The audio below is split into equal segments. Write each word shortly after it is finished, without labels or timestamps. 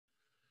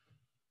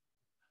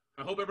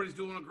I hope everybody's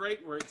doing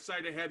great. We're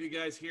excited to have you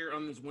guys here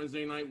on this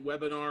Wednesday night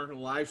webinar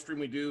live stream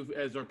we do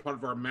as our part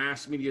of our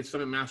Mass Media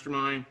Summit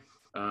Mastermind.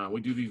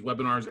 We do these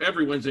webinars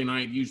every Wednesday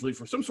night, usually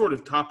for some sort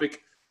of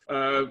topic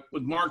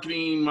with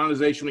marketing,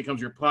 monetization when it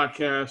comes to your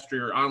podcast or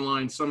your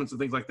online summits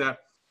and things like that.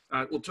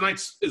 Well,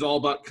 tonight's is all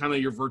about kind of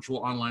your virtual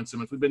online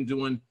summits. We've been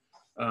doing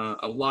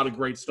a lot of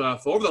great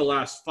stuff over the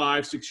last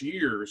 5-6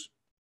 years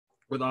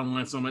with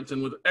online summits,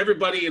 and with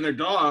everybody and their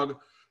dog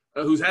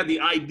who's had the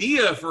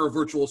idea for a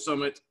virtual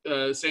summit,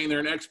 saying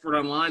they're an expert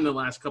online the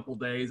last couple of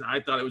days.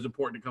 I thought it was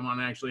important to come on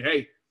and actually,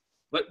 hey,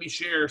 let me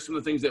share some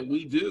of the things that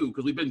we do,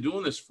 because we've been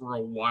doing this for a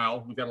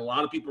while. We've got a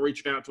lot of people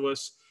reaching out to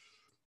us,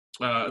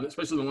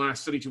 especially in the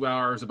last 72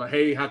 hours about,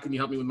 hey, how can you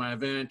help me with my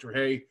event? Or,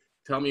 hey,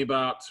 tell me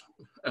about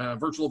a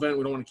virtual event.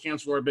 We don't want to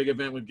cancel our big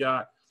event we've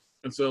got.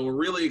 And so we're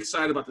really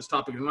excited about this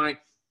topic tonight.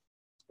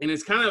 And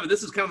this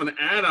is kind of an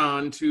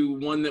add-on to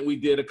one that we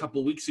did a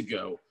couple of weeks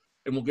ago,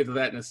 and we'll get to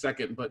that in a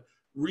second. But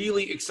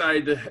really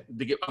excited to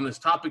get on this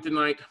topic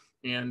tonight.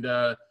 And,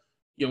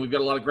 we've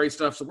got a lot of great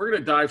stuff. So we're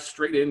going to dive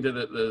straight into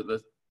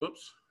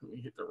oops, let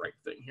me hit the right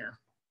thing here.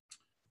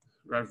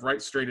 Dive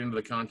right straight into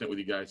the content with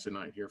you guys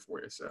tonight here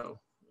for you. So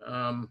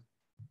come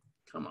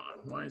on,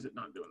 why is it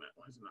not doing that?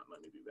 Why is it not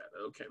letting me do that?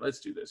 Okay, let's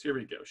do this. Here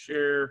we go.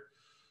 Share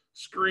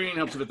screen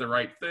helps with the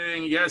right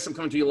thing. Yes, I'm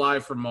coming to you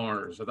live from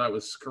Mars. I thought it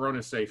was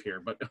Corona safe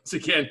here. But once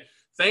again,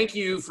 thank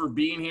you for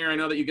being here. I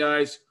know that you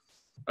guys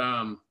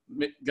and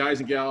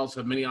gals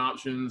have many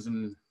options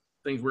and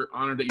things. We're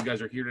honored that you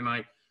guys are here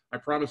tonight. I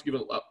promise to give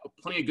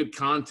plenty of good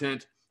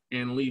content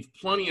and leave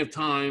plenty of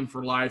time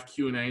for live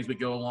Q&A as we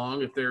go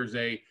along. If there's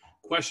a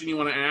question you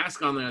want to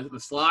ask on the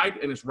slide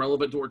and it's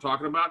relevant to what we're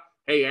talking about,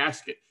 hey,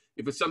 ask it.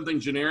 If it's something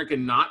generic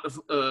and not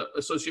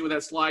associated with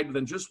that slide,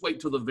 then just wait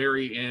till the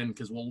very end,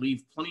 because we'll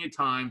leave plenty of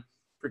time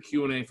for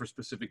Q&A for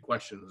specific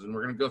questions. And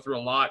we're going to go through a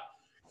lot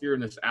here in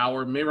this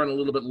hour. May run a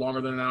little bit longer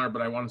than an hour,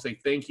 but I want to say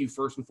thank you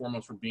first and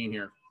foremost for being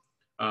here.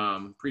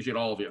 Appreciate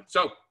all of you.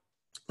 So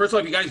first of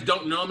all, if you guys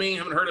don't know me,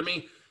 haven't heard of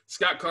me,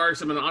 Scott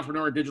Carson, I'm an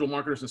entrepreneur and digital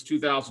marketer since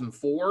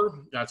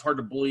 2004. It's hard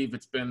to believe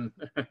it's been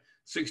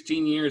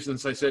 16 years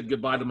since I said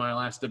goodbye to my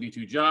last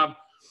W-2 job.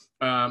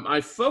 I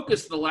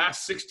focused the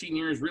last 16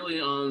 years really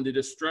on the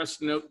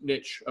distressed note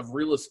niche of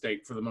real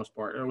estate for the most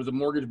part. I was a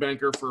mortgage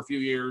banker for a few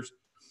years.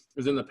 I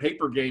was in the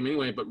paper game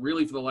anyway, but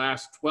really for the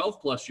last 12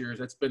 plus years,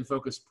 that's been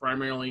focused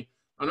primarily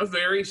on a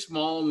very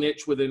small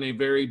niche within a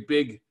very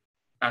big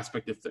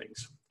aspect of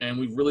things. And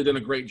we've really done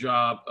a great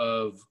job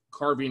of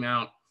carving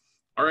out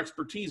our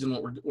expertise in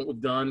what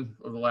we've done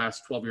over the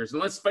last 12 years.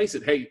 And let's face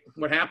it, hey,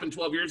 what happened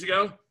 12 years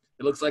ago?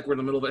 It looks like we're in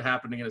the middle of it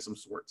happening of some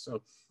sort.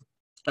 So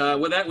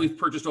with that, we've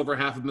purchased over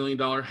 $500 million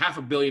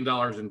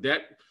in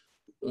debt.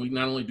 We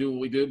not only do what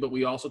we do, but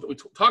we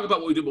talk about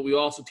what we do, but we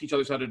also teach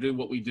others how to do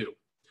what we do.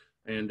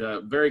 And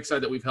very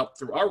excited that we've helped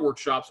through our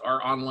workshops,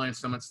 our online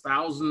summits,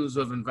 thousands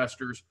of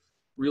investors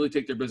really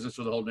take their business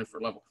to a whole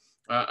different level.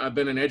 I've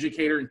been an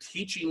educator and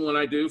teaching what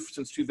I do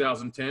since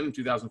 2010. In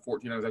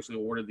 2014, I was actually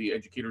awarded the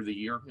Educator of the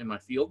Year in my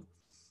field.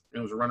 And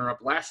it was a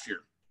runner-up last year.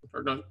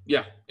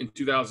 In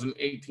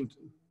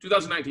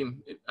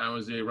 2019, I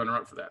was a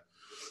runner-up for that.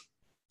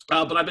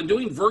 But I've been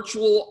doing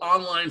virtual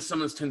online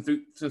summits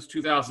since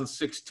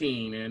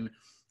 2016. And I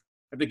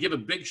have to give a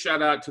big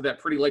shout out to that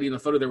pretty lady in the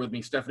photo there with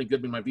me, Stephanie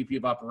Goodman, my VP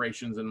of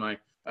Operations, and my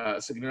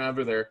significant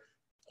other there.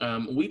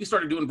 We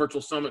started doing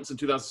virtual summits in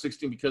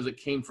 2016 because it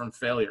came from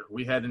failure.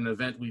 We had an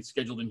event we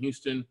scheduled in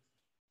Houston.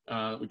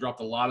 We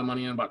dropped a lot of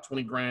money in, about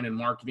 20 grand in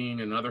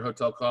marketing and other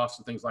hotel costs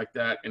and things like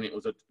that. And it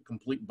was a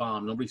complete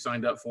bomb. Nobody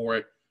signed up for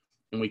it.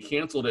 And we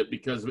canceled it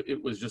because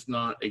it was just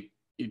it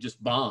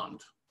just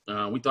bombed.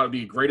 We thought it'd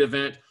be a great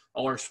event.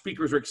 All our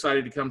speakers were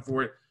excited to come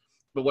for it.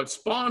 But what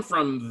spawned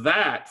from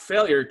that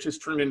failure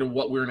just turned into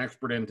what we're an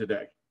expert in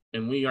today.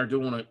 And we are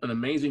doing an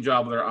amazing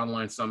job with our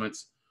online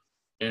summits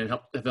and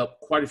have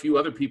helped quite a few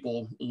other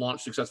people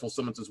launch successful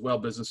summits as well,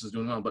 businesses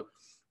doing well. But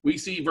we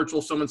see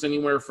virtual summits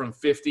anywhere from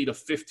 50 to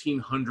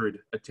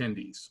 1,500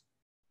 attendees.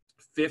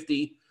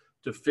 50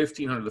 to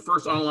 1,500. The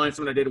first online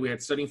summit I did, we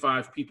had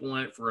 75 people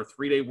in it for a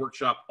 3-day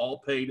workshop, all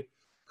paid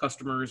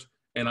customers.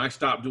 And I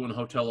stopped doing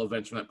hotel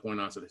events from that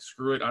point on. I said,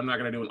 screw it. I'm not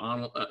going to do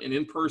an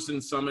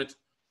in-person summit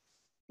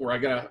where I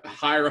got to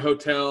hire a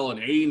hotel and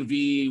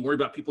A&V, worry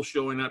about people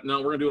showing up. No,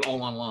 we're going to do it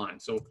all online.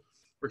 So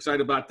we're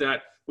excited about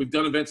that. We've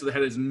done events that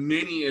had as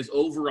many as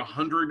over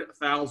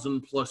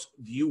 100,000 plus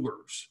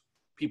viewers,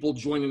 people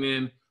joining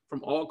in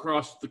from all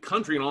across the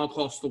country and all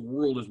across the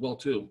world as well,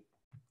 too.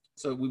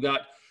 So we've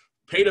got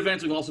paid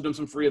events. We've also done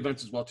some free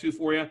events as well, too,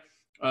 for you.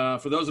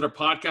 For those that are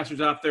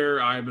podcasters out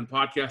there, I've been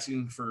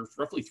podcasting for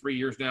roughly 3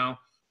 years now.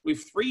 We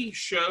have 3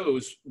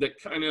 shows that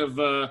kind of,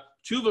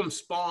 2 of them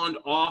spawned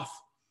off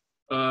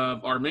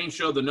of our main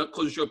show, the Note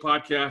Closure Show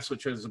podcast,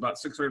 which has about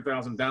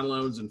 600,000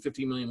 downloads and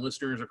 15 million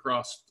listeners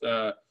across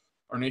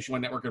our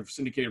nationwide network of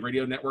syndicated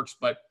radio networks.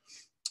 But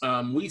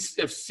we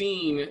have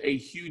seen a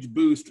huge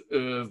boost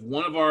of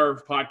one of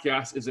our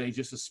podcasts is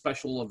just a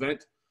special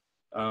event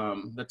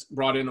That's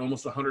brought in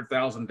almost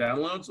 100,000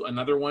 downloads.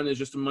 Another one is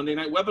just a Monday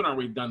night webinar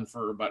we've done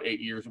for about 8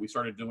 years that we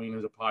started doing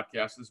as a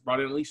podcast. That's brought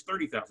in at least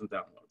 30,000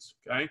 downloads,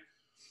 okay?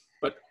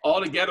 But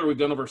altogether, we've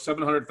done over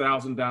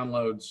 700,000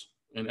 downloads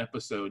and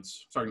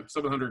episodes. Sorry,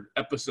 700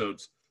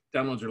 episodes.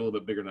 Downloads are a little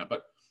bit bigger than that.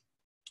 But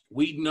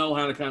we know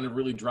how to kind of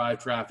really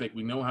drive traffic.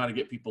 We know how to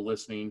get people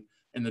listening.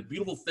 And the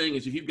beautiful thing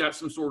is if you've got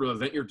some sort of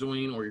event you're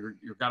doing or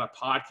you've got a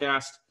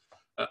podcast,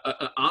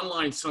 an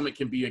online summit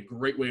can be a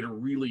great way to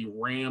really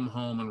ram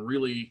home and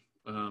really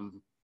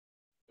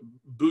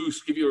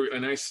give you a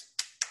nice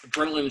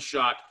adrenaline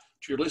shot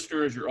to your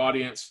listeners, your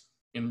audience,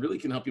 and really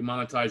can help you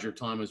monetize your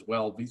time as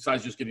well.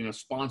 Besides just getting a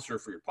sponsor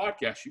for your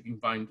podcast, you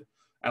can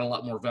add a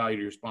lot more value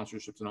to your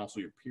sponsorships and also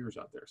your peers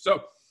out there.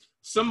 So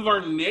some of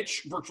our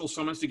niche virtual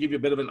summits to give you a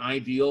bit of an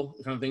ideal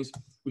kind of things.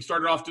 We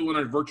started off doing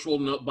our virtual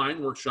note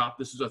buying workshop.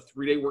 This is a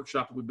 3-day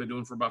workshop that we've been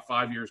doing for about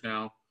 5 years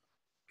now.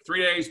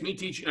 3 days, me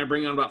teaching. I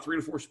bring on about 3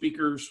 to 4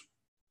 speakers.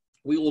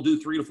 We will do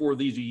 3 to 4 of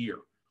these a year.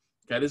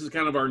 Okay, this is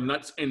kind of our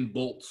nuts and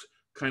bolts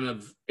kind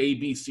of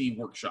ABC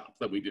workshop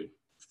that we do.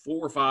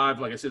 4 or 5,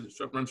 like I said,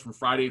 it runs from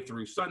Friday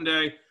through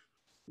Sunday.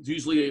 It's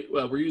usually,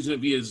 we're using it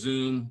via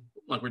Zoom,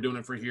 like we're doing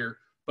it for here,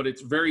 but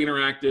it's very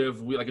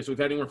interactive. Like I said, we've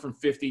had anywhere from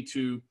 50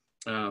 to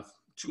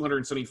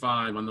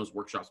 275 on those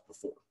workshops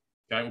before.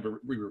 Okay,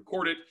 we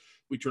record it.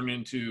 We turn it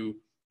into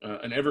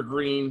an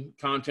evergreen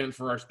content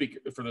for our for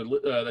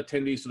the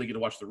attendees, so they get to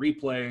watch the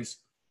replays.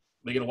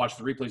 They get to watch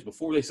the replays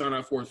before they sign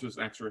up for it, so it's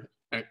an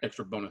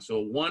extra bonus.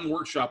 So one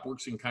workshop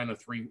works in kind of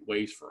 3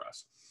 ways for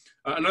us.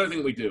 Another thing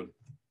that we do,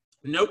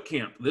 Note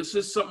Camp. This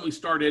is something we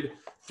started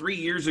 3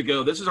 years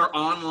ago. This is our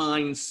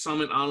online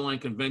summit, online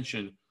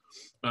convention.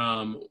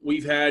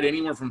 We've had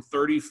anywhere from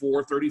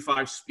 34,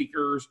 35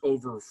 speakers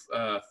over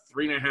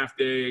 3.5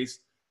 days.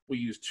 We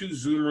use 2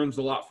 Zoom rooms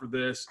a lot for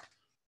this.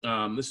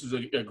 This is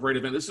a great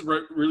event. This has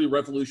really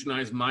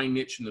revolutionized my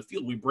niche in the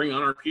field. We bring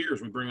on our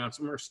peers. We bring on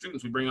some of our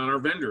students. We bring on our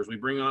vendors. We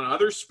bring on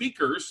other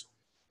speakers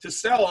to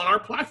sell on our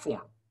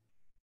platform.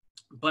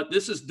 But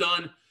this is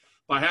done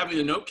by having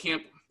the Note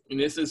Camp, and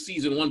this is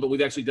season 1, but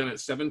we've actually done it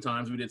 7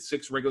 times. We did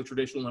 6 regular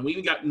traditional, and we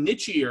even got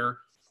nichier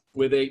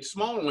with a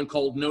smaller one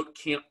called Note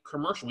Camp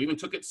Commercial. We even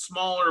took it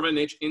smaller of a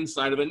niche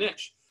inside of a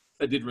niche.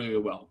 That did really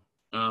well.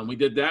 We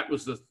did that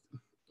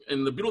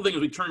and the beautiful thing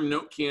is we turned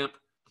Note Camp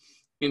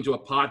into a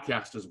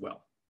podcast as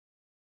well.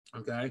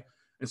 Okay.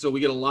 And so we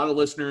get a lot of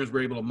listeners.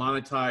 We're able to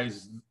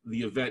monetize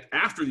the event.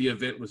 After the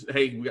event was,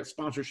 hey, we got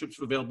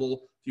sponsorships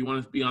available. If you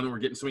want to be on it, we're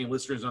getting so many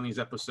listeners on these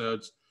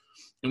episodes.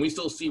 And we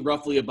still see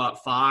roughly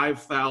about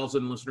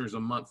 5,000 listeners a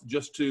month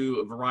just to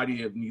a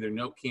variety of either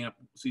Note Camp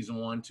season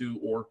 1, 2,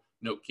 or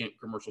Note Camp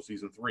Commercial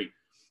season 3,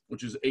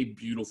 which is a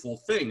beautiful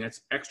thing.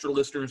 That's extra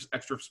listeners,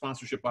 extra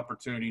sponsorship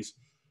opportunities.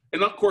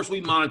 And of course,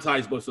 we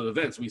monetize both of the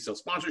events. We sell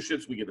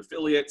sponsorships, we get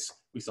affiliates,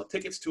 we sell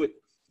tickets to it.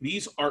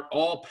 These are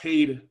all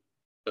paid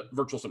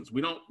virtual summits.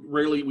 We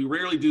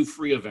rarely do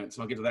free events.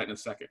 And I'll get to that in a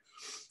second.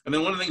 And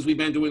then one of the things we've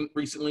been doing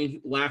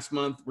recently, last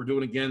month, we're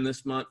doing again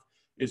this month,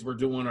 is we're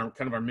doing our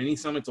kind of our mini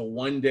summit. It's a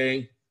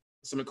 1-day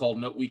summit called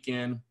Note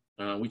Weekend.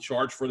 We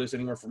charge for this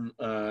anywhere from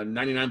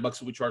 $99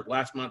 that we charged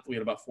last month. We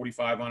had about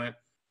 45 on it.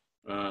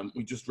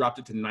 We just dropped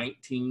it to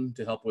 19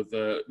 to help with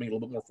make it a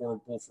little bit more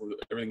affordable for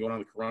everything going on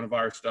with the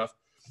coronavirus stuff.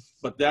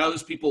 But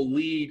those people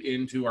lead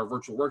into our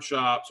virtual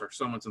workshops, our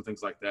summits, and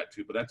things like that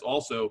too. But that's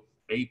also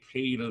a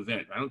paid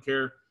event. I don't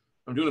care if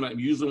I'm doing it. I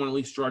usually want to at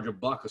least charge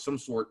 $1 of some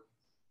sort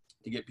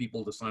to get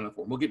people to sign up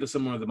for. We'll get to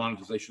some of the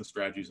monetization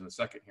strategies in a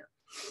second here.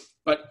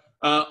 But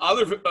some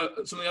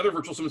of the other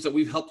virtual summits that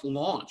we've helped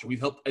launch, we've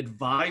helped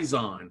advise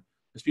on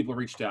as people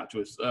reached out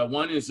to us.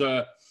 One is,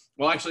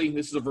 well, actually,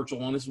 this is a virtual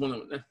one. This is one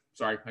of,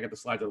 sorry, I got the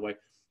slides out of the way.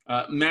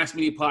 Mass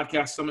Media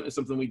Podcast Summit is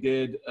something we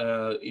did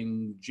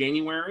in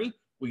January.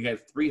 We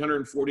had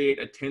 348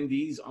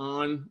 attendees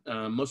on.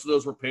 Most of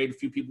those were paid. A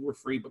few people were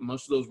free, but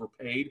most of those were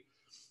paid.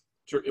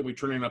 We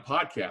turned in a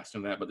podcast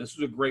on that, but this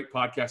was a great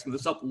podcast. And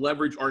this helped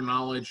leverage our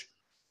knowledge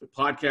with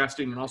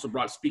podcasting and also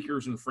brought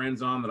speakers and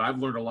friends on that I've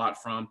learned a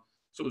lot from.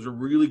 So it was a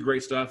really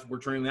great stuff.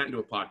 We're turning that into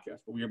a podcast,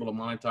 but we were able to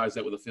monetize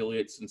that with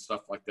affiliates and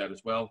stuff like that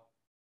as well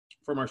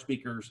from our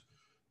speakers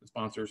and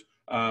sponsors.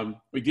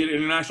 We did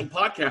International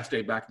Podcast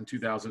Day back in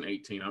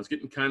 2018. I was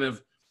getting kind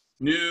of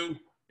new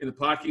in the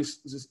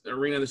podcast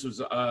arena. This was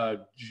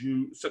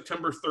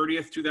September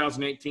 30th,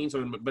 2018.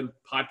 So I've been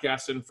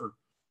podcasting for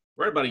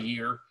right about a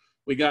year.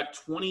 We got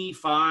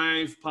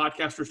 25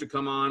 podcasters to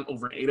come on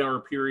over an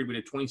 8-hour period. We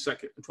did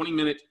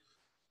 20-minute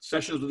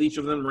sessions with each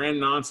of them, ran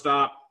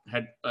nonstop,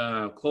 had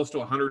close to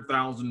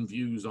 100,000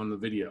 views on the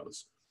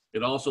videos.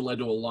 It also led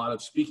to a lot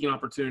of speaking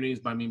opportunities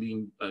by me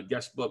being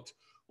guest booked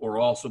or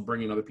also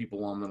bringing other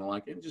people on that I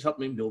like. It just helped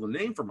me build a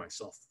name for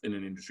myself in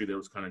an industry that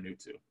was kind of new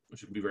to,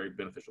 which would be very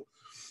beneficial.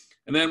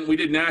 And then we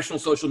did National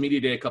Social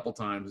Media Day a couple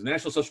times.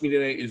 National Social Media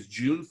Day is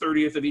June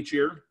 30th of each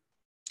year.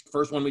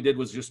 First one we did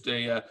was just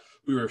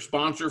we were a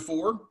sponsor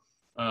for.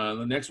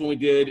 The next one we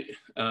did,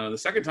 the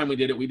second time we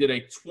did it, we did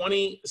a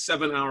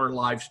 27-hour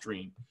live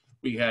stream.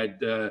 We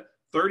had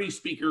 30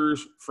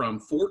 speakers from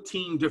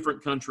 14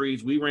 different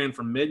countries. We ran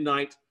from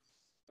midnight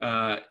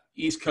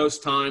East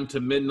Coast time to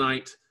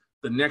midnight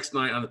the next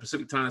night on the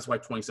Pacific time. That's why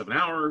 27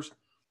 hours.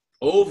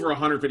 Over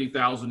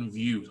 150,000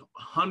 views.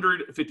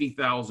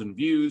 150,000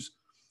 views.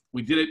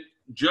 We did it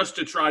just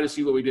to try to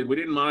see what we did. We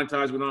didn't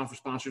monetize. We didn't offer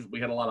sponsors. We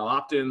had a lot of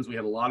opt-ins. We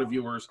had a lot of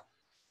viewers.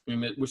 I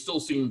mean, we're still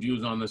seeing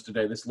views on this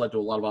today. This led to a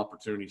lot of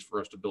opportunities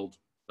for us to build,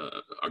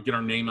 get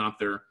our name out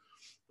there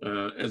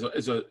as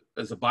a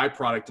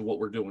byproduct of what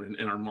we're doing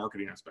in our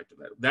marketing aspect of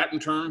that. That in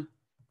turn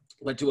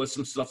led to us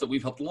some stuff that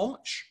we've helped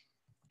launch.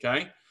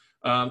 Okay,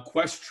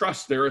 Quest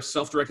Trust, they're a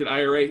self-directed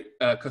IRA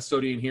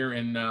custodian here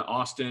in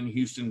Austin,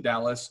 Houston,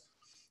 Dallas.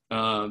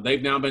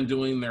 They've now been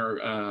doing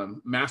their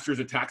Masters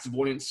of Tax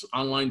Avoidance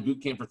online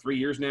boot camp for 3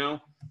 years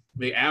now.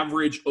 They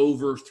average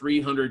over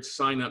 300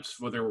 signups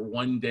for their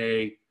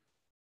one-day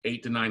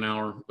 8 to 9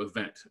 hour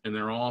event. And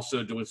they're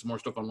also doing some more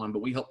stuff online,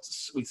 but we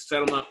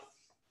set them up.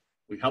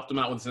 We helped them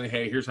out with saying,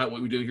 hey, here's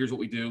what we do. Here's what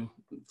we do.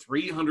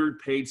 300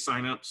 paid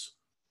signups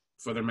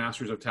for their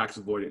Masters of Tax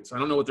Avoidance. I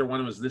don't know what their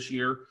one was this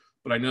year,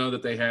 but I know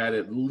that they had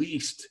at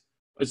least,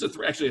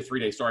 actually a 3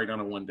 day, sorry,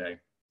 not a 1 day.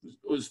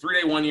 It was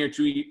 3 day 1 year,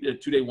 2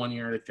 day 1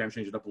 year. They kind of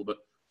changed it up a little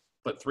bit,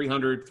 but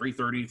 300,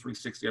 330,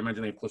 360. I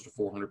imagine they have close to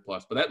 400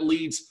 plus, but that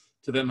leads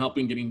to them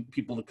helping getting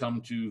people to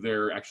come to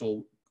their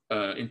actual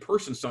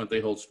in-person summit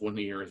they host 1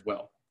 year as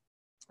well.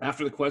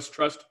 After the Quest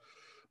Trust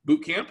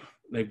boot camp,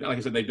 like I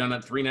said, they've done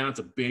that 3 now. It's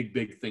a big,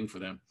 big thing for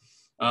them.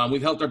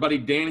 We've helped our buddy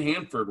Dan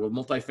Hanford with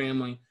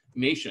Multifamily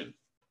Nation,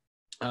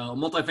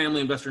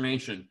 Multifamily Investor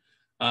Nation.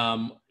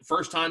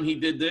 First time he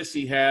did this,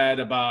 he had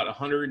about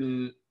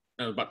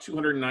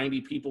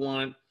 290 people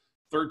on it.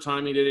 Third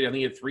time he did it, I think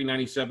he had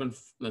 397.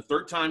 The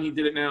third time he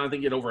did it now, I think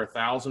he had over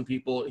 1,000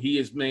 people. He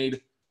has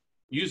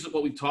used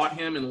what we taught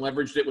him and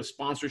leveraged it with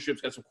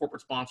sponsorships, got some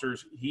corporate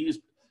sponsors. He's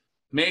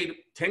made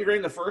 10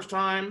 grand the first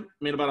time,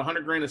 made about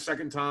 100 grand the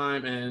second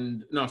time,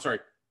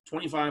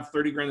 25,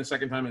 30 grand the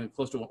second time, and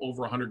close to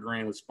over 100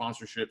 grand with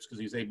sponsorships because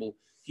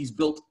he's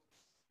built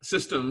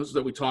systems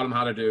that we taught him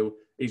how to do.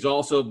 He's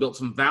also built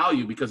some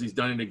value because he's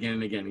done it again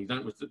and again. He's done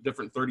it with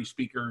different 30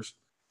 speakers.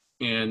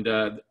 And,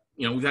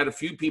 we've had a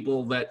few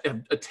people that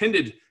have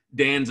attended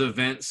Dan's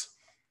events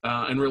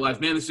and realized,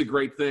 man, this is a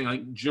great thing.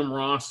 Like Jim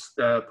Ross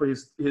put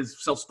his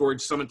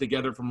self-storage summit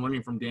together from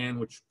learning from Dan,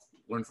 which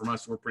learned from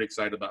us. So we're pretty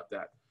excited about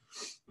that.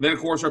 Then, of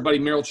course, our buddy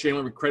Merrill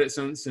Chandler with Credit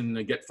Sense and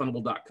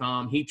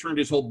GetFundable.com. He turned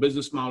his whole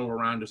business model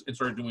around and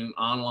started doing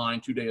online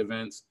 2-day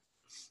events,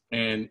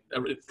 and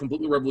it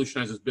completely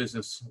revolutionized his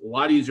business. A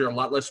lot easier, a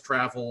lot less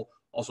travel,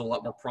 also a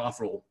lot more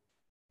profitable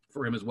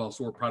for him as well.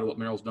 So we're proud of what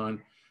Merrill's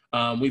done.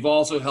 We've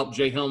also helped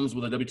Jay Helms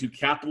with a W2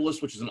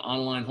 Capitalist, which is an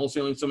online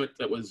wholesaling summit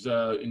that was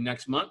in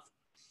next month.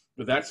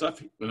 With that stuff,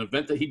 an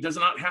event that he does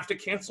not have to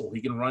cancel.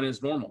 He can run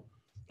as normal.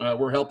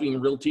 We're helping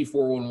Realty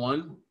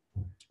 411,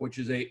 which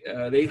is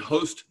they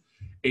host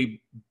big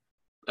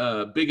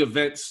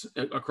events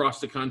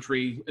across the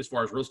country as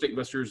far as real estate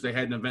investors. They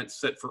had an event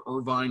set for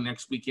Irvine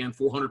next weekend.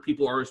 400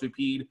 people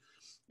RSVP'd.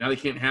 Now they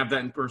can't have that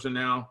in person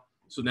now.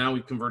 So now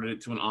we've converted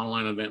it to an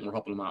online event, and we're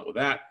helping them out with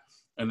that.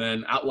 And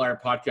then Outlier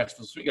Podcast,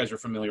 so you guys are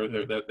familiar with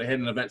it. They had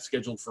an event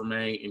scheduled for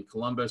May in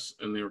Columbus,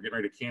 and they were getting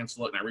ready to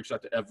cancel it. And I reached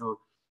out to Ever.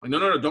 Like,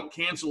 no, don't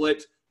cancel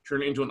it.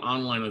 Turn it into an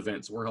online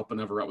event. So we're helping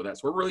Ever out with that.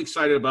 So we're really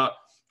excited about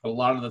a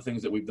lot of the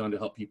things that we've done to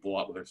help people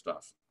out with their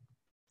stuff.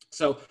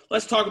 So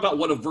let's talk about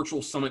what a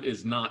virtual summit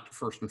is not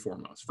first and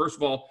foremost. First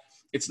of all,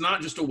 it's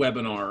not just a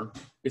webinar.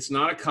 It's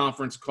not a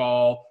conference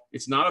call.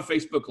 It's not a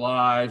Facebook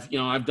Live.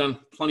 I've done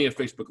plenty of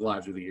Facebook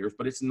Lives over the years,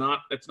 but it's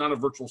not a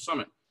virtual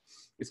summit.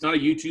 It's not a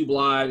YouTube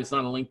Live. It's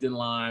not a LinkedIn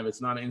Live.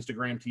 It's not an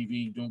Instagram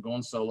TV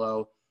going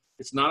solo.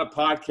 It's not a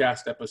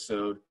podcast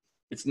episode.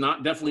 It's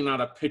definitely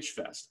not a pitch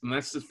fest. And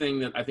that's the thing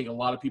that I think a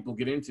lot of people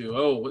get into.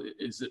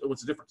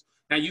 What's the difference?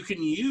 Now you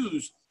can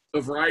use a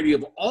variety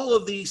of all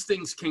of these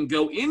things can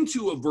go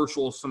into a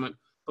virtual summit,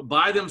 but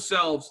by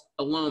themselves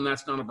alone,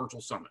 that's not a virtual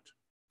summit.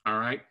 All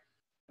right.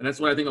 And that's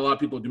what I think a lot of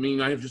people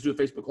do. I have to just do a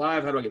Facebook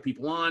Live. How do I get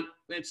people on?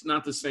 It's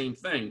not the same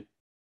thing.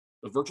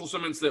 The virtual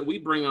summits that we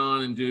bring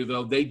on and do,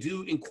 though, they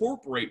do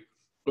incorporate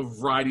a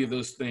variety of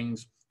those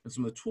things and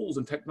some of the tools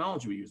and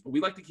technology we use. But we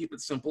like to keep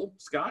it simple,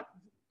 Scott.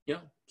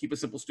 Keep it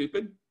simple,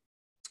 stupid.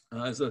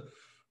 As a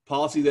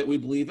policy that we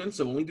believe in.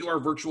 So when we do our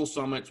virtual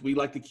summits, we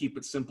like to keep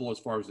it simple as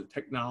far as the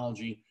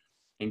technology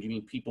and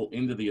getting people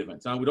into the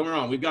events. Now, we don't get me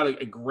wrong. We've got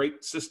a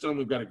great system.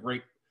 We've got a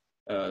great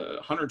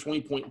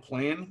 120-point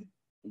plan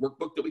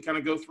workbook that we kind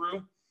of go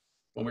through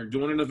when we're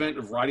doing an event,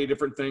 a variety of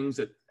different things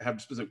that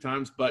have specific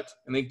times,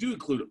 and they do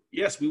include,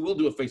 yes, we will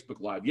do a Facebook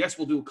Live. Yes,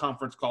 we'll do a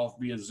conference call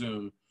via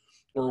Zoom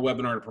or a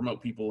webinar to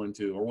promote people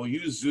into, or we'll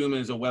use Zoom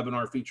as a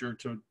webinar feature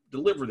to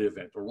deliver the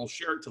event, or we'll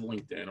share it to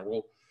LinkedIn, or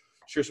we'll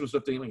share some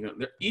stuff to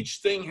LinkedIn. Each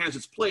thing has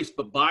its place,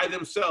 but by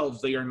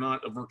themselves, they are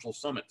not a virtual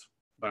summit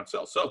by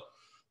themselves. So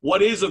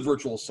what is a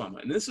virtual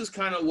summit? And this is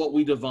kind of what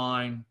we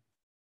define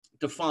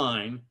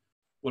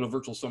what a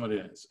virtual summit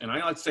is. And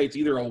I like to say it's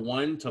either a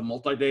 1 to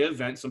multi-day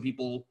event. Some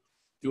people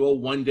do a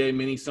 1-day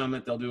mini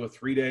summit. They'll do a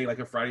 3-day, like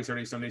a Friday,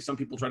 Saturday, Sunday. Some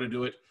people try to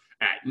do it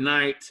at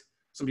night.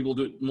 Some people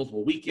do it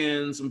multiple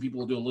weekends. Some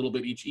people do a little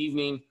bit each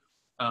evening.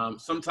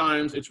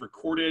 Sometimes it's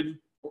recorded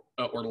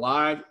or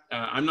live.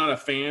 I'm not a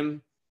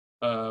fan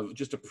of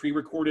just a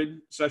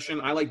pre-recorded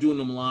session. I like doing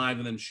them live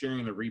and then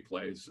sharing the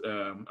replays.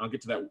 I'll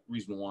get to that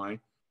reason why.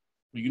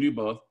 You can do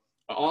both.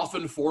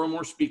 Often 4 or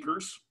more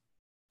speakers.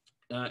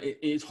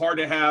 It's hard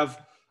to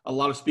have a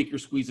lot of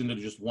speakers squeezed into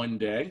just one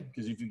day,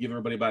 because if you give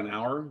everybody about an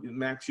hour,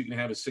 max you can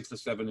have is 6 to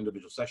 7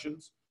 individual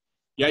sessions.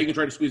 Yeah, you can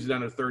try to squeeze it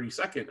down to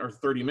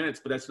 30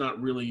 minutes, but that's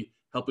not really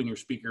helping your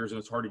speakers, and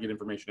it's hard to get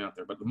information out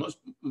there. But the most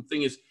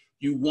thing is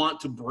you want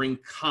to bring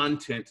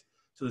content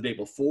to the day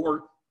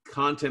before,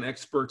 content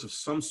experts of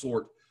some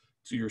sort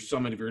to your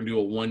summit. If you're gonna do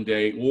a 1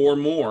 day or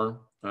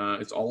more,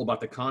 it's all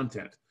about the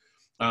content.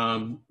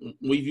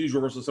 We've used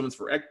Virtual Summits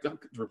to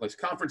replace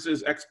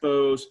conferences,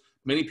 expos.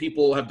 Many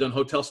people have done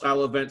hotel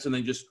style events and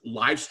they just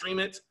live stream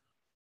it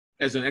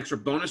as an extra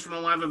bonus from the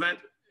live event.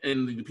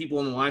 And the people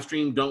on the live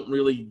stream don't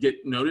really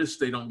get noticed.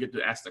 They don't get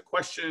to ask the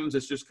questions.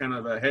 It's just kind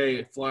of a,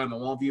 hey, fly on the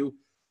wall view.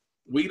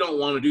 We don't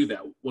want to do that.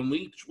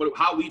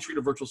 How we treat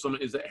a virtual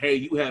summit is that,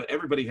 hey,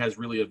 everybody has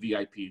really a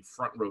VIP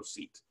front row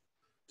seat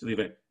to the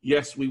event.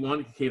 Yes, we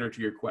want to cater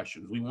to your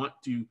questions. We want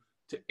to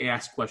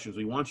ask questions.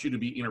 We want you to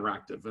be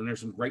interactive. And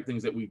there's some great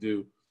things that we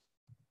do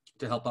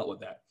to help out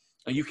with that.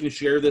 You can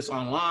share this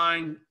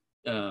online,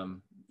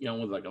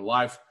 with like a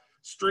live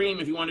stream.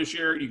 If you want to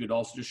share it, you could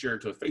also just share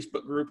it to a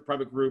Facebook group, a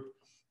private group,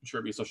 share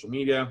it via social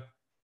media.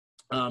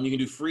 You can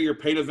do free or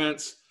paid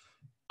events.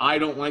 I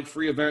don't like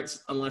free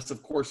events unless,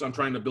 of course, I'm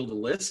trying to build a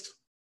list.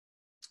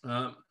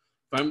 If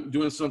I'm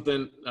doing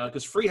something,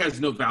 because free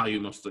has no value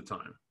most of the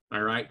time,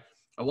 all right?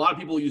 A lot of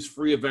people use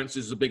free events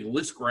as a big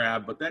list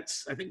grab, but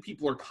I think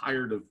people are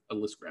tired of a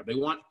list grab. They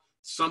want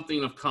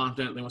something of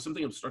content. They want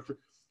something of structure.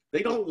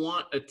 They don't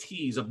want a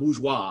tease, a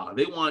bourgeois.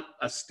 They want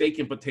a steak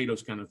and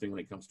potatoes kind of thing when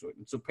it comes to it.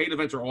 And so paid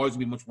events are always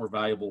going to be much more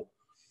valuable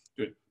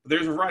to it. But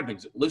there's a variety of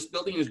things. List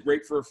building is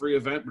great for a free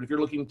event, but if you're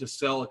looking to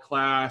sell a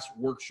class,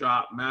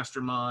 workshop,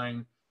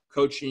 mastermind,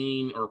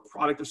 coaching, or a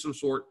product of some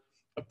sort,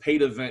 a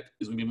paid event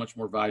is going to be much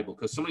more valuable,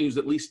 because somebody who's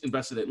at least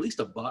invested at least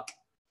 $1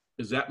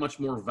 is that much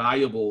more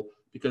valuable,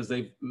 because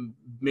they've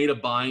made a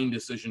buying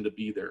decision to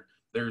be there.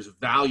 There's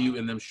value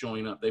in them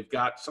showing up. They've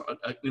got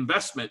an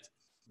investment.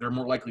 They're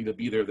more likely to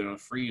be there than a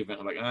free event.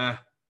 I'm like,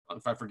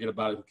 if I forget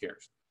about it, who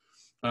cares?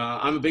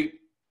 I'm a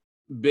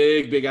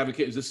big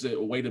advocate. This is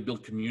a way to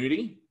build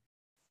community.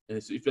 And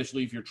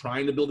especially if you're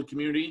trying to build a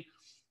community,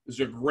 this is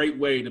a great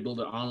way to build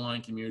an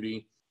online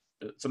community,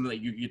 something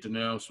that you get to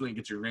know, something that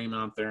gets your name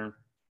out there.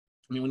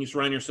 I mean, when you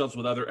surround yourselves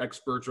with other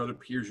experts or other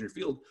peers in your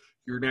field,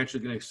 you're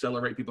naturally going to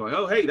accelerate people like,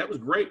 oh, hey, that was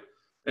great.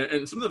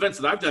 And some of the events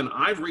that I've done,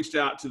 I've reached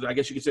out to, I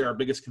guess you could say, our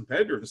biggest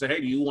competitor to say, hey,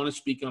 do you want to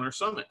speak on our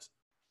summit?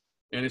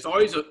 And it's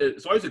always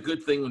a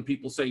good thing when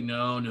people say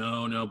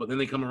no, but then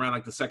they come around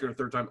like the second or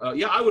third time.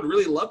 Yeah, I would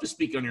really love to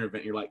speak on your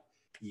event. You're like,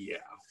 yeah,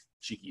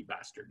 cheeky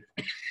bastard.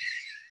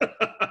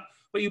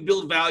 But you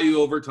build value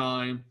over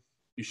time.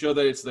 You show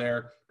that it's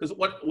there. Because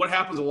what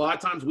happens a lot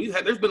of times,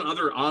 there's been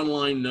other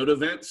online note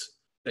events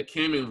that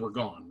came in and were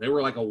gone. They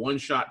were like a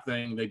one-shot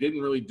thing. They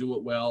didn't really do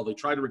it well. They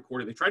tried to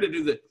record it. They tried to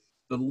do the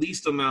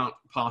least amount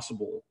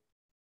possible.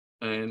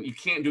 And you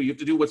have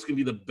to do what's going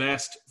to be the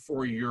best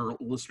for your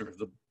listeners,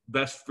 the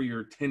best for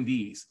your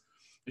attendees.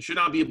 It should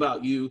not be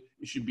about you.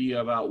 It should be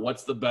about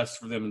what's the best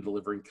for them in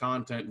delivering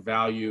content,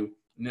 value,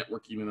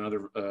 networking, and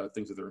other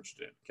things that they're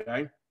interested in,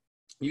 okay?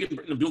 The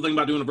beautiful thing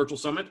about doing a virtual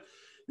summit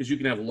is you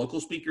can have local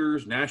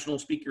speakers, national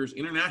speakers,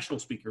 international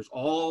speakers,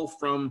 all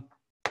from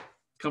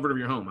comfort of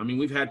your home. I mean,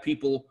 we've had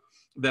people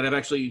that have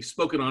actually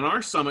spoken on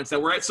our summits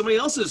that were at somebody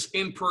else's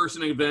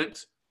in-person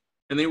event,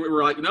 and they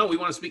were like, no, we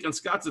want to speak on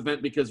Scott's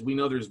event because we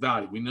know there's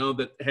value. We know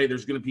that, hey,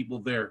 there's going to be people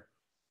there.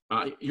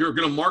 You're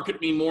going to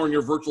market me more in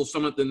your virtual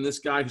summit than this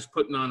guy who's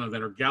putting on an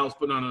event, or gal who's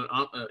putting on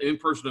an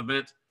in-person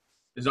event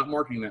is not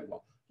marketing that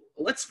well.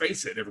 Let's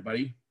face it,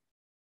 everybody.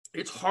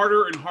 It's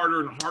harder and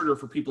harder and harder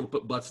for people to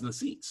put butts in the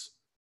seats.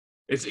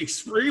 It's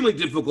extremely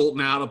difficult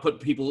now to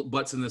put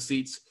butts in the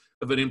seats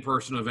of an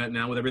in-person event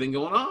now with everything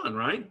going on,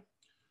 right?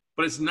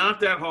 But it's not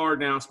that hard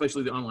now,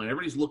 especially the online.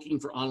 Everybody's looking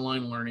for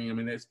online learning. I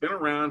mean, it's been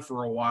around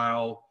for a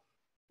while.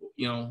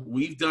 You know,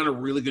 we've done a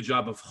really good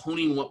job of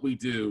honing what we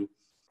do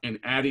and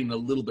adding a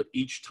little bit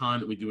each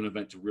time that we do an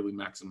event to really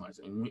maximize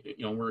it.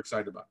 And we're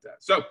excited about that.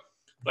 So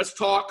let's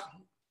talk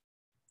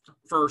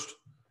first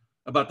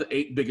about the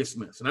 8 biggest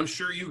myths. And I'm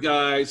sure you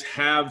guys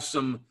have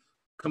some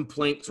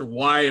complaints or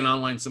why an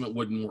online summit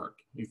wouldn't work.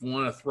 If you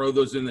want to throw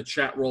those in the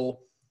chat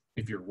roll,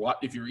 if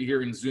you're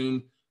here in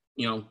Zoom,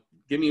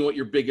 give me what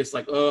your biggest,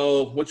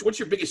 what's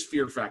your biggest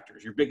fear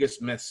factors, your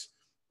biggest myths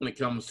when it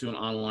comes to an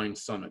online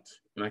summit.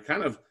 And I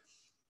kind of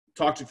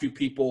talked to a few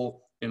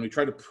people, and we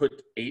tried to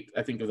put 8,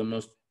 I think, of the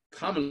most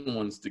common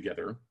ones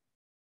together.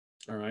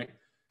 All right.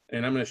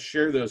 And I'm going to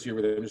share those here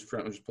with you. I'm just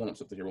pulling up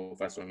something here real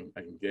fast so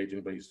I can gauge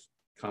anybody's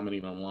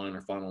commenting online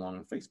or following along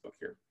on Facebook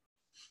here.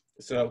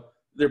 So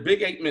they're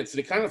big 8 myths, and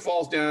it kind of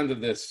falls down to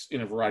this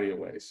in a variety of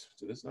ways.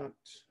 So this not,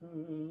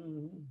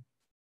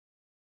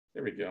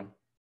 there we go.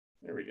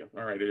 There we go.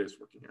 All right, it is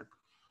working here.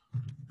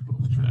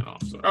 Turn that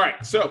off. So, all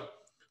right, so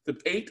the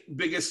 8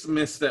 biggest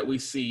myths that we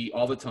see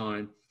all the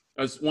time.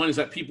 One is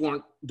that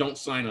people don't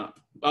sign up.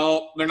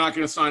 Oh, they're not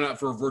going to sign up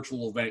for a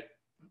virtual event.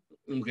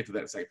 We'll get to that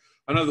in a second.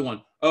 Another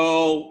one.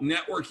 Oh,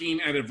 networking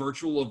at a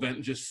virtual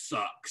event just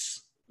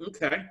sucks.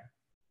 Okay.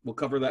 We'll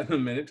cover that in a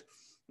minute.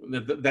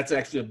 That's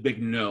actually a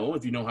big no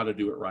if you know how to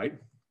do it right.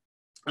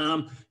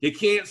 You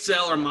can't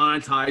sell or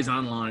monetize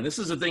online. This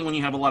is the thing when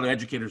you have a lot of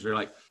educators. They're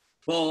like,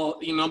 well,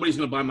 nobody's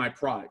going to buy my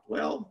product.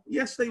 Well,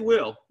 yes, they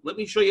will. Let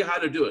me show you how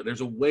to do it.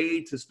 There's a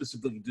way to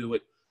specifically do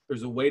it.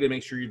 There's a way to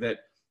make sure that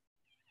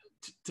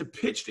to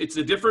pitch, it's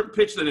a different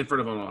pitch than in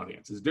front of an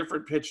audience. It's a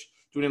different pitch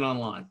doing it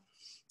online.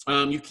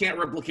 You can't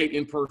replicate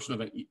in-person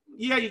event.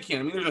 Yeah, you can.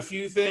 I mean, there's a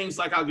few things.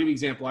 Like, I'll give you an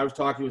example. I was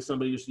talking with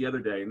somebody just the other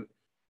day, and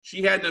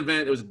she had an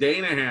event. It was a day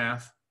and a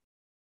half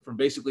from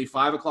basically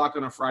 5 o'clock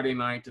on a Friday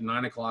night to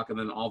 9 o'clock and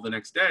then all the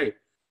next day.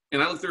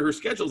 And I looked through her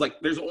schedule. It's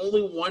like, there's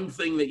only one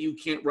thing that you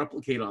can't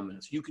replicate on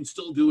this. You can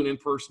still do an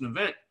in-person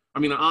event. I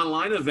mean, an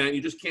online event,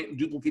 you just can't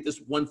duplicate this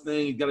one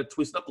thing. You got to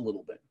twist up a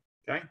little bit,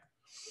 okay?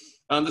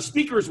 The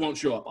speakers won't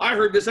show up. I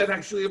heard this at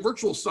actually a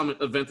virtual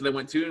summit event that I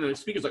went to, and the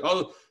speaker's like,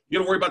 oh, you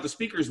got to worry about the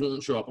speakers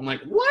won't show up. I'm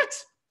like, what?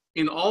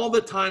 In all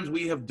the times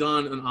we have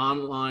done an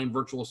online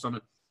virtual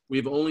summit,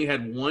 we've only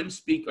had one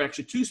speaker,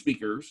 actually two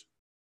speakers.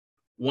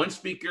 One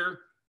speaker,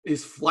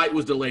 his flight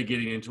was delayed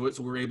getting into it,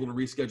 so we were able to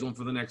reschedule him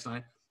for the next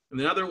time. And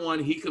the other one,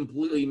 he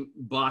completely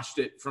botched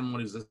it from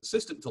what his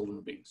assistant told him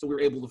to be. So we were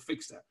able to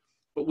fix that.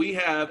 But we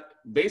have,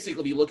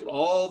 basically, if you look at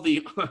all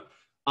the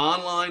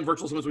online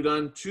virtual summits we've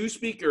done, two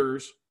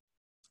speakers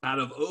out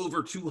of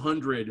over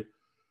 200,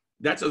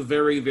 that's a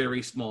very,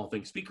 very small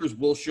thing. Speakers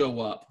will show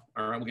up.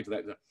 All right, we'll get to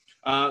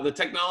that. The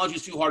technology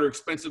is too hard or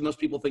expensive. Most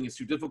people think it's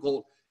too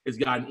difficult. It's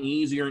gotten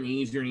easier and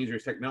easier and easier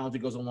as technology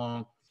goes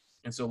along.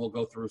 And so we'll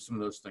go through some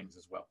of those things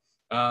as well.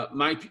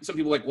 Some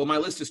people are like, well, my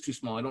list is too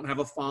small. I don't have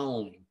a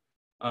following.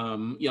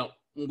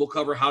 We'll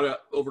cover how to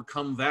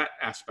overcome that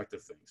aspect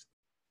of things.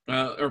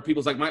 Or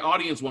people's like, my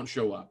audience won't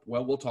show up.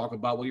 Well, we'll talk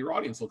about what your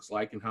audience looks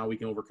like and how we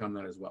can overcome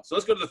that as well. So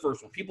let's go to the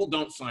first one. People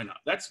don't sign up.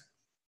 That's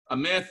a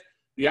myth.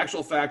 The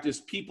actual fact is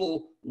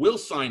people will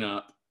sign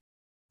up.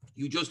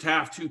 You just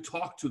have to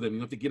talk to them. You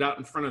have to get out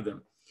in front of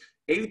them.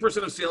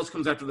 80% of sales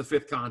comes after the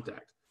fifth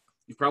contact.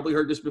 You've probably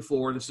heard this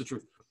before. This is the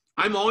truth.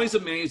 I'm always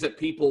amazed that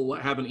people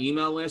have an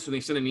email list and they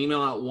send an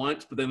email out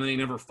once, but then they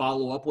never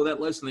follow up with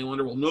that list. And they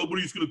wonder, well,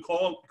 nobody's going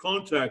to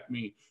contact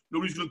me.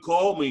 Nobody's going to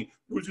call me.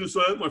 Nobody's going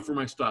to sign up for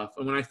my stuff.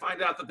 And when I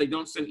find out that they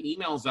don't send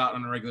emails out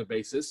on a regular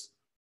basis,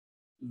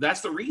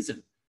 that's the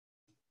reason.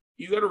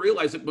 You got to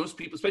realize that most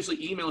people,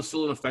 especially email, is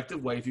still an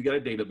effective way. If you got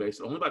a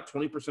database, only about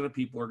 20% of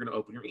people are going to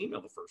open your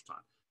email the first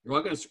time. You're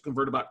only going to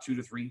convert about 2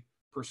 to 3%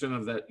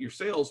 of your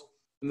sales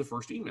in the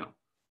first email.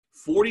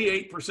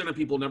 48% of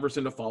people never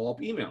send a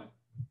follow-up email.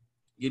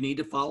 You need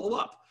to follow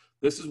up.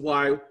 This is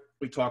why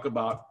we talk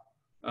about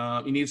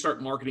you need to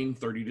start marketing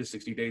 30 to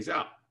 60 days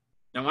out.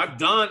 Now, I've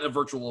done a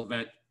virtual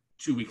event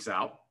 2 weeks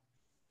out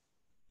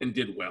and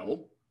did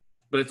well,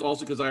 but it's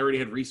also because I already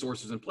had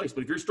resources in place.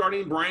 But if you're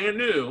starting brand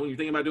new and you're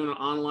thinking about doing an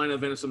online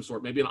event of some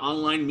sort, maybe an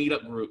online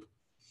meetup group,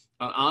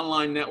 an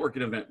online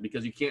networking event,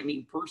 because you can't meet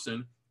in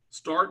person,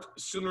 start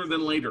sooner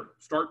than later.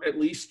 Start at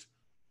least,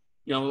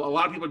 a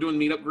lot of people are doing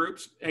meetup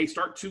groups. Hey,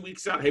 start 2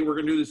 weeks out. Hey, we're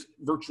going to do this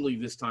virtually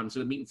this time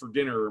instead of meeting for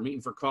dinner or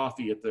meeting for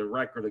coffee at the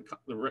rec or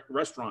the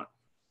restaurant.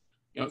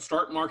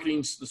 Start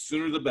marketing the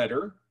sooner the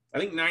better. I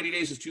think 90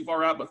 days is too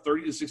far out, but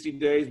 30 to 60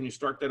 days when you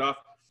start that off.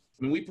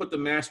 I mean, we put the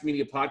Mass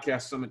Media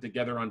Podcast Summit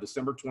together on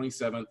December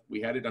 27th.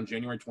 We had it on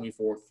January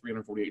 24th,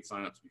 348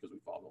 signups because we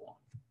followed along.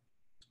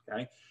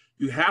 Okay.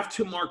 You have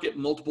to market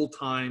multiple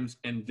times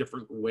and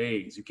different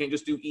ways. You can't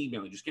just do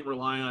email. You just can't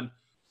rely on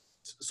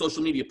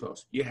social media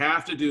posts. You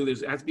have to do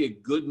this. It has to be a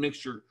good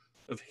mixture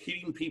of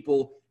hitting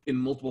people in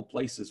multiple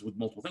places with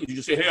multiple things. You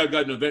just say, hey, I've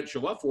got an event,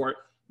 show up for it.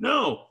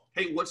 No.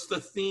 Hey, what's the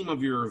theme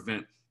of your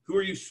event? Who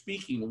are you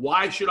speaking?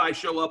 Why should I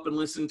show up and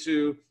listen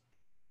to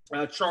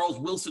Charles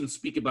Wilson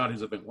speak about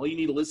his event? Well, you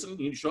need to listen.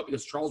 You need to show up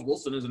because Charles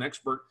Wilson is an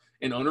expert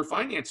in owner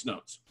finance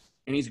notes,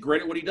 and he's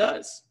great at what he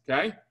does,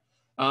 okay?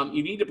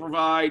 You need to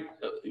provide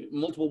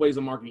multiple ways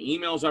of marketing.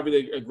 Email is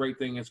obviously a great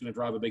thing. It's going to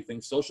drive a big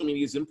thing. Social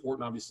media is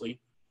important, obviously.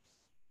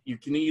 You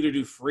can either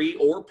do free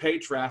or pay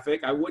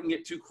traffic. I wouldn't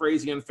get too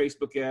crazy on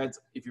Facebook ads.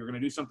 If you're going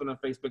to do something on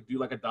Facebook, do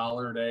like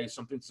 $1 a day,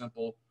 something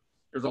simple.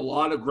 There's a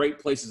lot of great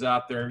places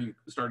out there. You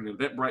start an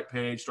Eventbrite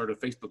page, start a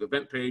Facebook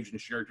event page,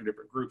 and share it to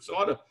different groups. A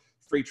lot of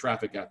free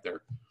traffic out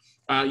there.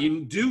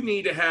 You do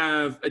need to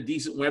have a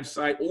decent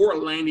website or a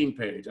landing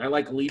page. I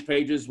like lead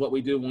pages. What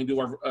we do when we do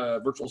our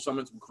virtual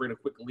summits, we create a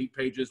quick lead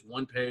pages,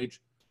 one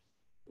page,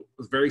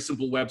 a very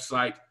simple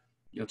website,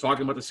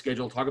 talking about the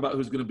schedule, talk about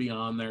who's going to be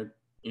on there,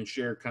 and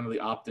share kind of the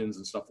opt-ins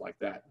and stuff like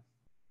that.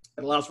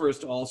 It allows for us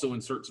to also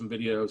insert some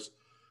videos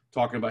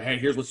talking about, hey,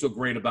 here's what's so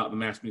great about the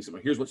Mass Media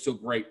Summit. Here's what's so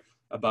great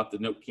about the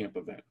Note Camp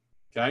event,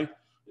 okay?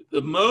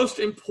 The most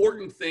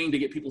important thing to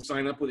get people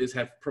signed up with is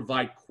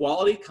provide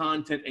quality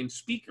content and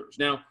speakers.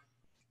 Now,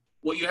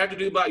 what you have to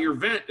do about your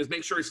event is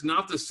make sure it's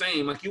not the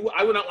same. Like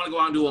I would not want to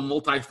go out and do a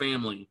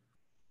multifamily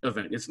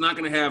event. It's not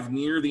going to have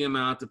near the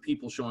amount of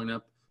people showing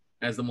up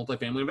as the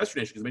multifamily investor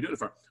nation because they do it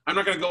for. I'm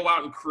not going to go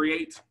out and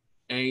create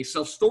a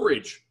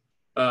self-storage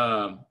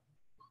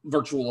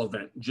virtual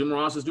event. Jim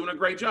Ross is doing a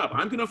great job.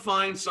 I'm going to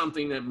find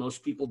something that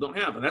most people don't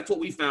have. And that's what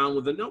we found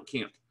with the Note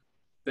Camp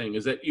thing,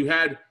 is that you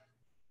had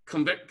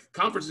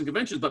conferences and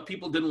conventions, but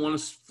people didn't want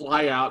to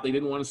fly out. They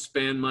didn't want to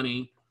spend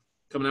money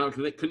coming out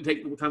because they couldn't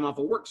take the time off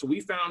of work. So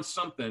we found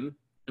something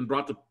and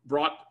brought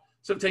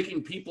instead of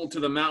taking people to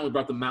the mountain, we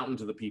brought the mountain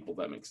to the people. If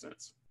that makes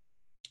sense.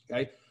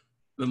 Okay.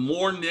 The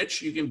more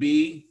niche you can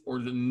be, or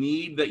the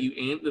need that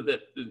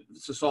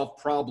to solve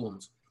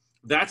problems,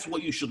 that's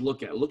what you should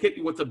look at. Look at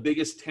what the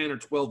biggest 10 or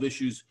 12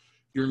 issues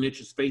your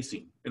niche is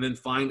facing, and then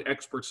find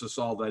experts to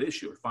solve that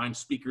issue, or find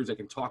speakers that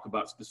can talk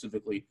about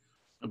specifically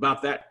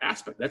about that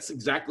aspect. That's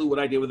exactly what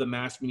I did with the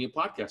mass media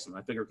podcast. And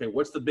I figured, okay,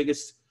 what's the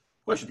biggest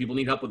question? People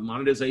need help with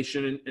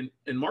monetization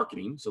and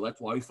marketing. So that's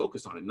why we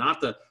focus on it.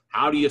 Not the,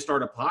 how do you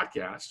start a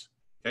podcast?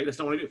 Okay, that's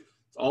not what I do.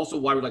 It's also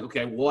why we're like,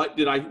 okay,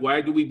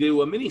 why do we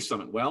do a mini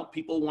summit? Well,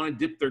 people want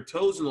to dip their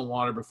toes in the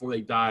water before they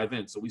dive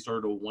in. So we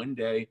started a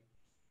 1-day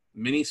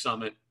mini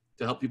summit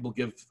to help people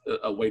give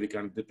a way to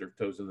kind of dip their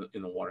toes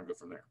in the water and go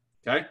from there.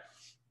 Okay.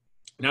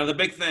 Now, the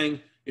big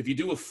thing, if you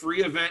do a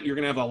free event, you're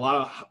going to have a lot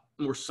of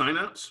more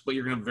signups, but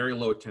you're going to have very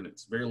low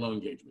attendance, very low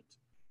engagement.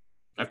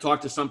 I've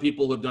talked to some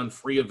people who have done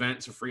free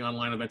events or free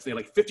online events. They had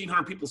like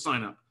 1,500 people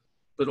sign up,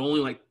 but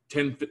only like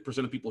 10%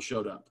 of people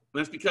showed up. And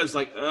that's because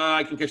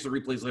I can catch the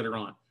replays later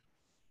on.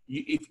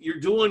 If you're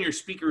doing your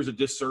speakers a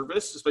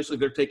disservice, especially if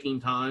they're taking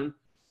time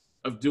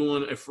of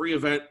doing a free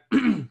event,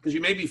 because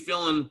you may be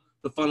filling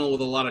the funnel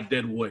with a lot of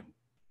dead wood.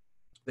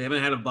 They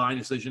haven't had a buying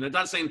decision. I'm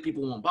not saying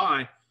people won't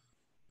buy.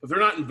 If they're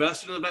not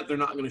invested in the event, they're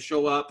not going to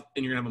show up,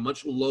 and you're going to have a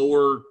much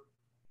lower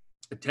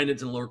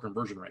attendance and lower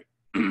conversion rate.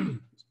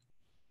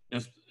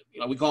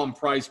 We call them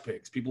prize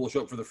pigs. People will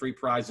show up for the free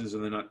prizes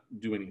and then not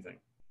do anything.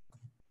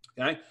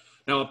 Okay.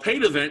 Now, a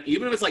paid event,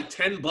 even if it's like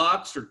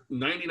 $10 or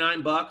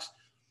 $99,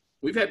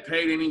 we've had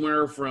paid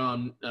anywhere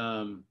from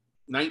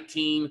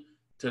 19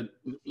 to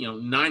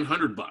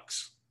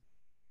 $900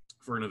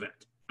 for an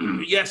event.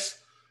 Yes,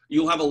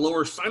 you'll have a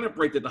lower sign-up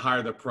rate at the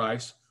higher the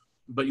price,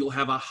 but you'll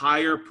have a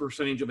higher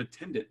percentage of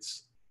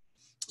attendance.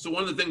 So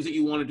one of the things that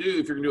you want to do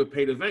if you're going to do a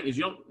paid event is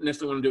you don't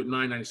necessarily want to do it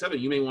 $9.97.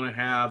 You may want to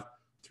have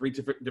 3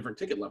 different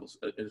ticket levels.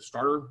 A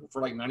starter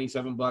for like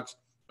 $97,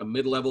 a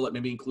mid-level that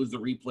maybe includes the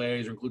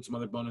replays or includes some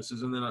other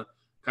bonuses, and then a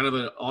kind of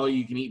an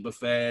all-you-can-eat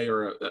buffet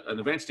or an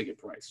advanced ticket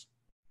price.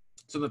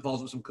 Something that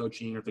falls with some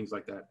coaching or things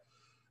like that.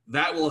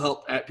 That will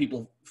help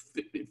people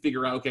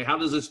figure out, okay, how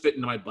does this fit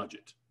into my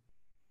budget?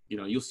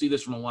 You'll see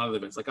this from a lot of the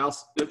events. Like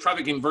the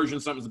Traffic Conversion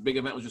Summit was a big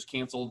event, was just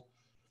canceled.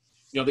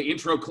 The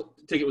intro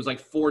ticket was like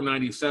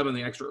 $497,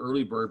 the extra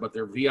early bird, but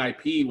their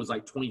VIP was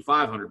like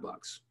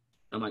 $2,500.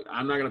 I'm like,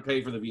 I'm not going to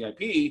pay for the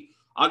VIP.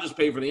 I'll just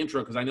pay for the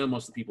intro because I know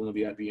most of the people in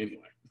the VIP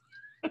anyway.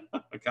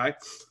 Okay.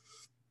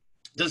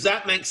 Does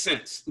that make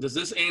sense? Does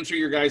this answer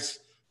your guys'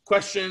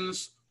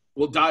 questions?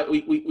 We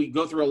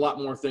go through a lot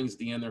more things at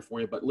the end there for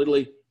you, but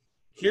literally,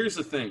 here's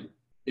the thing: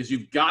 is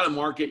you've got to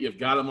market, you've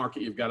got to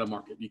market, you've got to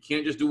market. You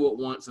can't just do it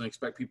once and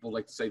expect people,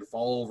 like to say, to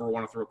fall over or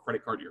want to throw a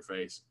credit card to your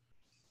face.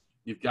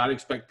 You've got to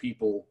expect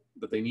people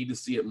that they need to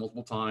see it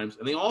multiple times,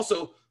 and they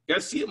also got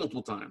to see it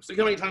multiple times. Think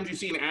how many times you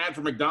see an ad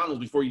for McDonald's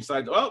before you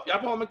decide, oh, yeah,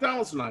 I bought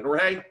McDonald's tonight, or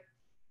hey,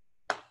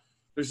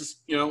 there's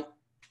just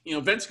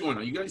events going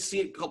on. You got to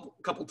see it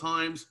a couple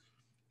times.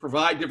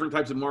 Provide different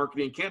types of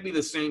marketing. It can't be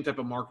the same type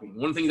of marketing.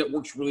 One thing that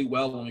works really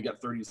well when we got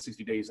 30 to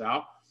 60 days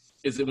out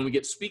is that when we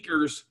get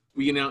speakers,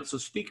 we announce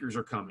those speakers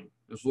are coming.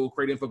 So we'll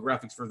create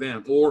infographics for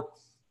them, or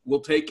we'll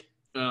take.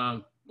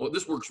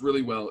 This works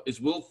really well. Is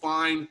we'll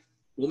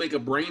make a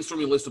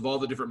brainstorming list of all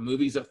the different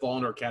movies that fall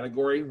into our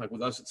category. Like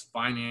with us, it's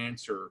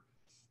finance or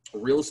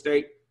real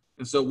estate.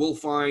 And so we'll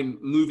find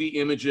movie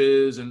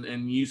images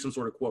and use some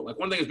sort of quote. Like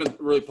one thing that's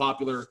been really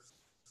popular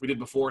we did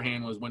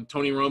beforehand was when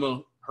Tony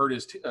Romo hurt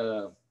his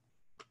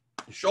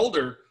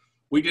shoulder,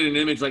 we did an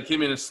image like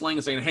him in a sling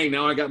and saying, hey,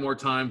 now I got more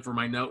time for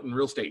my note in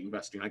real estate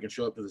investing. I can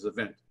show up to this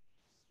event.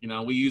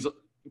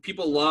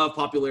 People love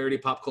popularity,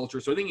 pop culture.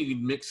 So I think you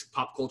can mix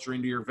pop culture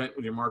into your event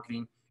with your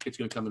marketing. It's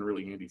going to come in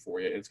really handy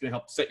for you. It's going to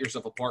help set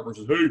yourself apart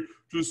versus, hey,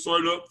 just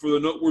sign up for the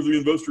Noteworthy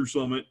Investor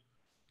Summit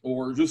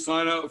or just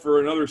sign up for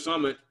another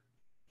summit.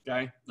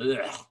 Okay.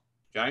 Ugh.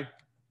 Okay.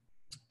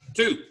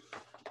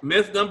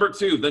 Myth number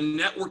 2, the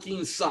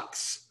networking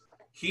sucks.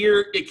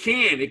 Here, it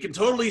can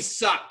totally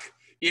suck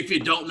if you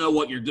don't know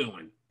what you're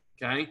doing.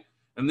 Okay.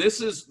 And this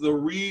is the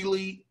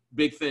really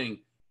big thing.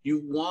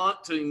 You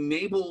want to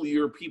enable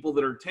your people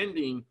that are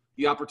attending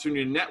the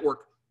opportunity to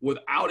network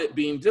without it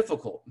being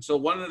difficult. And so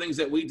one of the things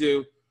that we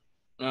do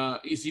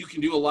is you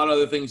can do a lot of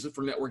other things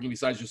for networking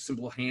besides just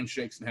simple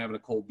handshakes and having a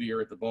cold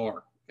beer at the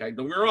bar. Okay,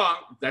 don't get me wrong,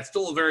 that's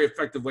still a very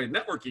effective way of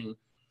networking,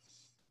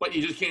 but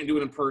you just can't do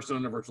it in person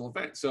on a virtual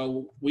event.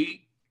 So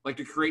we like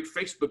to create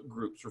Facebook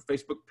groups or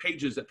Facebook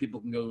pages that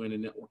people can go in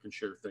and network and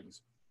share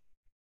things.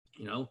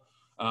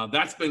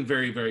 That's been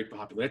very, very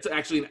popular. That's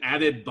actually an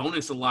added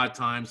bonus a lot of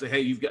times. Say,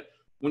 hey,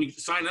 when you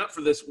sign up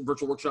for this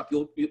virtual workshop,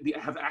 you'll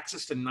have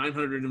access to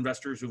 900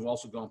 investors who've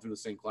also gone through the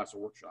same class or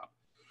workshop.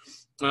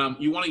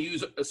 You want to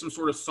use some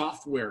sort of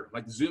software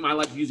like Zoom. I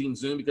like using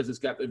Zoom because it's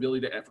got the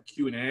ability to for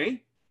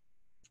Q&A,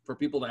 for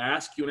people to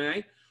ask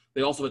Q&A.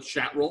 They also have a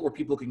chat role where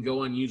people can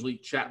go and usually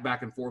chat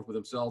back and forth with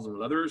themselves and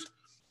with others.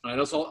 It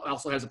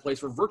also has a place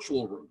for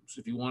virtual rooms.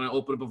 If you want to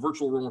open up a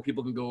virtual room where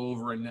people can go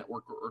over and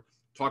network or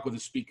talk with a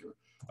speaker.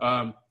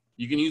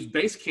 You can use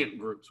Basecamp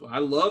groups. I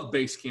love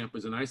Basecamp.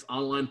 It's a nice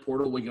online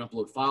portal where you can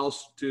upload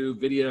files to,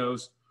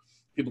 videos.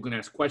 People can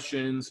ask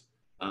questions.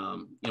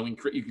 You can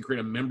create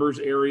a members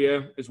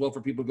area as well for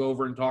people to go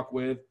over and talk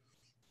with.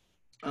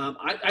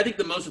 I think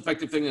the most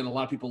effective thing that a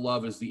lot of people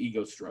love is the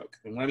ego stroke.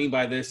 And what I mean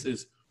by this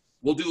is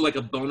we'll do like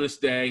a bonus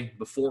day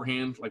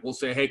beforehand. Like we'll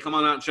say, hey, come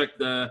on out and check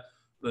the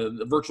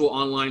virtual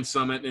online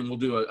summit, and we'll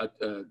do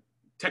a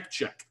tech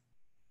check.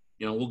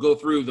 We'll go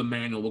through the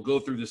manual, we'll go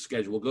through the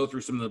schedule, we'll go through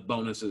some of the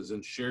bonuses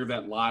and share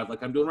that live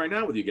like I'm doing right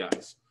now with you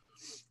guys.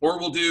 Or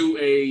we'll do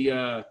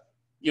a,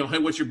 hey,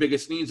 what's your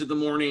biggest needs of the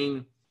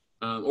morning?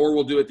 Or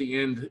we'll do at the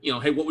end,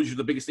 hey, what was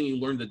the biggest thing you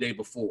learned the day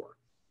before?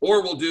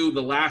 Or we'll do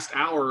the last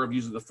hour of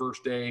usually the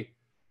first day.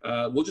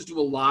 We'll just do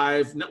a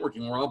live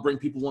networking where I'll bring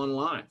people on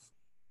live.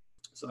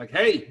 So like,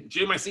 hey,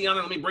 Jim, I see you on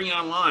there. Let me bring you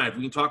on live.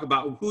 We can talk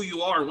about who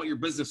you are and what your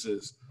business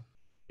is.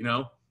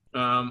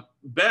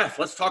 Beth,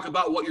 let's talk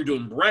about what you're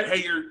doing. Brett,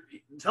 hey,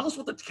 tell us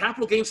what the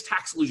capital gains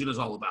tax solution is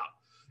all about,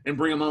 and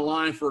bring them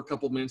online for a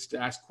couple minutes to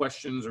ask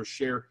questions or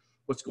share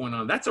what's going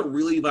on. That's a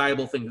really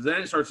valuable thing because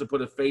then it starts to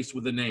put a face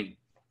with a name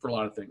for a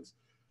lot of things.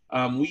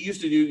 We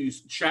used to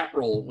use chat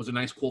roll was a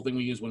nice cool thing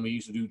we used when we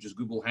used to do just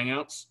Google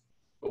Hangouts,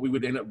 but we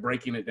would end up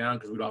breaking it down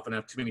because we'd often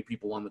have too many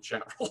people on the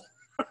chat roll.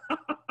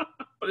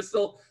 But it's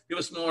still, give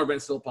a smaller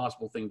event, still a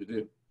possible thing to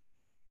do.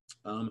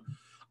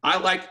 I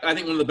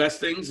think one of the best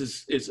things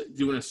is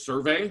doing a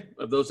survey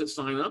of those that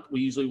sign up.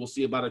 We usually will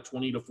see about a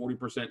 20 to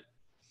 40%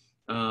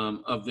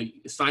 of the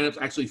signups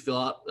actually fill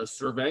out a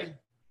survey.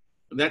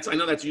 And I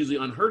know that's usually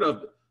unheard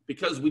of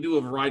because we do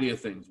a variety of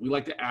things. We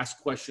like to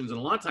ask questions, and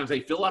a lot of times, hey,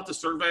 fill out the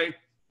survey,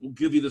 we'll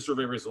give you the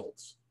survey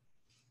results.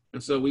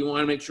 And so we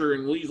want to make sure,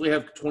 and we'll usually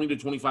have 20 to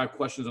 25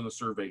 questions on the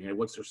survey. Hey,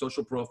 what's their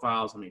social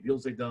profiles? How many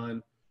deals they've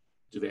done?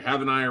 Do they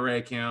have an IRA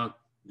account?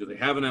 Do they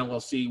have an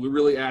LLC? We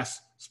really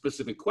ask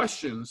specific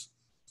questions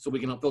so we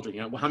can help filter.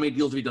 How many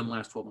deals have you done in the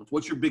last 12 months?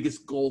 What's your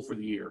biggest goal for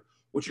the year?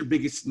 What's your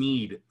biggest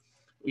need?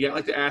 We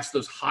like to ask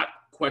those hot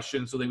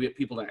questions so that we get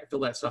people to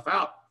fill that stuff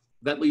out.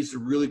 That leads to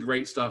really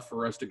great stuff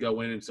for us to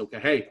go in and say,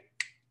 okay,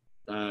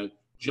 hey,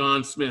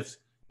 John Smith,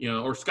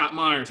 or Scott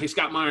Myers. Hey,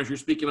 Scott Myers, you're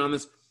speaking on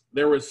this.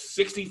 There was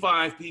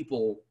 65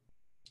 people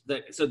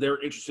that said they're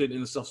interested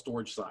in the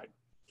self-storage side.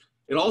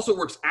 It also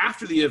works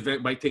after the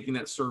event by taking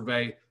that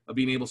survey of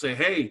being able to say,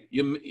 hey,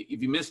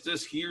 if you missed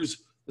this,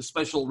 here's the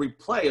special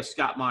replay of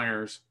Scott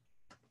Myers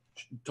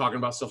talking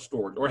about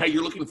self-storage. Or, hey,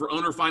 you're looking for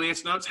owner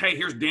finance notes. Hey,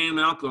 here's Dan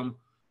Malcolm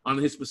on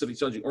his specific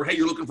subject. Or, hey,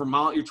 you're looking for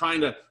you're trying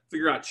to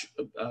figure out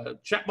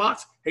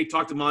chatbots. Hey,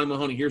 talk to Molly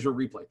Mahoney. Here's her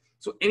replay.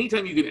 So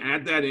anytime you can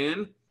add that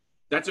in,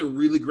 that's a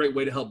really great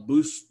way to help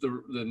boost the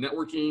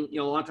networking.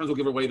 A lot of times we'll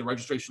give away the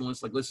registration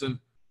list. Like, listen,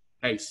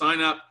 hey,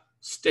 sign up,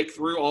 stick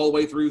through all the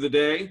way through the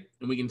day,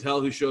 and we can tell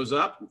who shows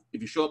up.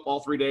 If you show up all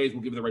 3 days,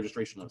 we'll give you the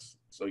registration list.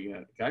 So you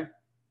have it,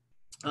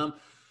 okay?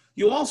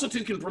 You also,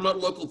 too, can promote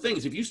local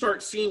things. If you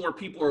start seeing where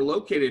people are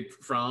located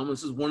from,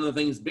 this is one of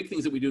the big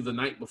things that we do the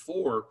night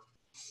before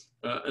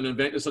an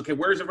event. Is, okay,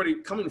 where is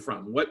everybody coming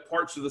from? What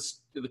parts of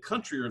the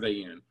country are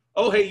they in?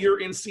 Oh, hey, you're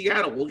in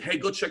Seattle. Well, hey,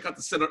 go check out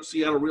the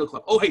Seattle Real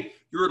Club. Oh, hey,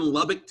 you're in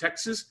Lubbock,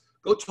 Texas.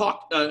 Go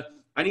talk.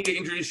 I need to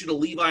introduce you to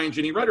Levi and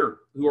Jenny Rudder,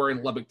 who are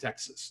in Lubbock,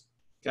 Texas.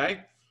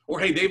 Okay? Or,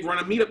 hey, they've run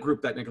a meetup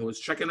group that Nicholas.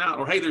 Check it out.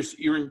 Or, hey,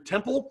 you're in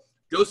Temple.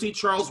 Go see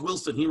Charles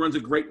Wilson. He runs a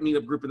great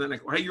meetup group in that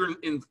neck. Or, hey, you're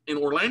in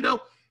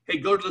Orlando. Hey,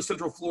 go to the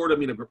Central Florida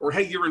meetup group. Or,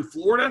 hey, you're in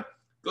Florida.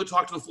 Go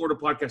talk to the Florida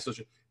Podcast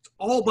Association. It's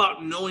all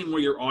about knowing where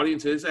your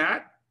audience is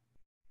at.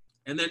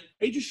 And then,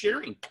 hey, just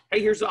sharing.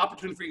 Hey, here's the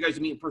opportunity for you guys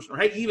to meet in person. Or,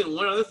 hey, even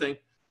one other thing.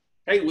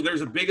 Hey, well,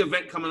 there's a big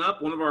event coming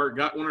up. One of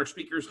our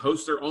speakers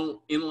hosts their own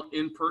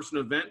in-person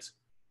event,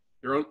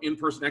 their own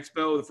in-person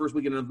expo the first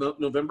weekend of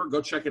November. Go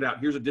check it out.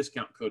 Here's a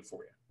discount code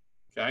for you.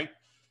 Okay.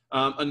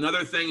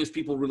 Another thing is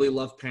people really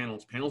love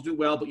panels. Panels do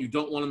well, but you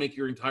don't want to make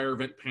your entire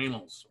event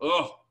panels.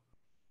 Oh,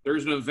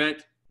 there's an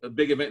event, a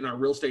big event in our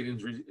real estate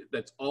industry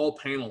that's all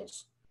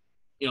panels.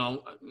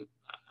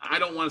 I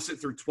don't want to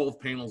sit through 12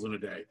 panels in a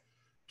day.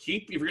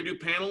 If you're going to do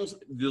panels,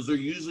 those are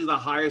usually the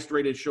highest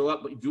rated show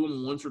up, but you do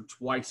them once or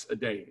twice a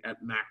day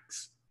at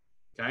max.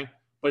 Okay.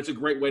 But it's a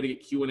great way to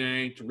get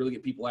Q&A, to really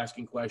get people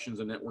asking questions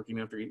and networking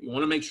after. You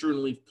want to make sure and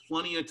leave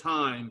plenty of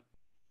time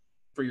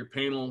for your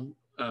panel,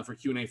 for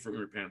Q&A from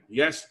your panel.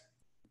 Yes,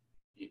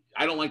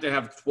 I don't like to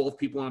have 12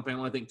 people on a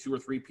panel. I think 2 or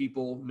 3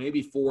 people,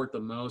 maybe 4 at the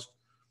most.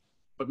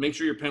 But make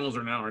sure your panels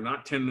are an hour,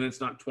 not 10 minutes,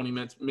 not 20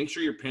 minutes. Make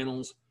sure your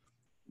panels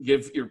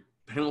give your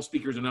panel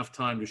speakers enough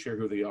time to share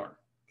who they are.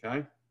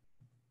 Okay.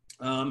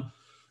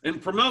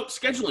 And promote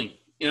scheduling.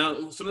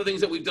 Some of the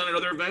things that we've done at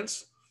other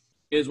events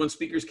is when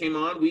speakers came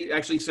on, we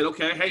actually said,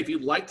 okay, hey, if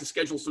you'd like to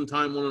schedule some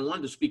time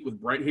one-on-one to speak with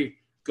Bright, hey,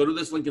 go to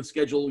this link and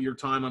schedule your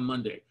time on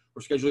Monday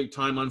or schedule your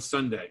time on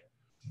Sunday.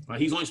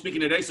 He's only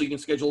speaking today, so you can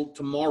schedule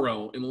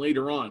tomorrow and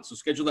later on. So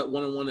schedule that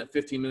one-on-one, that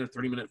 15-minute,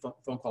 30-minute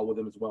phone call with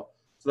him as well.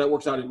 So that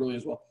works out really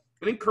as well.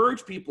 And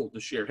encourage people to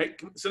share. Hey,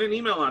 send an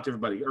email out to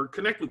everybody or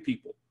connect with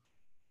people.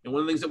 And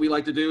one of the things that we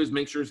like to do is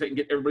make sure they can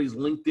get everybody's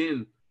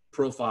LinkedIn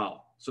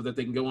profile so that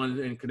they can go on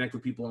and connect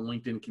with people on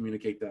LinkedIn and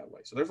communicate that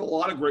way. So there's a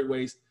lot of great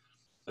ways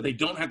that they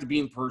don't have to be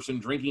in person,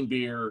 drinking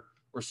beer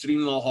or sitting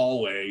in the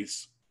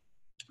hallways.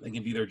 They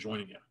can be there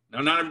joining you.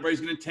 Now, not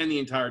everybody's going to attend the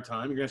entire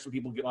time. You're going to have some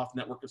people get off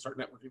network and start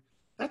networking.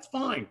 That's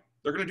fine.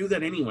 They're going to do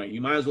that anyway.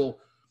 You might as well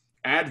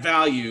add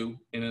value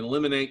and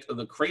eliminate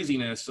the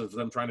craziness of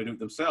them trying to do it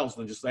themselves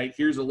than just say,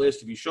 here's a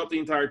list. If you show up the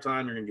entire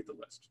time, you're going to get the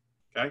list.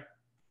 Okay?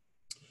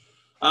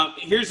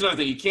 Here's another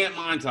thing. You can't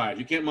monetize.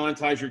 You can't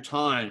monetize your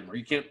time, or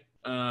you can't,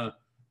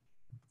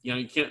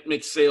 you can't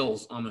make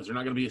sales on this. They're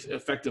not going to be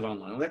effective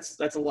online. Well,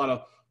 that's a lot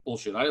of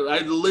bullshit. I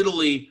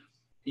literally,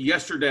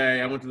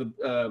 yesterday, I went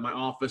to my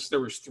office. There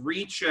was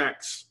 3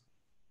 checks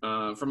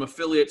from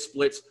affiliate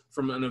splits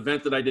from an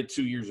event that I did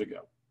 2 years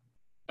ago.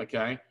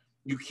 Okay?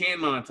 You can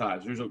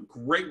monetize. There's a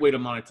great way to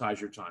monetize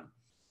your time.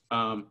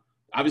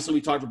 Obviously,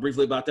 we talked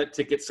briefly about that,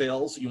 ticket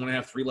sales. You want to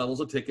have 3 levels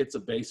of tickets, a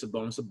base, a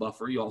bonus, a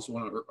buffer. You also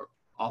want to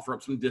offer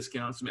up some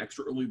discounts, some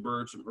extra early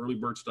bird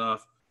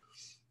stuff,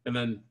 and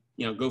then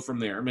go from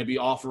there. Maybe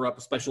offer up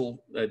a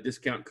special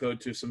discount code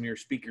to some of your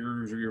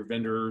speakers or your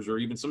vendors or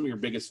even some of your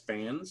biggest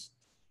fans.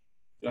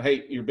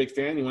 Hey, you're a big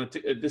fan, you want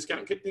a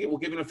discount ticket? We'll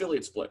give you an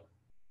affiliate split.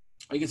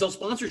 You can sell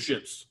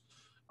sponsorships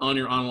on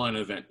your online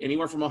event,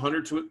 anywhere from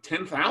 100 to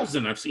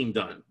 10,000 I've seen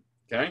done,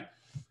 okay?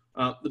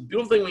 The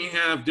beautiful thing when you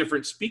have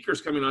different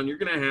speakers coming on, you're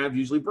gonna have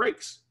usually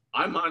breaks.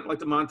 I might like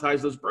to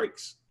monetize those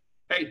breaks.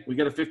 Hey, we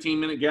got a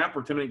 15-minute gap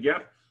or 10-minute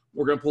gap.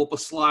 We're gonna pull up a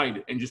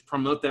slide and just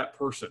promote that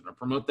person or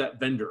promote that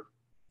vendor,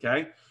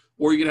 okay?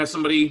 Or you can have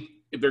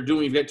somebody, if they're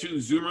doing, you've got 2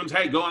 Zoom rooms,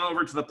 hey, going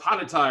over to the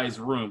Podetize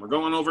room or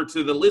going over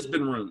to the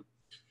Lisbon room.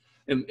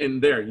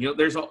 And there,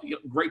 there's all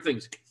great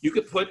things. You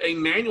could put a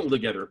manual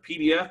together, a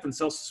PDF, and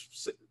sell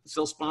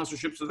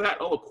sponsorships of that.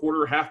 Oh, a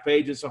quarter, half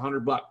page is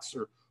 $100,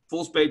 or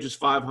full page is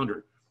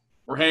 $500.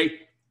 Or hey,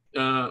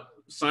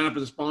 sign up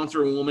as a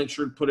sponsor, and we'll make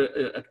sure to put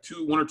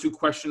 1 or 2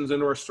 questions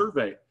into our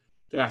survey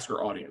to ask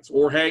our audience.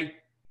 Or hey,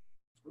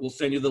 we'll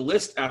send you the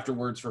list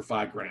afterwards for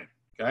 $5,000.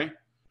 Okay,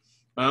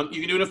 you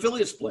can do an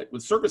affiliate split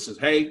with services.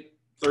 Hey,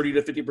 30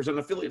 to 50%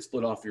 affiliate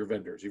split off your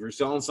vendors. If you're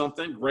selling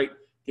something, great,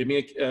 give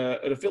me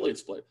an affiliate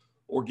split.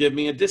 Or give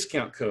me a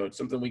discount code,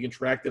 something we can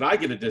track that I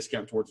get a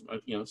discount towards,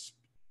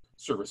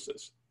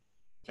 services.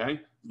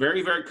 Okay,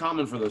 very, very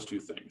common for those 2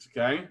 things.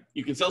 Okay,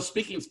 you can sell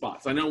speaking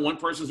spots. I know one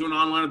person's doing an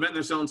online event and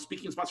they're selling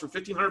speaking spots for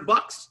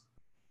 $1,500.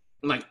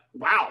 I'm like,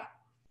 wow,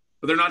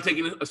 but they're not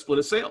taking a split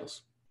of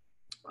sales.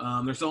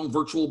 They're selling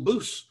virtual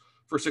booths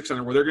for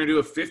 $600, where they're going to do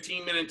a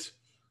 15-minute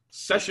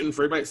session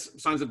for everybody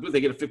that signs up booth. They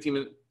get a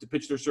 15-minute to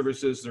pitch their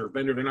services, their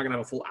vendor. They're not going to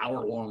have a full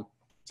hour-long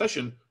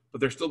session, but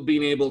they're still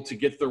being able to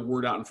get their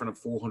word out in front of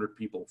 400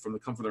 people from the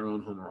comfort of their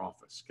own home or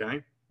office,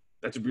 okay?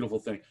 That's a beautiful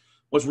thing.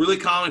 What's really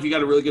common, if you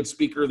got a really good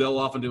speaker, they'll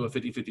often do a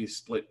 50-50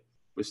 split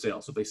with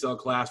sales. So if they sell a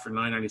class for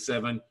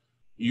 $997,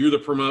 you're the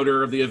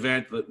promoter of the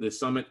event, the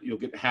summit, you'll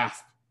get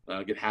half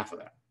of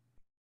that.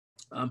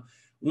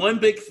 One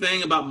big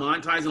thing about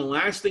monetizing, the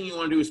last thing you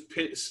want to do is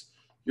piss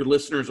your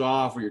listeners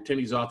off or your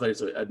attendees off that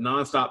it's a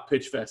nonstop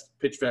pitch fest.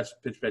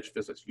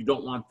 You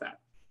don't want that,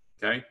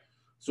 okay?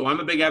 So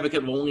I'm a big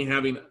advocate of only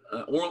having,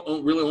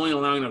 really only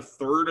allowing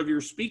 1/3 of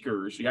your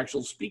speakers, the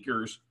actual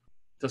speakers,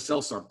 to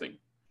sell something.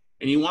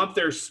 And you want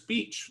their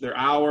speech, their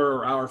hour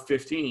or hour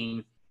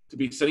 15, to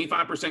be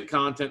 75%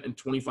 content and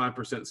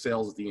 25%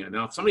 sales at the end.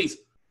 Now, if somebody's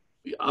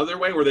the other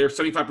way where they're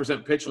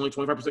 75% pitch, only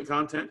 25%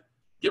 content,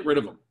 get rid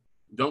of them.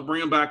 Don't bring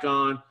them back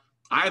on.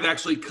 I've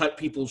actually cut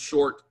people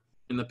short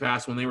in the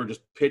past when they were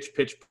just pitch,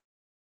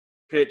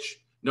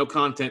 no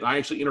content. I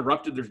actually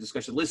interrupted their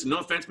discussion. Listen, no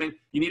offense, man,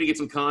 you need to get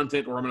some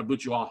content or I'm going to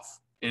boot you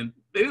off. And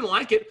they didn't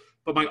like it,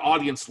 but my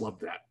audience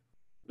loved that.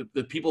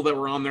 The people that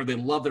were on there, they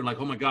loved it. They're like,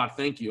 oh my God,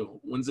 thank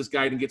you. When's this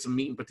guy going to get some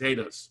meat and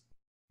potatoes?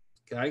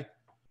 Okay.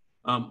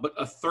 But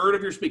 1/3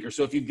 of your speakers.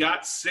 So if you've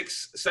got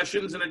 6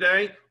 sessions in a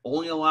day,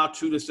 only allow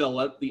 2 to sell.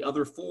 Let the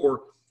other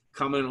 4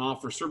 come in and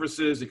offer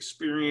services,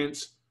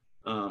 experience,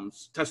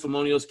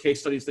 testimonials,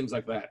 case studies, things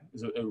like that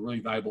is a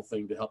really valuable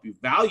thing to help you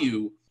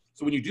value.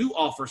 So when you do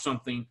offer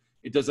something,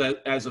 it does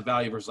that as a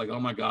value versus like, oh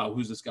my God,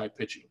 who's this guy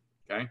pitching?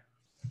 Okay.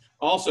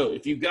 Also,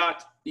 if you've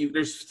got,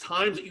 there's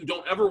times that you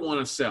don't ever want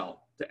to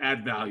sell to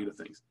add value to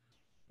things.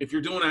 If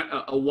you're doing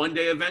a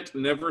one-day event,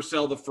 never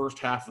sell the first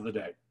half of the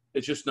day.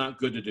 It's just not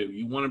good to do.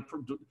 You want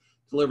to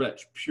deliver that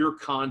pure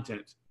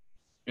content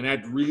and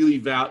add really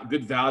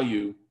good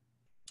value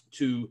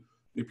to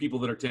the people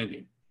that are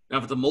attending. Now,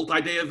 if it's a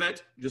multi-day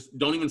event, just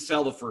don't even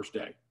sell the first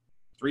day.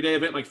 3-day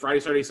event like Friday,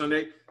 Saturday,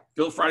 Sunday,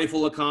 fill Friday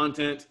full of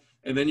content,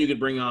 and then you can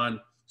bring on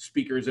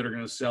speakers that are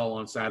going to sell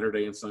on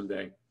Saturday and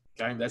Sunday.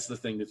 Okay, that's the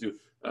thing to do.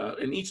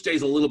 And each day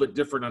is a little bit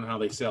different on how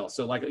they sell.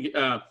 So like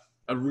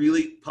a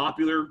really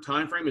popular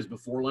time frame is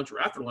before lunch or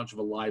after lunch of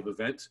a live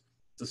event.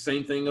 It's the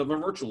same thing of a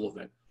virtual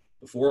event.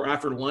 Before or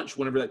after lunch,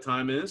 whenever that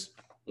time is,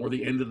 or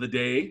the end of the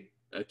day,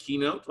 a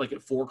keynote, like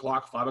at 4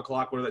 o'clock, 5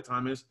 o'clock, whatever that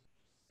time is.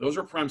 Those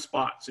are prime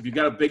spots. If you've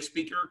got a big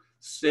speaker,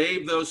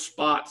 save those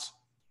spots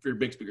for your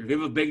big speaker. If you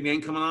have a big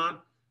name coming on,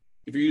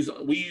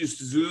 we use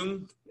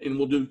Zoom, and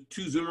we'll do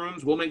 2 Zoom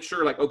rooms. We'll make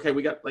sure, like, okay,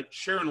 we got like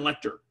Sharon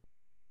Lechter,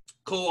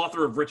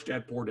 co-author of Rich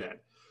Dad, Poor Dad.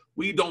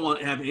 We don't want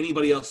to have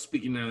anybody else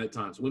speaking at that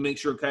time. So we make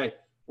sure, okay,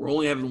 we're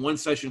only having 1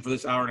 session for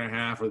this hour and a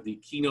half, or the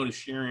keynote is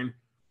Sharon.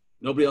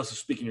 Nobody else is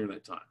speaking during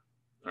that time.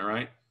 All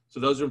right. So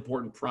those are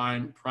important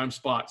prime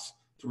spots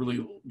to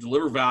really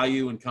deliver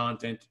value and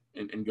content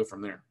and go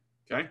from there.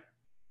 Okay.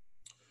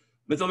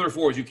 Myth number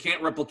 4 is you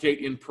can't replicate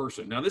in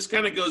person. Now this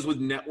kind of goes with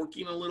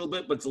networking a little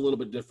bit, but it's a little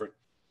bit different.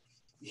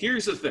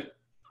 Here's the thing.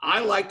 I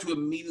like to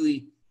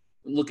immediately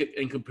look at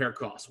and compare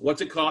costs.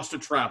 What's it cost to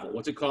travel?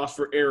 What's it cost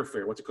for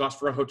airfare? What's it cost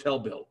for a hotel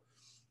bill?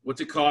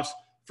 What's it cost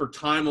for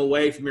time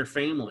away from your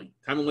family,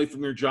 time away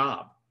from your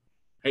job?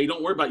 Hey,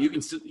 don't worry about it. You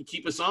can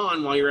keep us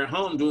on while you're at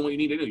home doing what you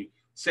need to do.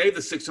 Save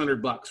the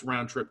 $600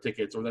 round trip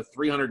tickets, or the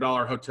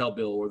 $300 hotel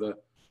bill, or the,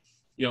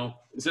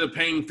 instead of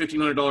paying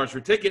 $1,500 for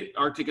a ticket,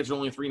 our tickets are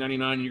only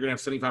 $399, and you're going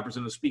to have 75%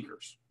 of the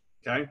speakers.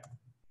 Okay.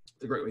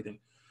 It's a great way to think.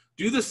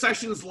 Do the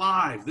sessions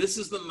live. This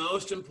is the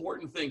most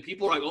important thing.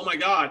 People are like, oh my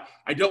God,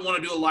 I don't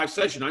want to do a live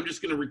session. I'm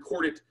just going to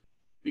record it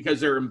because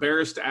they're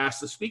embarrassed to ask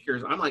the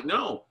speakers. I'm like,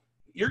 no,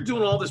 you're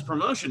doing all this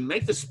promotion.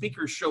 Make the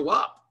speakers show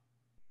up.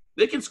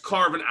 They can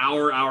carve an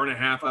hour, hour and a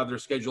half out of their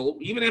schedule,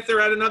 even if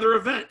they're at another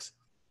event.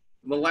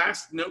 The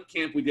last note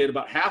camp we did,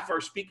 about half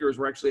our speakers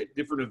were actually at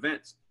different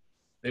events.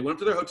 They went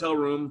to their hotel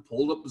room,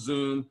 pulled up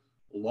Zoom,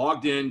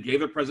 logged in,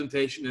 gave a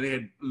presentation, and they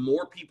had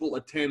more people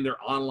attend their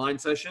online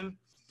session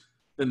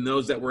than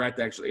those that were at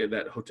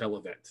that hotel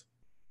event.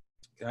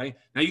 Okay.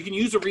 Now you can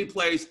use the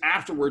replays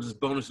afterwards as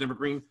bonus and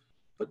evergreen,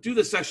 but do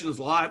the sessions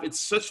live. It's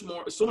so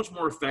much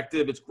more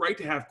effective. It's great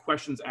to have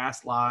questions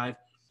asked live.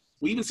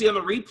 We even see on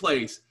the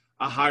replays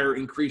a higher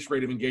increased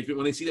rate of engagement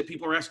when they see that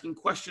people are asking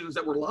questions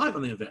that were live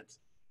on the event.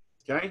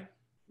 Okay.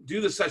 Do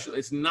the session.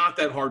 It's not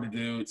that hard to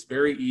do. It's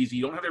very easy.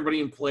 You don't have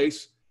everybody in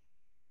place.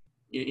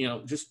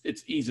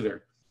 It's easy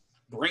there.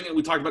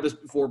 We talked about this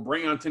before,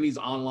 bring on attendees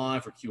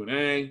online for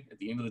Q&A. At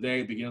the end of the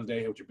day, beginning of the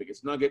day, what's your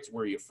biggest nuggets?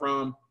 Where are you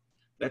from?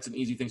 That's an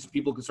easy thing so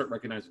people can start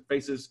recognizing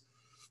faces.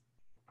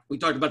 We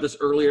talked about this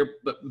earlier,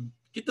 but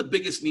get the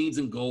biggest needs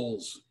and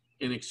goals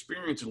and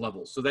experience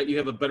levels so that you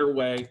have a better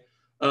way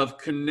of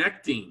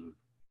connecting,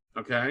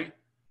 okay?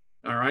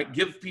 All right,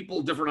 give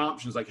people different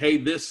options like, hey,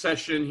 this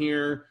session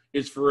here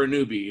is for a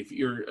newbie. If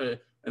you're,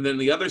 and then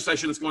the other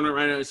session that's going on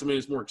right now is somebody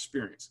that's more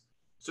experienced.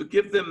 So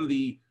give them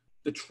the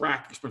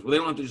track experience. Well, they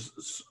don't have to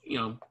just,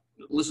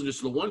 listen just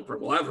to the one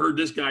person. Well, I've heard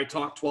this guy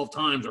talk 12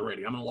 times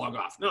already. I'm going to log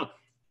off. No,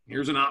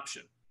 here's an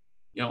option.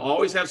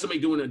 Always have somebody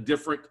doing a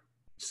different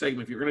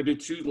segment. If you're going to do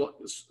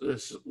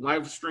 2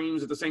 live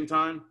streams at the same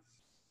time,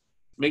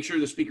 make sure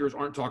the speakers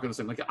aren't talking the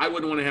same. Like I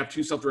wouldn't want to have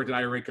 2 self-directed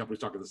IRA companies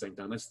talking at the same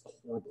time. That's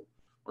horrible.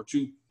 Or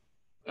 2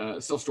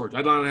 self-storage.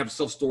 I don't want to have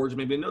self-storage,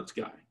 maybe a notes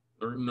guy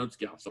or notes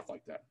gal, stuff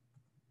like that.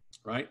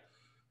 Right?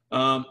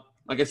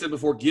 Like I said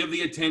before, give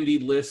the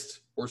attendee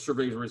list or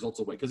survey results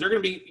away. Because they're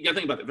going to be, you got to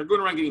think about it. If they're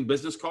going around getting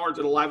business cards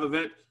at a live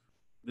event,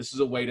 this is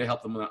a way to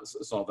help them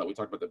solve that. We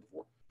talked about that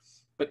before.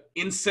 But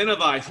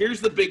incentivize. Here's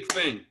the big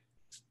thing.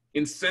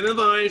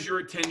 Incentivize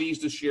your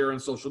attendees to share on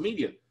social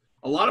media.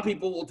 A lot of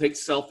people will take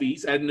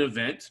selfies at an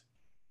event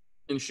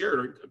and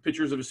share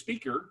pictures of a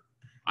speaker.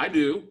 I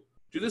do.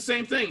 Do the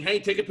same thing. Hey,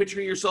 take a picture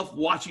of yourself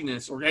watching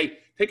this. Or, hey,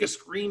 take a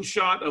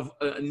screenshot of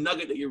a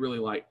nugget that you really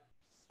like.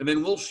 And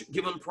then we'll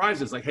give them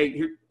prizes. Like, hey,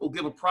 here, we'll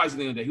give a prize at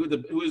the end of the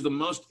day. Who is the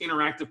most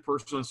interactive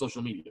person on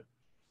social media?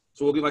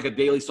 So we'll give like a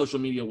daily social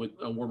media with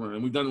award winner.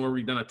 And we've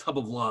done a tub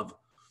of love.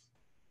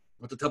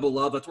 What's a tub of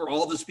love? That's where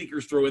all the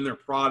speakers throw in their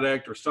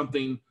product or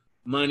something,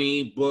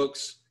 money,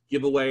 books,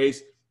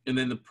 giveaways. And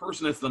then the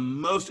person that's the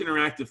most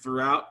interactive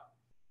throughout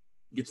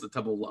gets the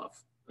tub of love.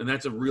 And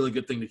that's a really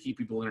good thing to keep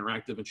people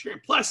interactive and sharing.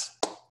 Plus,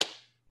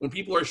 when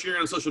people are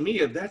sharing on social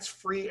media, that's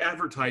free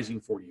advertising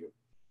for you.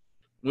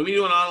 When we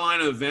do an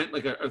online event,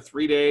 like a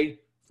 3-day,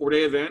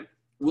 4-day event,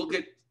 we'll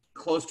get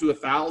close to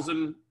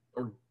 1,000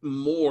 or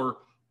more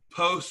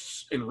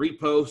posts and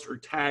reposts or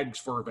tags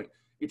for our event.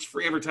 It's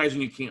free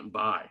advertising you can't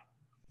buy.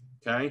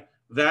 Okay,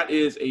 that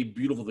is a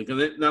beautiful thing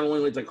because it not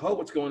only is like, oh,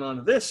 what's going on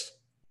to this?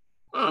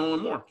 Oh, I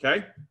want more.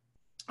 Okay,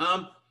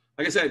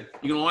 like I said,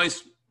 you can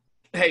always,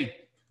 hey,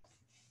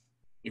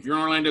 if you're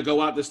in Orlando, go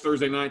out this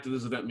Thursday night to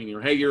this event meeting,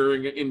 or hey,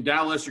 you're in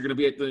Dallas, you're going to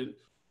be at the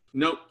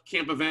Note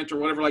Camp event or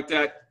whatever like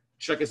that.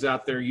 Check us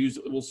out there.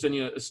 We'll send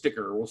you a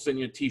sticker or we'll send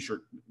you a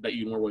t-shirt that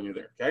you can wear when you're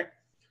there. Okay.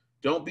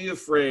 Don't be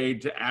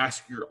afraid to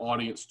ask your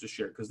audience to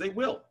share because they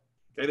will.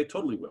 Okay. They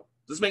totally will.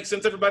 Does this make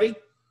sense, everybody?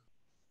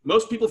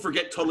 Most people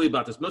forget totally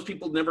about this. Most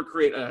people never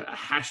create a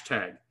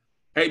hashtag.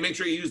 Hey, make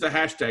sure you use the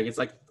hashtag. It's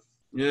like,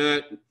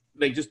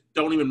 they just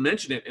don't even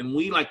mention it. And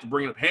we like to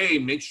bring it up. Hey,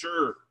 make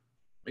sure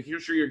you're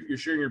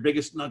sharing your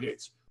biggest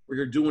nuggets or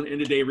you're doing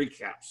end-of-day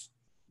recaps.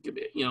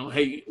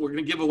 Hey, we're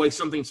going to give away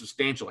something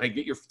substantial. Hey,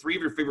 get 3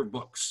 of your favorite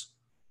books.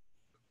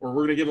 Or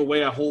we're going to give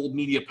away a whole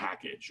media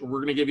package. Or we're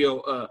going to give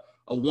you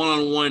a a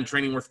one-on-one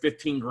training worth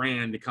 15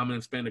 grand to come in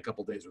and spend a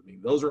couple days with me.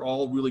 Those are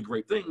all really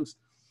great things.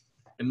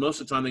 And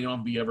most of the time they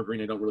don't be evergreen.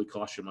 They don't really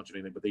cost you much of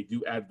anything, but they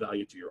do add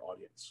value to your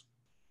audience.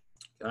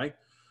 Okay.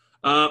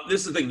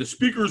 This is the thing. The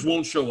speakers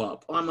won't show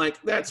up. I'm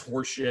like, that's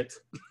horseshit.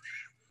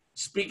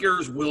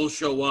 Speakers will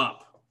show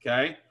up.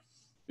 Okay.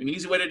 An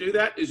easy way to do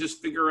that is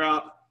just figure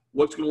out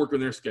what's going to work in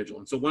their schedule.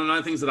 And so one of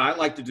the things that I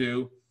like to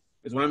do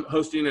is when I'm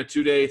hosting a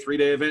 2-day,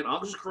 3-day event,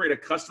 I'll just create a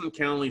custom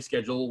Calendly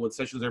schedule with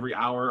sessions every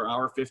hour,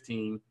 hour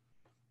 15.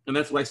 And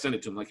that's what I send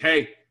it to them. Like,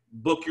 hey,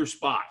 book your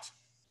spot.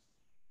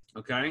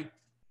 Okay.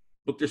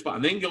 Book their spot.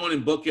 And then go in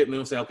and book it. And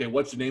they'll say, okay,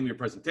 what's the name of your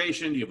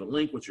presentation? Do you have a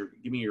link?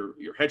 Give me your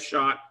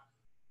headshot.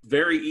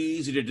 Very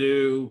easy to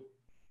do,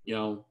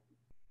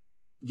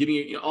 giving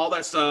you all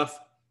that stuff.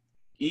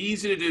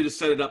 Easy to do to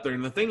set it up there.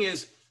 And the thing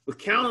is, with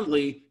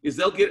Calendly, is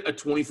they'll get a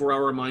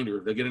 24-hour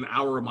reminder. They'll get an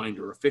hour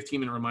reminder, a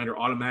 15-minute reminder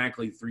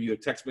automatically through either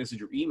text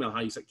message or email,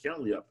 how you set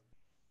Calendly up.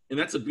 And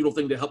that's a beautiful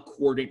thing to help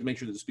coordinate to make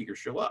sure that the speakers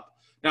show up.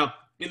 Now,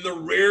 in the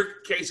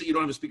rare case that you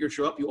don't have a speaker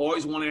show up, you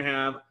always want to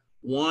have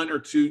 1 or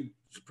 2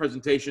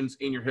 presentations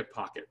in your hip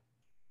pocket.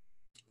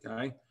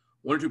 Okay?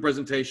 1 or 2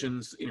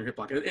 presentations in your hip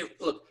pocket. And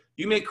look,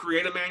 you may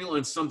create a manual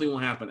and something will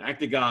happen.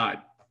 Act of God.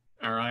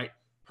 All right?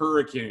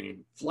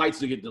 Hurricane.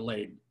 Flights will get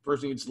delayed.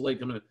 Person gets delayed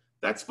coming in.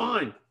 That's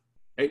fine.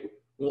 Hey,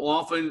 we'll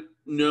often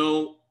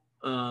know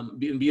and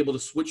be able to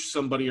switch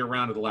somebody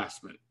around at the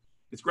last minute.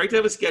 It's great to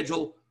have a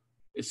schedule.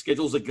 A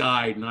schedule's a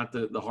guide, not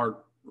the hard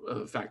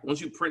fact.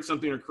 Once you print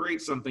something or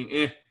create something,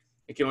 it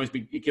can always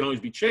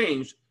be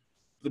changed.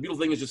 The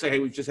beautiful thing is just say, hey,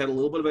 we've just had a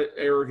little bit of an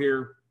error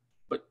here,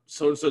 but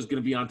so-and-so is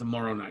going to be on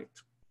tomorrow night.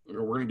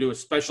 Or we're going to do a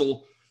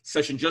special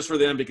session just for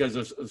them because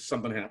of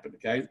something happened,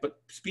 okay? But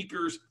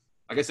speakers,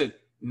 like I said,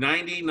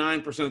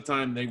 99% of the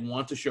time, they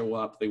want to show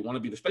up. They want to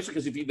be there, especially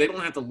because they don't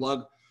have to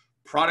lug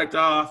product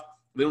off.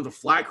 They don't have to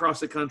fly across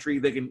the country.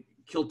 They can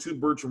kill 2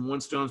 birds from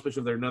 1 stone,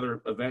 especially if they're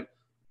another event.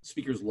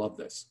 Speakers love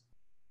this.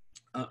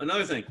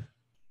 Another thing,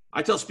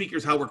 I tell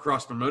speakers how we're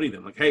cross-promoting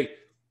them. Like, hey,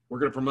 we're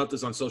going to promote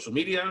this on social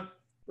media.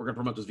 We're going to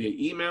promote this via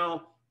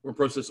email. We're going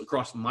to post this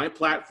across my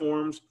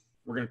platforms.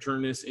 We're going to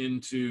turn this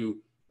into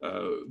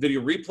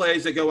video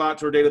replays that go out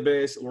to our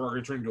database. We're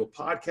going to turn it into a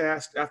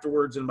podcast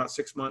afterwards in about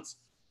 6 months.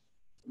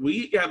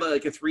 We have a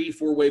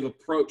 3-4 wave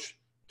approach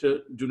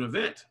to do an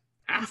event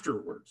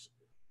afterwards.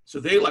 So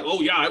they like,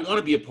 oh yeah, I want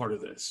to be a part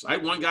of this. I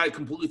had one guy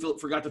completely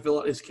forgot to fill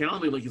out his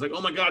calendar link. He's like,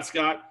 oh my God,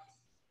 Scott,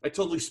 I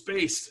totally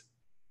spaced.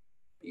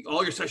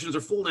 All your sessions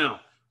are full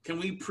now. Can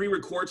we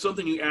pre-record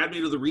something? You add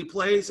me to the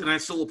replays and I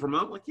still will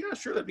promote? I'm like, yeah,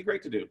 sure. That'd be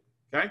great to do.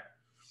 Okay.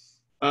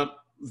 The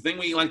thing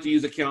we like to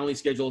use a Calendly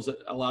schedule is it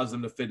allows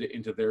them to fit it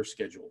into their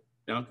schedule.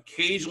 Now,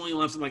 occasionally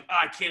you'll have something like,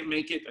 I can't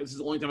make it. This is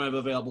the only time I have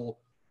available.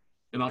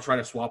 And I'll try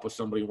to swap with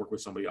somebody and work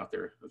with somebody out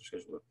there.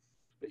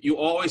 But you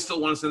always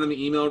still want to send them an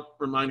email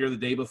reminder the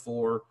day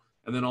before,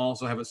 and then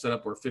also have it set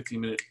up where a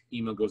 15-minute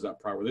email goes out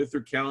prior. Whether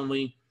through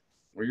Calendly,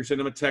 or you're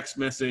sending them a text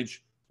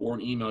message or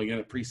an email, you got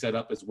it pre-set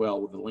up as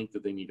well with the link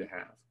that they need to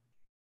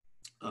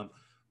have.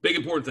 Big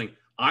important thing.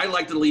 I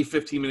like to leave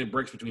 15-minute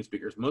breaks between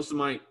speakers. Most of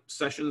my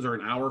sessions are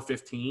an hour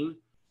 15,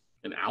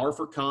 an hour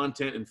for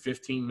content and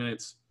 15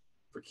 minutes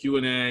for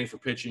Q&A, for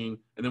pitching,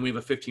 and then we have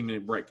a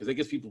 15-minute break because it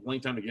gives people plenty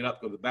of time to get up,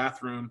 go to the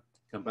bathroom,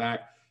 come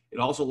back. It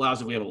also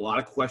allows, if we have a lot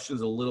of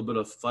questions, a little bit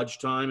of fudge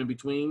time in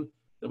between,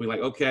 that we like,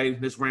 okay,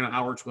 this ran an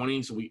hour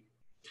 20. So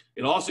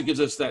it also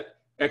gives us that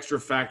extra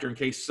factor in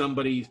case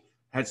somebody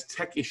has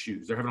tech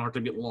issues. They're having a hard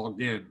time getting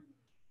logged in.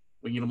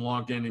 We can get them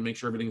logged in and make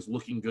sure everything's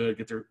looking good,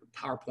 get their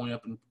PowerPoint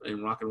up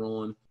and rock and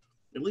rolling.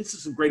 It leads to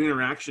some great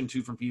interaction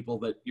too from people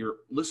that your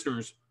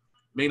listeners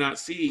may not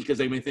see because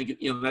they may think,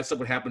 that stuff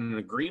would happen in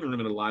a green room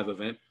in a live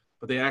event,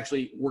 but they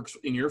actually works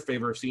in your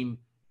favor of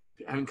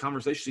having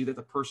conversations, see that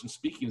the person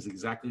speaking is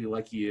exactly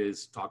like he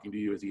is talking to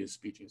you as he is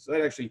speaking. So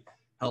that actually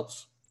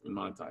helps in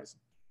monetizing.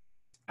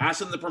 Ask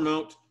them to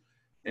promote.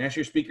 Ask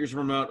your speakers to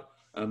promote.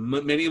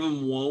 Many of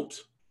them won't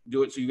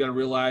do it, so you got to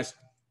realize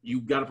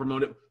you got to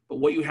promote it. But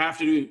what you have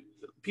to do,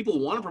 people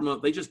want to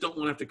promote, they just don't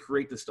want to have to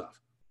create the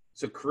stuff.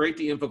 So create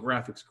the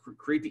infographics,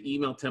 create the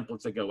email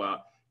templates that go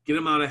out, get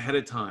them out ahead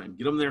of time,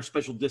 get them their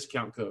special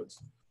discount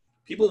codes.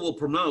 People will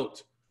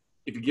promote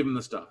if you give them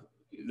the stuff.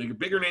 The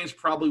bigger names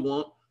probably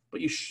won't,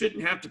 but you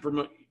shouldn't have to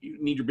promote.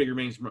 You need your bigger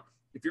names to promote.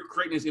 If you're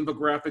creating these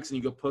infographics and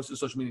you go post to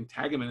social media and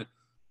tag them in it,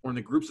 or in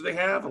the groups that they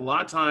have, a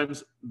lot of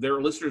times their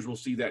listeners will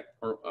see that,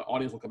 or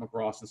audience will come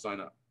across and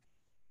sign up.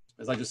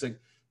 As I just said,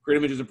 create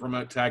images and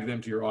promote, tag them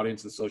to your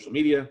audience in social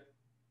media,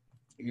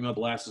 email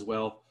blast as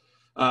well.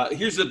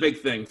 Here's the big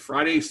thing.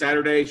 Friday,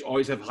 Saturdays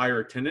always have higher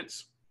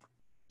attendance.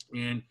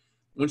 And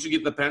once you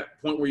get the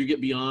point where you get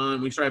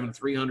beyond, we start having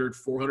 300,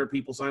 400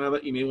 people sign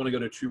up, you may want to go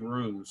to 2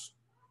 rooms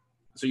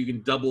so you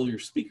can double your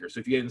speakers. So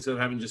if you instead of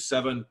having just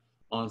 7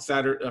 on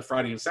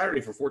Friday and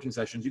Saturday for 14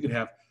 sessions, you could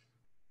have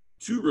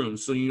 2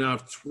 rooms. So you now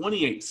have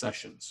 28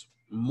 sessions,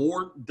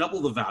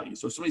 double the value.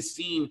 So if somebody's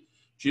seen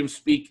Jim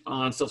speak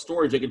on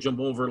self-storage, they can jump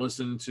over and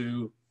listen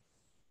to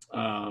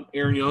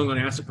Aaron Young on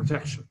asset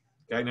protection.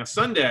 Okay. Now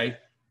Sunday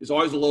is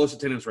always the lowest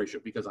attendance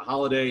ratio because of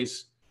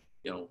holidays,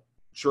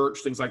 church,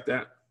 things like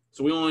that.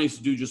 So we only used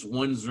to do just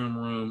one Zoom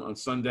room on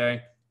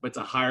Sunday, but it's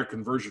a higher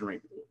conversion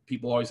rate.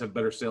 People always have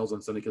better sales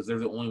on Sunday because they're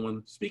the only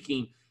one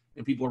speaking,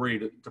 and people are ready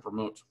to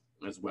promote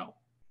as well.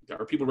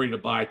 Or people are ready to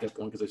buy at that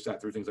point because they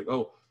sat through things like,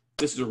 oh,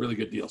 this is a really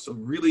good deal. So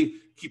really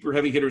keep your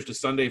heavy hitters to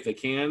Sunday if they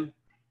can,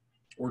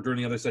 or during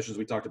the other sessions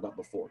we talked about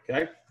before,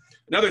 okay?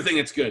 Another thing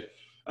that's good,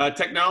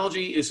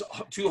 technology is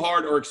too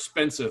hard or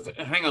expensive.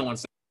 Hang on one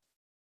second.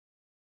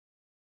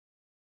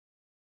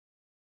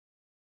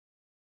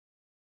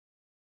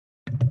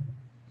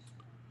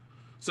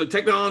 So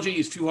technology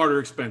is too hard or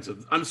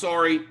expensive. I'm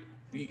sorry,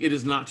 it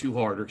is not too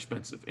hard or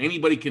expensive.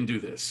 Anybody can do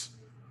this,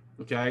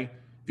 okay?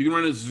 If you can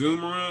run a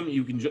Zoom room, if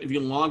you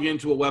can log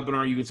into a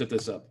webinar, you can set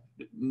this up.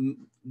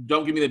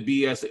 Don't give me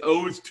the BS,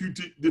 oh, it's too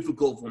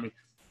difficult for me.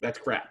 That's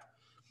crap.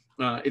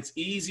 It's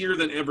easier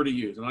than ever to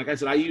use. And like I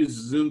said, I use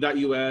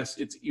zoom.us.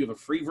 You have a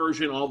free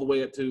version all the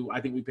way up to, I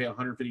think we pay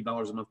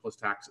 $150 a month plus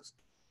taxes.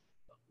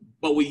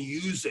 But we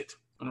use it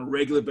on a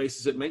regular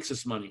basis. It makes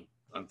us money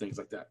on things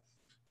like that.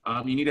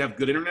 You need to have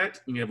good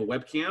internet. You need to have a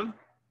webcam.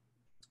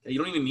 You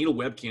don't even need a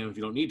webcam if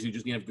you don't need to. You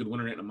just need to have good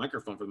internet and a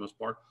microphone for the most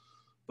part.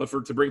 But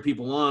to bring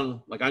people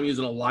on, like I'm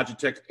using a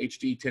Logitech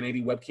HD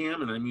 1080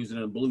 webcam, and I'm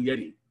using a Blue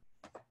Yeti.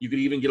 You could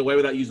even get away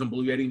without using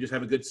Blue Yeti and just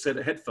have a good set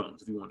of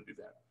headphones if you want to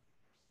do that.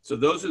 So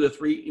those are the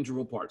three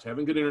integral parts: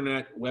 having good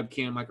internet,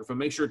 webcam, microphone.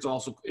 Make sure it's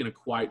also in a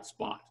quiet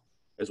spot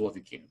as well if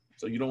you can.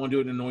 So you don't want to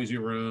do it in a noisy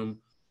room.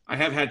 I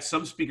have had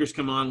some speakers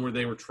come on where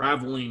they were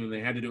traveling and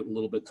they had to do it a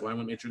little bit, so I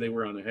want to make sure they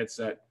were on a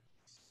headset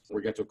or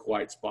we got to a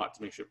quiet spot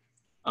to make sure.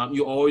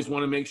 You always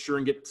want to make sure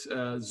and get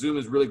Zoom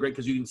is really great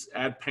because you can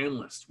add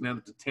panelists. We have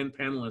up to 10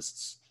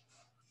 panelists,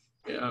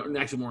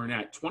 actually more than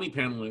that, 20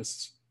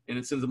 panelists, and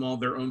it sends them all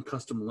their own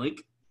custom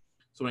link.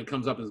 So when it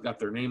comes up, it's got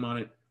their name on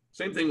it.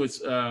 Same thing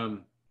with,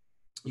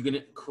 you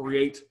can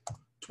create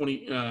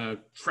 20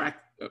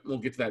 we'll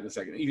get to that in a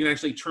second. You can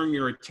actually turn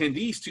your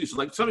attendees too. So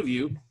like some of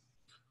you,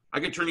 I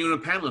could turn you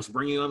into a panelist,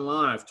 bring you on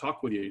live,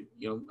 talk with you.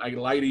 You know, I could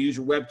allow you to use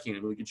your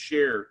webcam. We could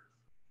share.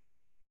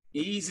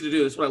 Easy to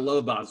do. That's what I love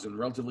about Zoom.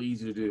 Relatively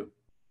easy to do.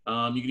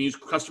 You can use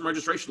custom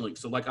registration links.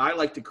 So like I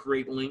like to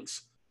create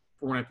links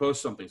for when I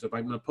post something. So if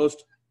I'm going to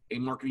post a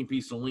marketing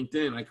piece on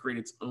LinkedIn, I create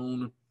its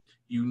own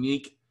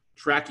unique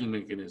tracking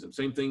mechanism.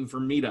 Same thing for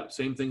Meetup.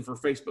 Same thing for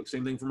Facebook.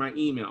 Same thing for my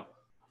email.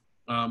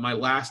 My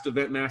last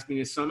event, Mass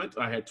Media Summit,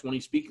 I had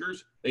 20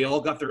 speakers. They all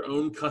got their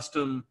own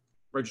custom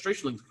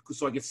registration links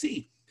so I could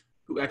see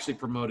who actually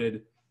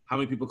promoted, how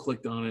many people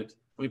clicked on it,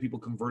 how many people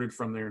converted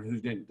from there, and who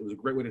didn't. It was a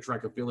great way to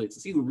track affiliates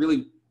and see who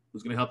really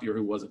was going to help you or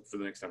who wasn't for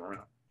the next time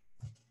around.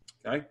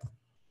 Okay.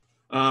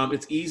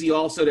 It's easy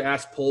also to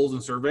ask polls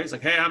and surveys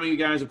like, hey, how many of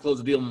you guys have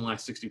closed a deal in the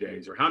last 60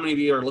 days? Or how many of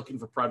you are looking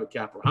for private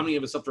capital? How many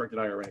of a self-directed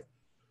IRA?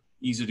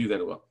 Easy to do that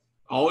as well.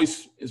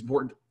 Always is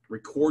important to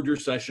record your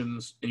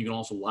sessions, and you can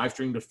also live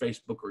stream to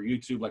Facebook or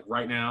YouTube. Like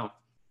right now,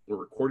 we're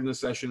recording the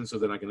session so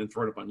that I can then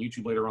throw it up on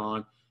YouTube later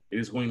on. It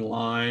is going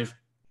live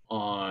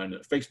on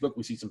Facebook.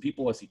 We see some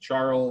people. I see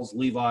Charles,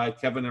 Levi,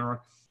 Kevin have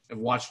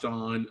watched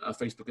on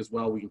Facebook as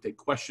well. We can take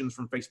questions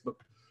from Facebook.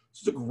 So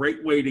it's a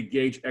great way to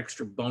gauge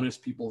extra bonus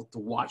people to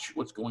watch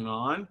what's going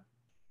on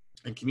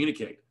and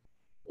communicate,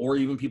 or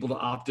even people to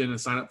opt in and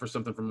sign up for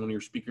something from one of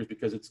your speakers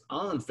because it's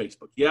on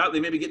Facebook. Yeah, they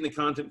may be getting the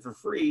content for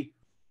free,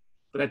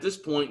 but at this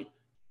point,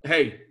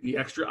 hey, the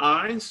extra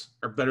eyes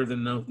are better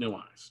than no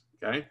eyes,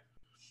 okay?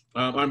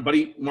 My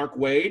buddy Mark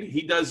Wade,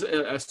 he does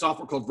a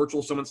software called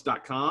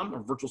virtualsummits.com,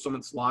 or Virtual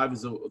Summits Live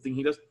is a thing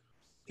he does.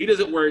 He does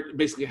it where it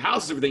basically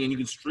houses everything, and you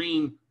can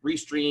stream,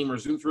 restream, or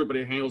zoom through it, but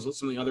it handles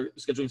some of the other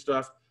scheduling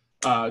stuff.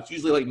 It's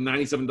usually like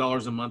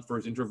 $97 a month for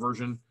his intro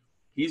version.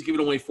 He's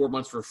giving away 4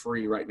 months for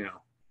free right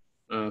now.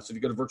 So if you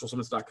go to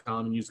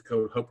virtualsummits.com and use the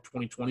code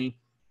HOPE2020,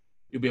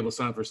 you'll be able to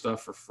sign up for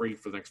stuff for free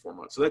for the next 4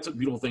 months. So that's a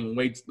beautiful thing.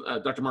 Wade,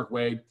 Dr. Mark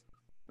Wade,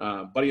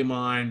 buddy of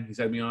mine, he's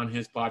had me on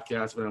his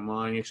podcast, but on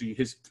mine. Actually,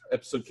 his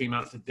episode came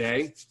out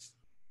today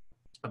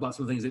about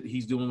some things that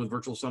he's doing with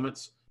Virtual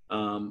Summits.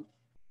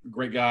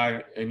 Great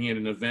guy, and he had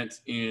an event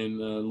in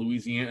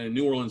Louisiana, in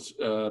New Orleans,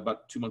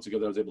 about 2 months ago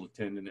that I was able to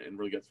attend and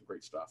really got some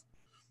great stuff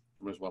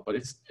from as well. But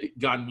it's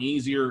gotten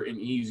easier and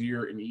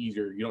easier and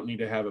easier. You don't need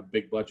to have a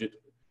big budget.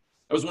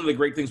 That was one of the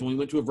great things when we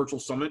went to a virtual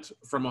summit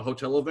from a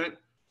hotel event.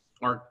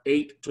 Our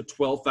 $8,000 to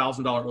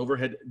 $12,000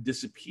 overhead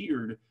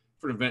disappeared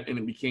for an event, and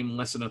it became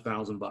less than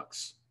 $1,000.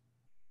 That's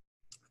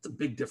a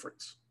big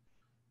difference.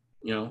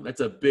 You know,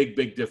 that's a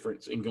big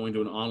difference in going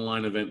to an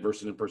online event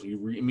versus in person.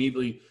 You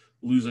immediately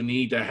lose a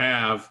need to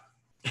have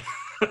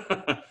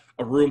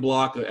a room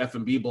block, a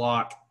F&B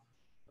block.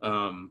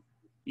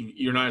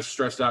 You're not as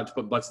stressed out to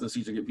put butts in the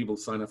seats to get people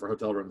to sign up for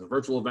hotel rooms. A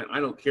virtual event, I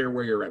don't care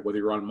where you're at, whether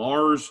you're on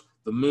Mars,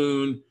 the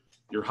moon,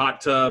 your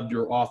hot tub,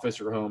 your office,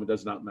 your home, it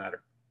does not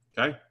matter,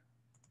 okay?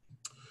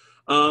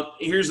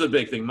 Here's the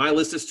big thing. My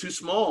list is too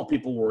small,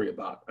 people worry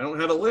about. I don't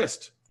have a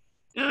list.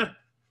 Yeah,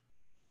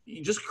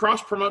 you just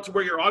cross-promote to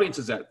where your audience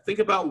is at. Think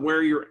about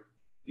where your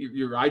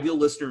ideal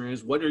listener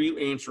is. What are you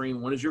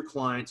answering? What is your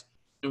clients?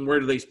 And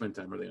where do they spend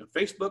time? Are they on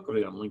Facebook? Are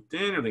they on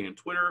LinkedIn? Are they on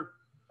Twitter?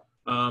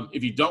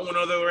 If you don't want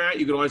to know where they're at,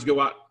 you can always go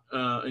out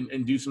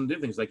and do some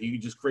different things. Like you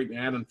can just create an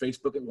ad on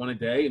Facebook at one a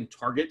day and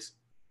target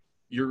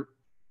your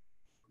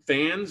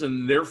fans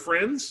and their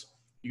friends.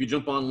 You can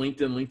jump on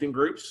LinkedIn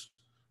groups,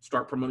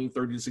 start promoting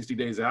 30 to 60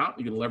 days out.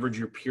 You can leverage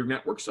your peer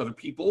networks, other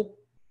people.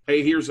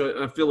 Hey, here's an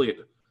affiliate.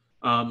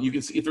 You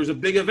can see if there's a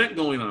big event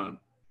going on,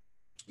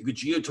 you could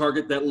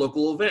geo-target that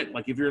local event.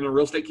 Like if you're in a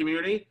real estate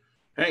community,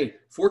 hey,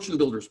 Fortune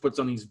Builders puts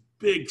on these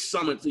big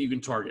summits that you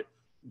can target.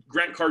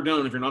 Grant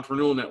Cardone, if you're an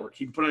entrepreneurial network,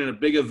 he can put on a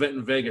big event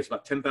in Vegas,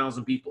 about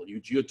 10,000 people. You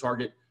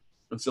geo-target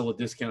and sell a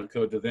discount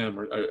code to them,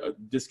 or a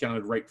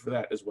discounted rate for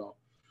that as well.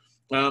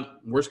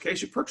 Worst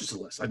case, you purchase a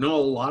list. I know a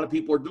lot of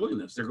people are doing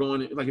this. They're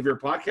going, like if you're a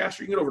podcaster,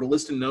 you can get over to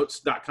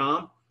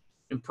listandnotes.com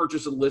and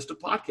purchase a list of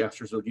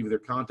podcasters. They'll give you their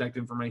contact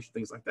information,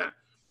 things like that.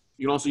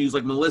 You can also use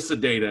like Melissa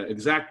Data,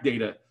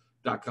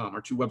 exactdata.com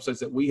are two websites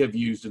that we have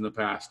used in the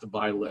past to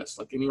buy lists,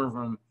 like anywhere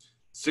from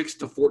 6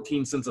 to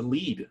 14 cents a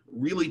lead,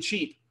 really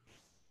cheap.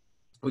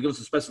 We give them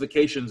some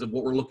specifications of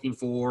what we're looking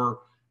for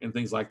and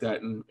things like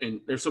that. And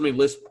there's so many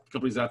list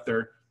companies out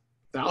there.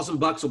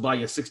 $1,000 will buy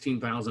you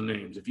 16,000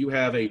 names. If you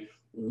have a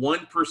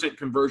 1%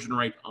 conversion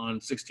rate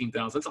on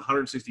 16,000, that's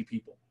 160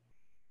 people.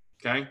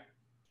 Okay.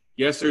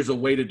 Yes, there's a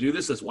way to do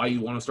this. That's why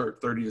you want to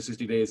start 30 to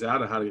 60 days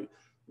out of how to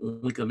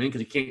link them in,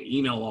 because you can't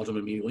email all of them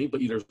immediately,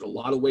 but there's a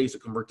lot of ways to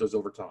convert those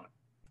over time.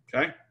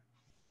 Okay.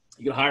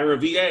 You can hire a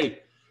VA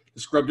to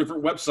scrub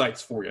different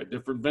websites for you,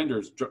 different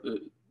vendors,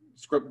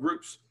 scrub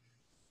groups.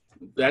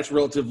 That's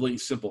relatively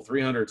simple,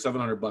 $300,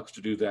 $700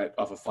 to do that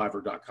off of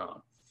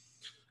Fiverr.com.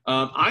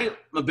 I'm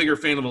a bigger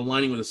fan of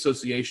aligning with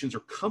associations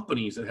or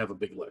companies that have a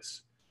big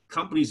list,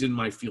 companies in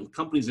my field,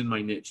 companies in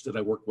my niche that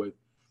I work with,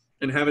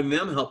 and having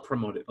them help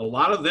promote it. A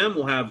lot of them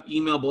will have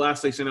email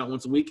blasts they send out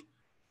once a week.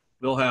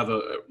 They'll have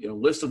a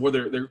list of where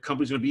their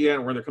company's going to be at,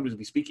 or where their company's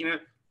going to be speaking at.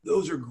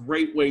 Those are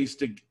great ways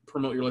to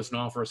promote your list and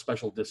offer a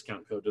special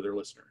discount code to their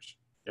listeners,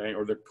 okay,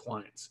 or their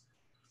clients.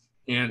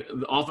 And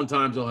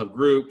oftentimes they'll have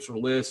groups or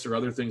lists or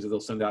other things that they'll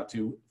send out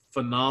to.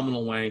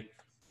 Phenomenal way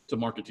to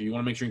market to. You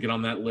want to make sure you get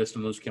on that list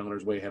and those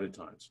calendars way ahead of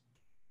time.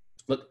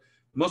 Look,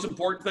 the most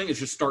important thing is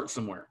just start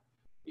somewhere.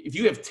 If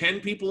you have 10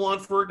 people on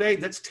for a day,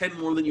 that's 10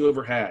 more than you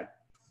ever had.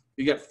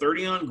 You got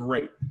 30 on,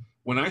 great.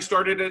 When I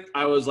started it,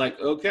 I was like,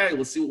 okay,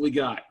 let's see what we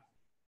got.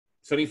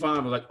 75,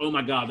 I was like, oh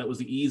my God, that was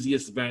the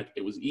easiest event.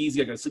 It was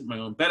easy. I got to sleep in my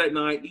own bed at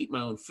night, eat my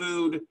own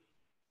food.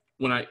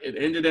 When it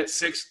ended at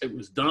 6, it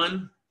was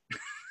done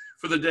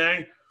for the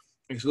day.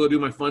 I could go do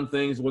my fun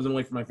things. It wasn't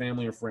away from my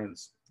family or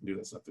friends to do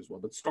that stuff as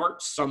well. But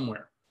start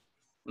somewhere,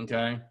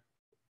 okay?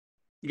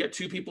 You got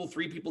 2 people,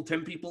 3 people,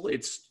 10 people.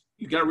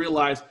 You got to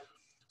realize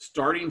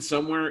starting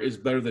somewhere is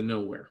better than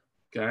nowhere,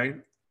 okay?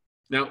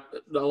 Now,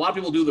 a lot of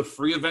people do the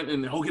free event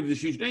and they'll give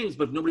these huge names,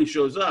 but if nobody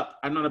shows up,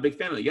 I'm not a big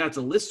fan of it. Yeah, it's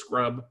a list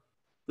grab,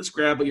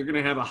 but you're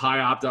going to have a high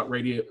opt-out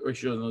ratio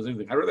and those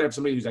things. I'd rather have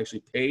somebody who's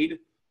actually paid.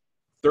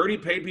 30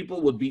 paid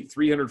people would beat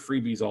 300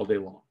 freebies all day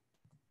long,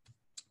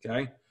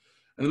 okay?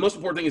 And the most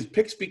important thing is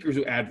pick speakers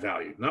who add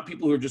value, not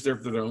people who are just there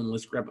for their own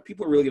list grab, but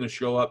people who are really going to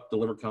show up,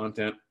 deliver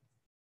content.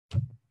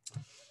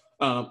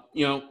 Offer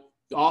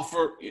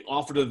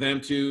to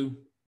them to,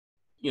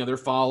 their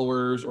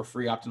followers or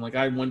free opt-in. Like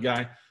I had one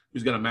guy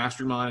who's got a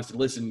mastermind. I said,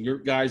 listen, your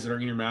guys that are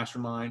in your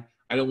mastermind,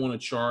 I don't want to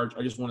charge.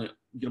 I just want to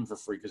get them for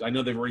free because I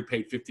know they've already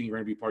paid $15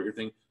 grand to be part of your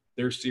thing.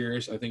 They're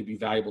serious. I think it'd be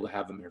valuable to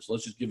have them here. So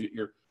let's just give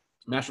your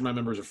mastermind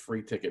members a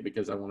free ticket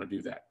because I want to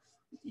do that.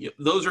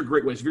 Those are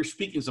great ways. If you're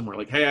speaking somewhere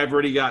like, hey, I've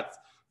already got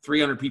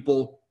 300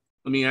 people.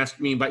 Let me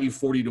invite you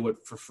 40 to it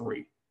for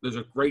free. Those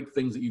are great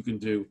things that you can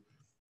do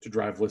to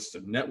drive lists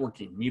and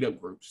networking,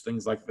 meetup groups,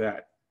 things like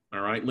that.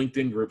 All right.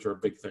 LinkedIn groups are a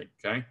big thing.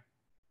 Okay.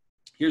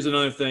 Here's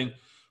another thing.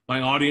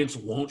 My audience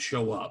won't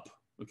show up.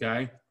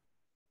 Okay.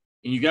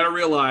 And you got to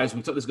realize,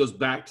 this goes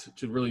back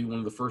to really one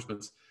of the first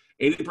minutes,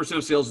 80%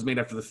 of sales is made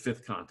after the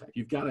 5th contact.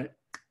 You've got to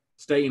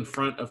stay in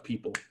front of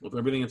people with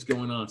everything that's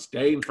going on.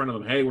 Stay in front of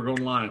them. Hey, we're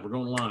going live. We're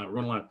going live. We're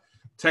going live.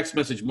 Text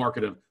message,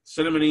 market them.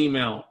 Send them an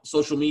email,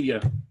 social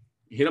media.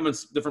 Hit them in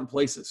different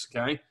places,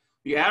 okay?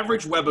 The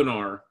average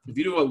webinar, if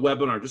you do a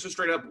webinar, just a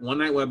straight up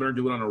one-night webinar,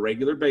 do it on a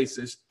regular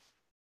basis,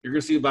 you're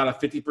going to see about a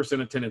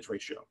 50% attendance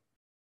ratio.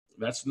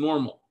 That's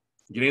normal.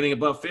 Get anything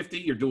above 50,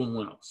 you're doing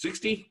well.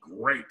 60,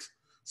 great.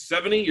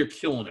 70, you're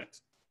killing it,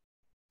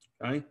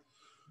 okay?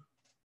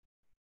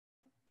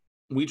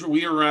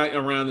 We are right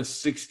around the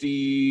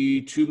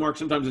 62 mark.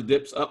 Sometimes it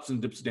dips up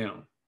and dips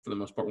down for the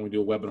most part when we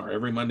do a webinar.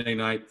 Every Monday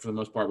night, for the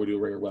most part, we do a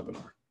regular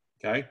webinar,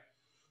 okay?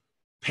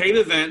 Paid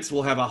events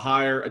will have a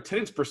higher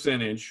attendance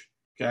percentage,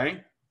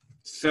 okay?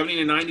 70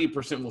 to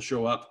 90% will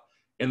show up,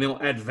 and they'll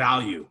add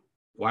value.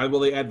 Why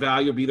will they add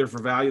value, be there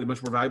for value, they're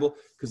much more valuable?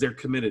 Because they're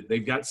committed.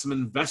 They've got some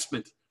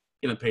investment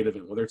in a paid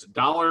event, whether it's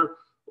 $1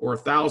 or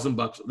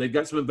 $1,000. They've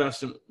got some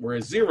investment,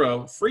 whereas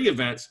zero, free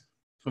events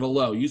have a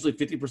low, usually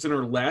 50%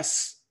 or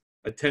less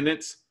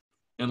attendance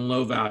and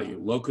low value,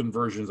 low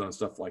conversions on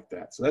stuff like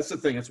that. So that's the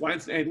thing. That's why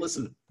it's, hey,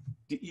 listen,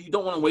 you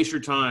don't want to waste your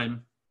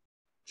time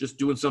just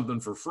doing something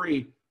for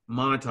free.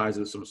 Monetize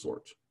it of some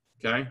sort,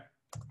 okay?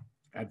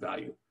 Add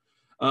value.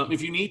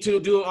 If you need to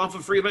do it off a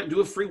free event,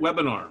 do a free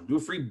webinar, do a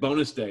free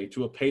bonus day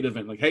to a paid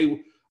event. Like,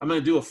 hey, I'm going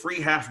to do a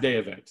free half-day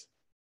event.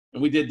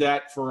 And we did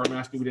that for our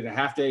master. We did a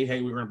half day.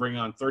 Hey, we were going to bring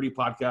on 30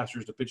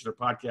 podcasters to pitch their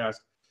podcast.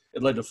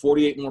 It led to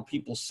 48 more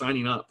people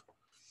signing up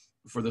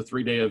for the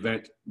 3-day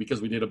event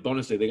because we did a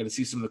bonus day. They got to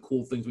see some of the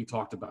cool things we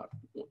talked about,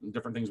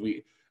 different things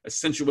we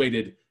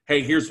accentuated.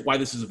 Hey, here's why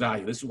this is a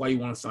value. This is why you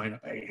want to sign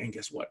up. Hey, and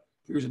guess what?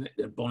 Here's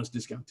a bonus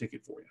discount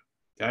ticket for you.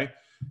 Okay.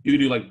 You can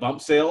do like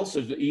bump sales. So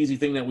it's an easy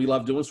thing that we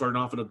love doing, starting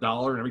off at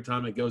 $1. And every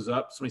time it goes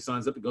up, somebody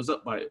signs up, it goes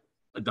up by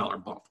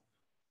 $1 bump.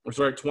 Or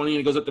start at 20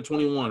 and it goes up to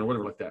 21 or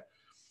whatever like that.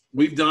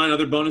 We've done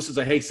other bonuses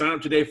like, hey, sign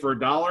up today for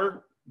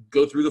 $1,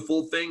 go through the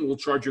full thing. We'll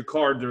charge your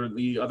card to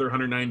the other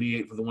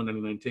 $198 for the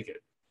 $199 ticket.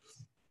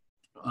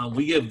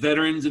 We give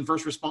veterans and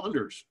first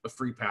responders a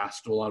free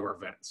pass to a lot of our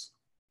events.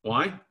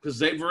 Why? Because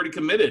they've already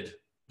committed.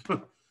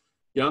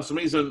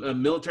 Somebody's a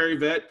military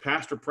vet,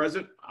 past or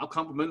present, I'll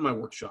comp them in my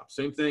workshop.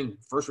 Same thing,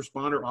 first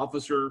responder,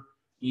 officer,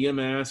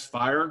 EMS,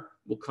 fire,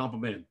 we'll comp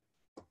them in,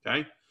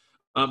 okay?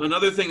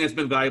 Another thing that's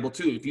been valuable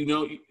too, if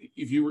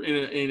you were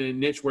in a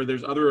niche where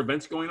there's other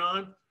events going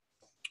on,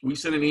 we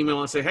send an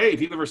email and say, hey,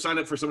 if you've ever signed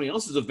up for somebody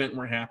else's event and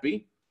we're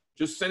happy,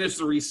 just send us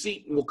the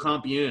receipt and we'll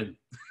comp you in.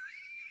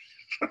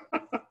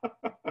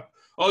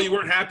 Oh, you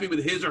weren't happy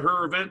with his or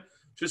her event?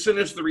 Just send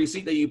us the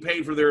receipt that you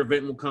paid for their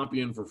event and we'll comp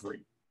you in for free.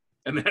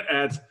 And that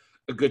adds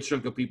a good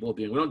chunk of people at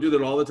the end. We don't do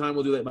that all the time.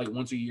 We'll do that like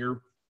once a year.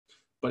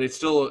 But it's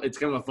kind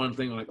of a fun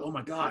thing. Like, oh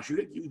my gosh,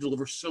 you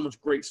deliver so much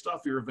great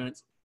stuff for your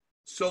events.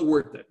 So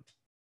worth it.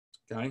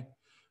 Okay.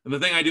 And the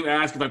thing I do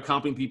ask if I'm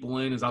comping people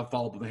in is I'll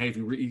follow up with,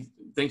 hey,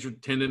 thanks for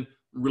attending.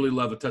 Really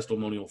love a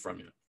testimonial from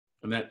you.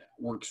 And that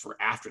works for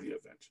after the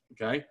event.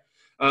 Okay.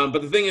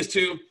 But the thing is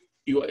too,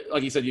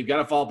 like you said, you've got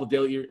to follow up with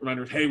daily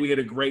reminders. Hey, we had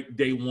a great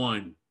day 1.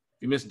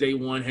 If you missed day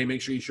 1, hey, make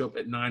sure you show up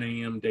at 9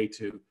 a.m. day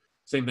 2.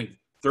 Same thing.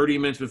 30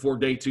 minutes before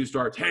day 2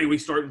 starts. Hey, we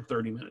start in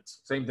 30 minutes.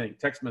 Same thing.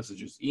 Text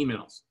messages,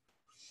 emails.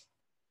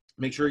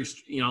 Make sure this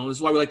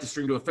is why we like to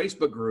stream to a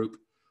Facebook group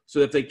so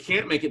that if they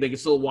can't make it, they can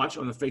still watch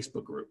on the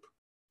Facebook group.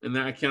 And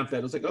then I count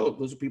that. It's like, oh,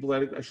 those are people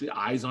that are actually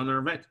eyes on their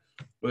event,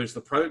 whether it's the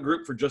private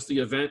group for just the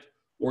event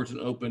or it's an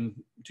open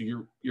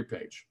to your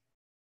page.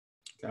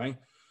 Okay.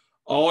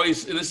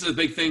 Always, and this is a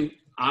big thing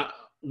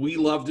we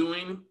love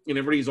doing, and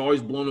everybody's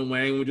always blown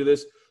away when we do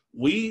this.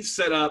 We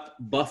set up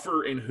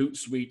Buffer and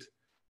Hootsuite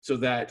so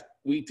that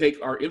we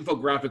take our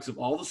infographics of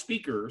all the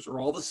speakers or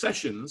all the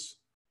sessions,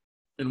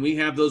 and we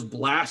have those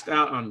blast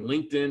out on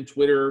LinkedIn,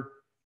 Twitter,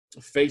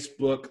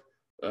 Facebook,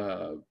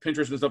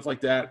 Pinterest, and stuff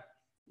like that.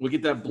 We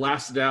get that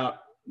blasted out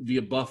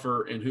via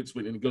Buffer and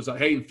Hootsuite, and it goes out,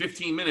 hey, in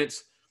 15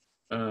 minutes,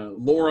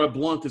 Laura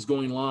Blunt is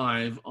going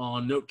live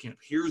on NoteCamp.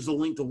 Here's the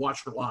link to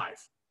watch her live.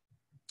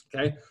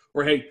 Okay?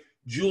 Or, hey,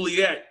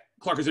 Juliet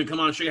Clark is going to come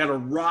on and show you how to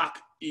rock,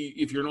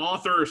 if you're an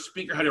author or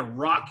speaker, how to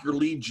rock your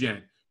lead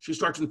gen. She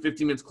starts in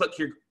 15 minutes. Click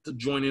here to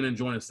join in and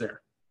join us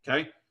there.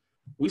 Okay?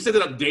 We set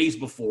it up days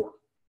before.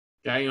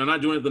 Okay? I'm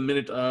not doing it the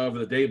minute of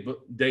or the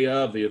day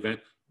of the event.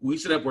 We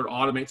set up where it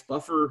automates.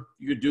 Buffer,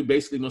 you could do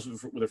basically most of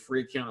it with a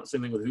free account.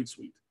 Same thing with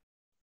Hootsuite.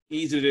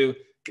 Easy to do.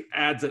 It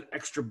adds that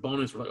extra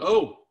bonus. We're like,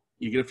 oh,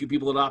 you get a few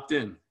people that opt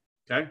in.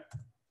 Okay?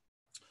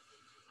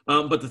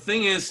 But the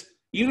thing is,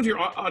 even if your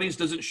audience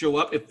doesn't show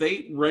up, if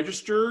they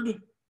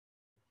registered,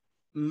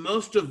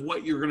 most of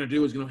what you're going to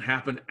do is going to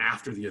happen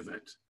after the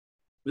event.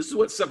 This is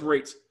what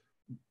separates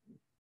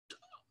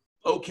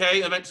okay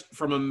events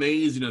from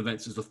amazing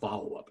events is the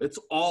follow-up. It's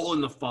all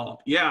in the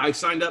follow-up. Yeah, I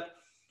signed up.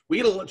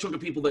 We get a chunk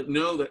of people that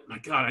know that, my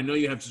God, I know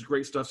you have this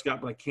great stuff, Scott,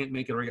 but I can't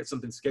make it, or I got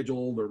something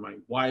scheduled, or my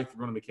wife,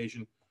 we're going on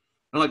vacation.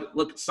 I'm like,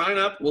 look, sign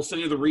up. We'll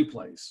send you the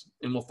replays,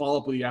 and we'll follow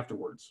up with you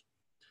afterwards.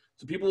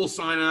 So people will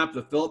sign up.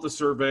 They'll fill out the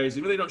surveys.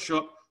 Even if they don't show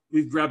up,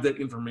 we've grabbed that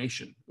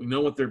information. We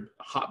know what their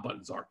hot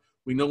buttons are.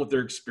 We know what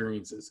their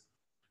experience is.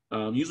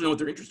 Usually know what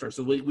their interests are.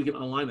 So we can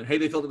align that. Hey,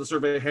 they filled out the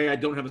survey. Hey, I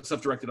don't have a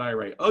self-directed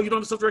IRA. Oh, you don't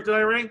have a self-directed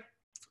IRA?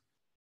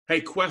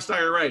 Hey, Quest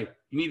IRA. You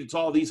need to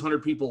call these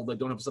 100 people that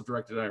don't have a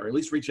self-directed IRA. At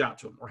least reach out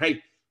to them. Or,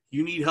 hey,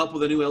 you need help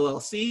with a new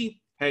LLC?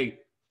 Hey,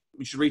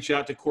 we should reach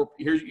out to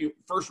Here's your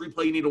first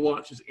replay you need to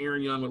watch is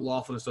Aaron Young with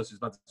Lawful Associates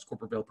about this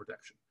corporate veil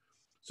protection.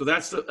 So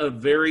that's a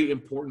very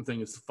important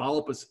thing is to follow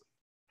up.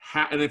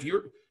 And if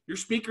your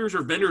speakers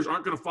or vendors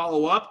aren't going to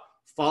follow up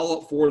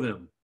for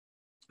them.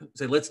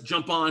 Say, let's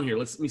jump on here.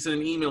 Let me send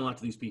an email out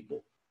to these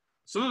people.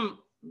 Some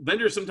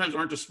vendors sometimes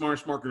aren't the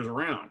smartest marketers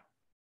around.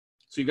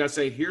 So you got to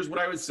say, here's what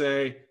I would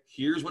say.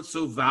 Here's what's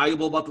so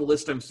valuable about the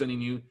list I'm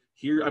sending you.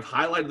 Here, I've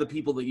highlighted the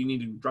people that you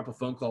need to drop a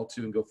phone call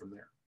to and go from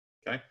there.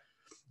 Okay.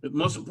 The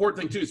most important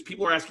thing too is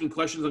people are asking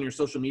questions on your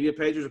social media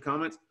pages or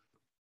comments.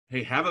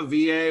 Hey, have a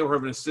VA or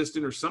have an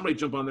assistant or somebody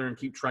jump on there and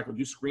keep track of,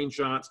 do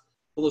screenshots,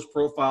 pull those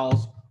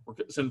profiles, or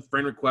send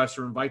friend requests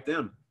or invite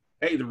them.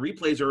 Hey, the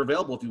replays are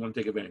available if you want to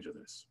take advantage of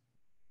this.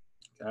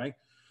 Okay.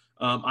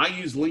 I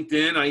use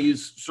LinkedIn. I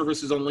use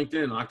services on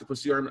LinkedIn,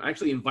 Octopus CRM. I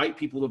actually invite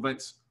people to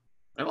events.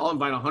 I'll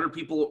invite 100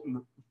 people,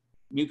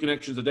 new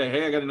connections a day.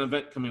 Hey, I got an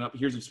event coming up.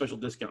 Here's a special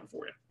discount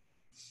for you.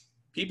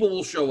 People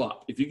will show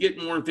up. If you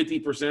get more than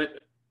 50%,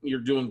 you're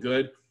doing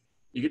good.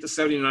 You get to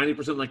 70 to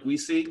 90% like we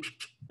see,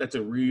 that's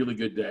a really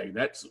good day.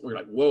 We're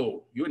like,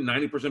 whoa, you had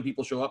 90%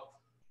 people show up.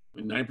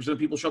 And 90% of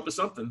people show up to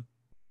something,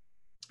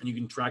 and you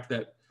can track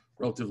that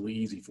relatively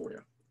easy for you,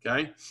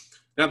 okay?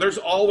 Now, there's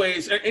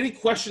always, any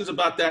questions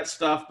about that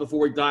stuff before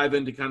we dive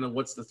into kind of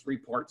what's the 3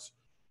 parts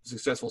of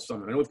successful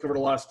summit? I know we've covered a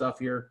lot of stuff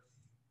here.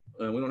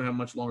 We don't have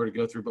much longer to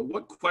go through, but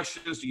what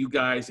questions do you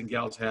guys and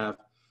gals have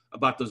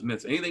about those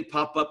myths? Anything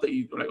pop up that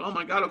you like, oh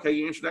my God, okay,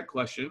 you answered that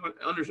question.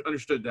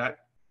 Understood that,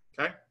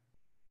 okay?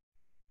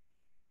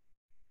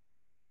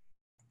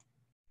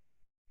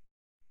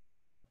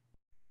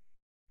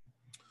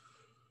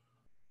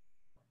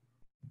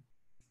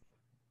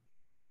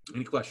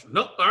 Any questions?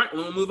 Nope. All right,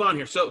 well, we'll move on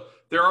here. So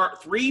there are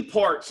 3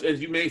 parts,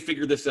 as you may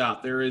figure this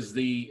out. There is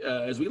the,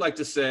 as we like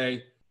to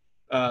say,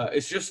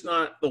 it's just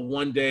not the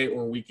one day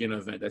or weekend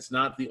event. That's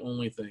not the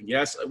only thing.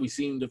 Yes, we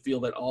seem to feel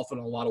that often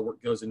a lot of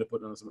work goes into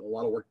putting on something. A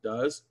lot of work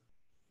does,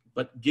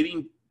 but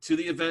getting to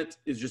the event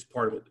is just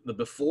part of it. The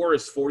before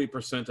is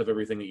 40% of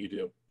everything that you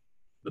do.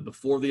 The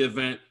before the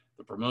event,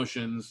 the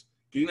promotions,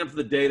 getting up to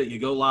the day that you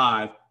go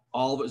live,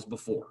 all of it is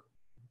before.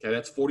 Okay,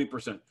 that's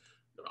 40%.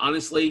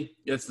 Honestly,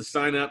 that's the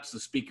signups, the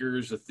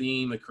speakers, the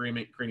theme, the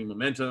creating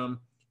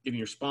momentum, getting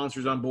your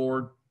sponsors on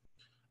board.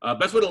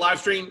 Best way to live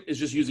stream is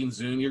just using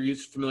Zoom. You're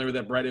familiar with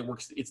that, Brett. It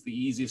works. It's the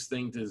easiest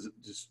thing to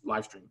just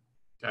live stream.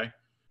 Okay.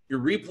 Your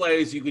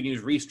replays, you can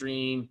use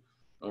Restream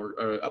or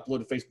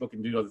upload to Facebook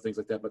and do other things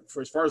like that. But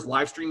as far as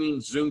live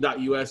streaming,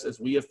 Zoom.us, as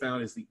we have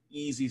found, is the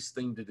easiest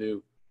thing to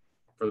do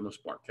for the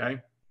most part.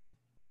 Okay.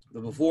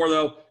 The before,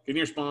 though, getting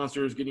your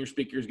sponsors, getting your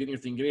speakers, getting your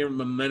thing, getting your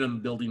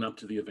momentum building up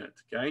to the event.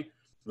 Okay.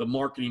 The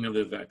marketing of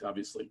the event,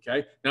 obviously.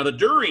 Okay. Now, the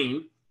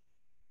during,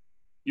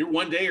 your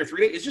 1 day or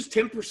 3 days, it's just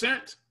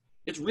 10%.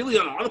 It's really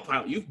on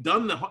autopilot. You've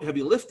done the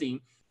heavy lifting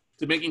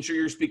to making sure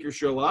your speakers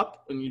show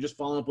up, and you just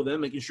follow up with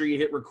them, making sure you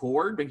hit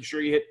record, making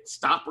sure you hit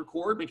stop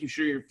record, making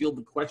sure you field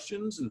the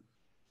questions and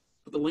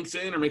put the links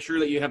in, or make sure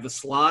that you have the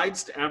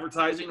slides to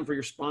advertising for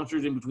your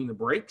sponsors in between the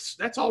breaks.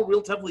 That's all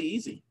relatively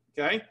easy,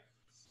 okay?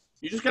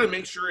 You just got to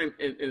make sure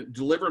and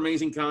deliver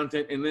amazing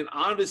content. And then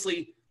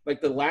obviously,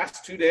 like the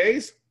last 2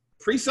 days,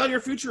 pre-sell your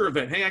future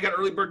event. Hey, I got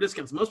early bird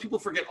discounts. Most people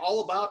forget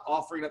all about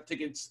offering up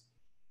tickets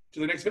to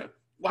the next event.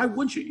 Why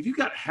wouldn't you? If you've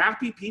got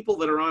happy people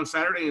that are on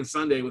Saturday and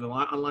Sunday with an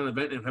online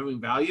event and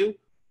having value,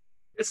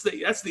 that's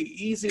the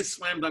easiest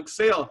slam dunk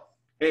sale.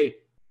 Hey,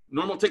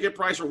 normal ticket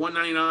price for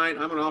 $199. I'm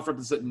going to offer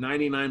this at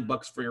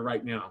 $99 for you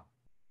right now.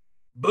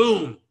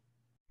 Boom.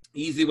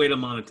 Easy way to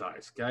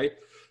monetize, okay?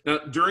 Now,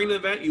 during the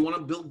event, you want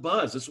to build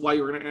buzz. This is why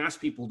you're going to ask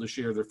people to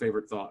share their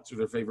favorite thoughts or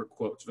their favorite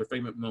quotes or their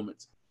favorite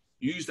moments.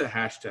 Use the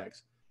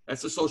hashtags.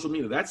 That's the social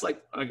media. That's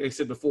like I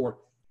said before,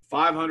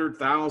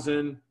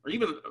 500,000 or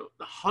even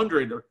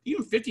 100 or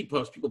even 50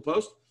 posts people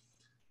post.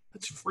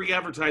 That's free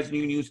advertising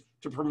you can use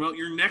to promote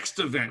your next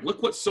event.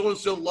 Look what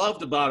so-and-so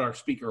loved about our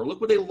speaker, or look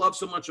what they love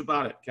so much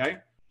about it, okay?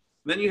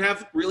 Then you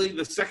have really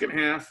the second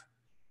half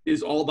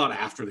is all about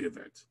after the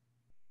event.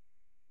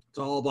 It's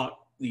all about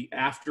the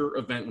after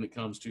event when it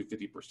comes to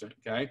 50%,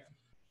 okay?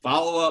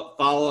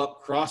 Follow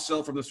up,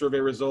 cross-sell from the survey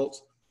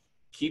results.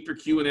 Keep your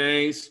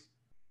Q&As.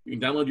 You can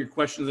download your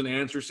questions and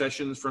answer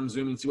sessions from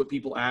Zoom and see what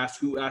people asked,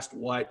 who asked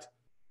what,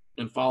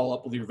 and follow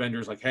up with your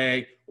vendors like,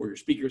 hey, or your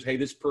speakers, hey,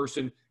 this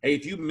person, hey,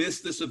 if you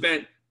missed this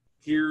event,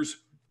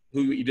 here's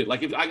who you did.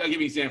 Like, if I'll give you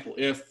an example.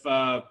 If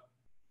when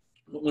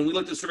we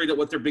looked at the survey,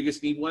 what their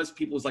biggest need was,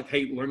 people was like,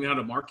 hey, learning how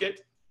to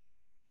market.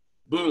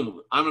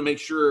 Boom, I'm gonna make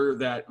sure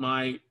that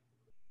my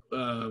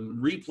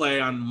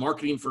replay on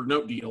marketing for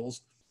note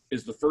deals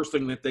is the first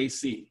thing that they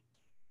see.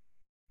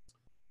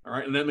 All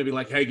right, and then maybe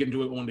like, hey, get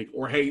into it one week,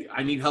 or hey,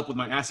 I need help with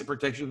my asset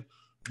protection.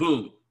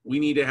 Boom, we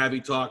need to have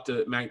you talk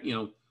to,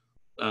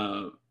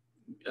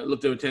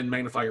 look to attend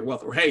Magnify Your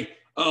Wealth, or hey,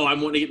 oh, I'm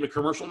wanting to get into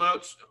commercial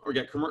notes, or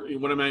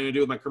what am I going to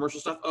do with my commercial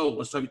stuff? Oh,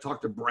 let's have you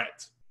talk to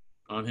Brett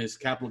on his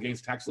capital gains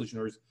tax solution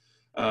or his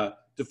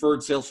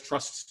deferred sales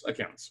trusts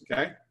accounts.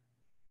 Okay,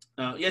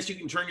 yes, you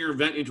can turn your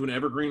event into an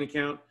evergreen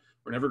account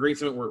or an evergreen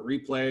summit where it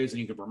replays and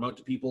you can promote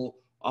to people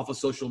off of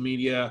social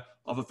media,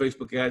 off of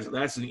Facebook ads.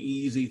 That's an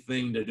easy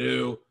thing to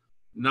do.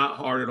 Not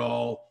hard at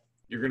all.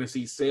 You're going to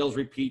see sales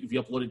repeat if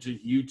you upload it to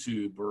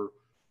YouTube or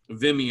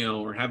Vimeo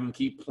or have them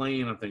keep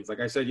playing on things. Like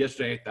I said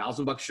yesterday,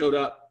 $1,000 showed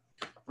up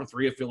from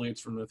 3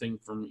 affiliates from the thing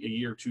from a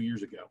year, 2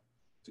 years ago.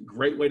 It's a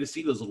great way to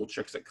see those little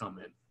checks that come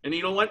in. And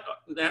you know what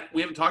that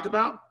we haven't talked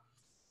about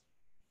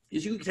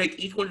is you can take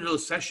each one of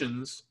those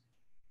sessions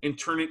and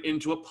turn it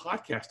into a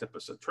podcast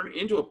episode. Turn it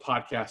into a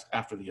podcast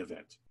after the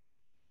event.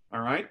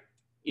 All right?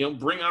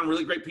 Bring on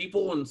really great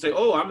people and say,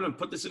 oh, I'm going to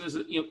put this in as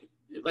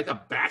like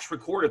a batch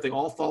record if they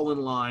all fall in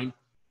line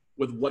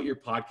with what your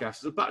podcast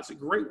is about. It's a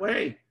great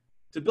way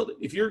to build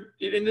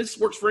it. And this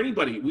works for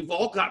anybody. We've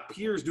all got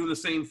peers doing the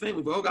same thing.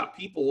 We've all got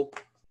people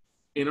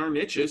in our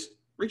niches.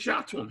 Reach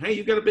out to them. Hey,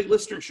 you've got a big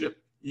listenership.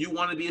 You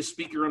want to be a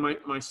speaker on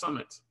my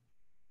summit?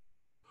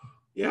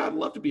 Yeah, I'd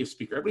love to be a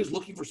speaker. Everybody's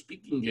looking for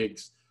speaking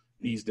gigs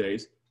these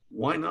days.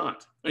 Why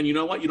not? And you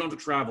know what? You don't have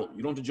to travel.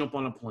 You don't have to jump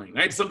on a plane.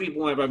 I had some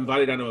people I've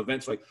invited onto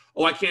events like,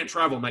 oh, I can't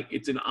travel. I'm like,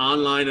 it's an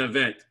online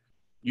event.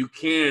 You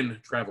can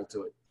travel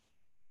to it.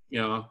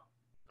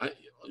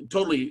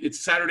 totally, it's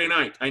Saturday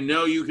night. I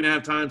know you can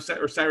have time,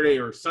 or Saturday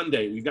or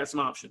Sunday. We've got some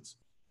options.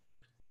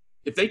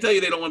 If they tell you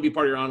they don't want to be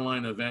part of your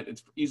online event,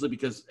 it's usually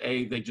because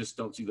A, they just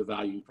don't see the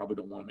value. You probably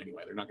don't want them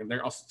anyway.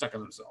 They're also stuck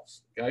on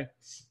themselves. Okay.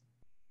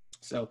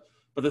 So,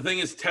 but the thing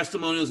is,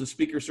 testimonials and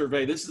speaker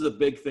survey, this is a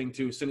big thing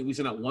too. We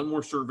send out one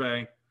more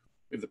survey.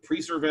 We have the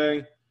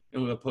pre-survey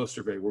and we have a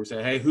post-survey where we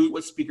say, hey,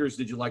 what speakers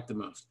did you like the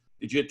most?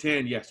 Did you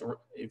attend? Yes. Or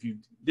if you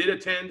did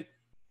attend,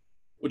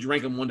 would you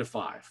rank them 1 to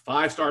 5?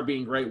 5-star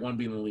being great, 1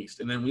 being the least.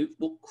 And then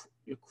we'll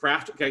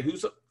craft, okay,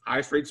 who's the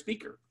highest rated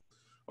speaker?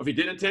 Or if you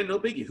didn't attend, no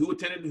biggie. Who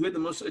attended? Who had the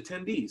most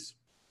attendees?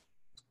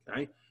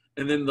 Okay.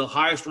 And then the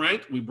highest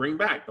ranked, we bring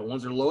back. The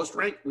ones that are lowest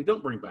ranked, we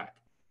don't bring back.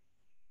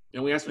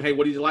 And we ask them, hey,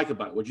 what did you like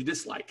about it? What did you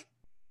dislike?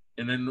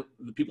 And then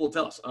the people will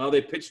tell us, oh,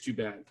 they pitched too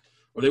bad,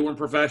 or they weren't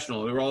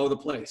professional, they were all over the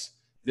place.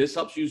 This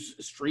helps you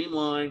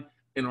streamline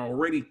and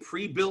already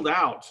pre-build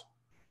out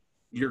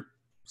your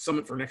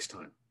summit for next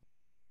time.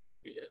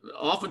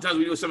 Oftentimes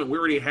we do a summit we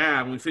already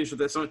have, when we finish with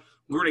that summit,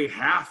 we already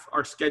have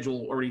our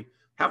schedule, already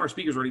have our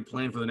speakers already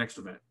planned for the next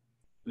event.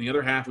 And the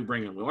other half we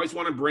bring in. We always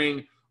want to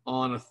bring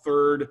on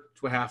 1/3 to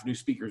 1/2 new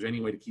speakers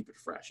anyway to keep it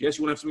fresh. Yes,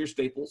 you want to have some of your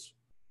staples,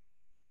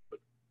 but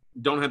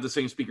don't have the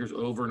same speakers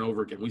over and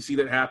over again. We see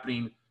that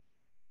happening,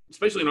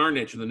 especially in our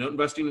niche, in the note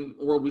investing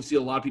world. We see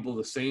a lot of people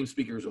with the same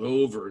speakers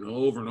over and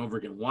over and over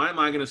again. Why am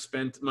I going to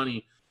spend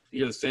money to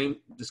hear the same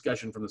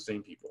discussion from the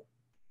same people?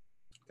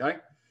 Okay,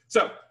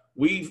 so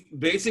we've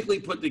basically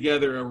put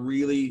together a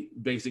really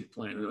basic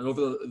plan. And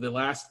over the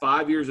last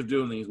 5 years of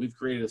doing these, we've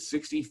created a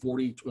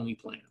 60-40-20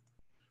 plan.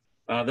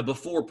 The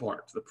before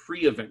part, the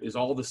pre-event, is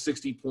all the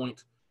 60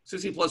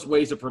 plus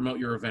ways to promote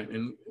your event.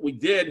 And we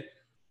did,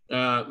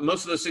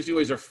 most of those 60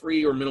 ways are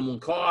free or minimal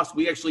cost.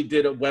 We actually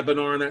did a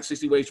webinar on that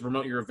 60 ways to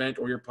promote your event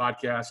or your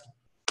podcast,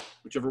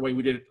 whichever way.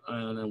 We did it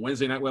on a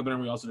Wednesday night webinar.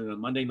 We also did it on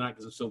Monday night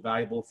because it's so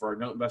valuable for our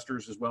note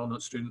investors as well,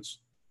 note students.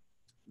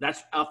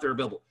 That's out there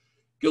available.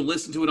 Go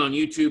listen to it on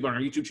YouTube, on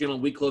our YouTube channel,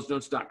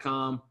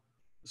 WeCloseNotes.com.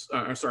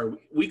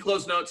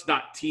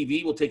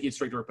 WeCloseNotes.tv will take you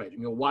straight to our page. You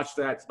can go watch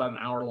that. It's about an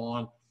hour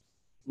long.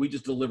 We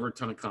just deliver a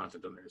ton of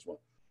content on there as well.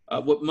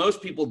 What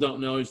most people don't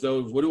know is,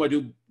 though, what do I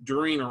do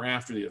during or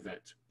after the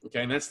event?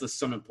 Okay, and that's the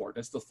summit part.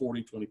 That's the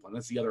 40-20 plan.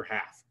 That's the other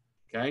half.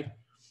 Okay,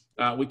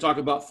 we talk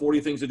about 40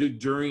 things to do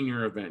during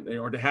your event,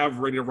 or to have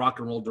ready to rock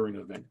and roll during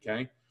an event.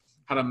 Okay,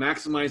 how to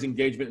maximize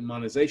engagement and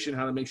monetization,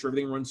 how to make sure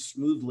everything runs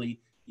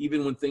smoothly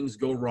even when things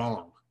go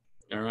wrong.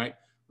 All right,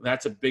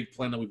 that's a big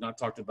plan that we've not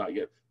talked about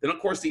yet. Then, of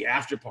course, the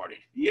after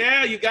party.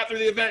 Yeah, you got through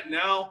the event.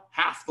 Now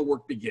half the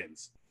work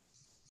begins.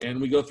 And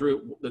we go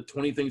through the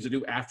 20 things to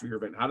do after your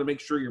event, how to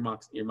make sure you're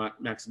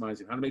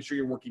maximizing, how to make sure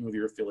you're working with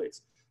your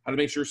affiliates, how to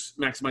make sure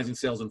maximizing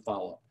sales and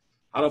follow-up,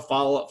 how to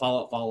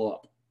follow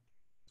up,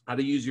 how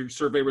to use your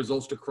survey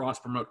results to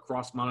cross-promote,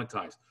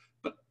 cross-monetize.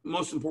 But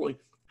most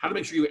importantly, how to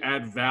make sure you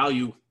add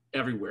value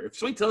everywhere. If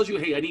somebody tells you,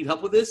 hey, I need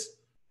help with this,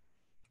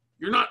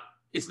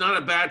 it's not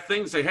a bad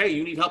thing to say, hey,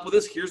 you need help with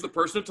this, here's the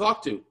person to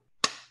talk to.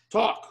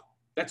 Talk.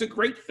 That's a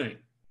great thing.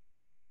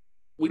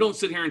 We don't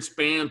sit here and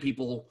spam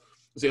people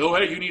and say, oh,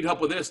 hey, you need help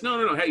with this.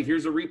 No. Hey,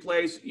 here's the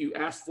replays. You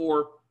asked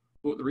for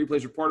the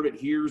replays are part of it.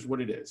 Here's what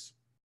it is.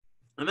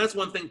 And that's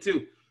one thing,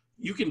 too.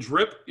 You can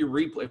drip your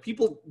replay. If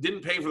people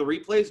didn't pay for the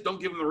replays, don't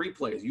give them the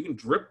replays. You can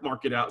drip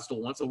mark it out still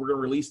once. So we're going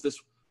to release this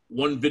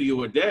one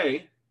video a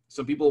day.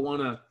 Some people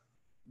want to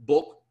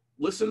bulk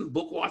listen,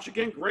 bulk watch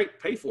again. Great,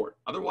 pay for it.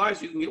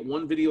 Otherwise, you can get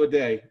one video a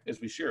day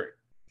as we share it.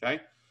 Okay.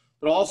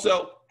 But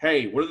also,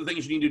 hey, what are the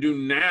things you need to do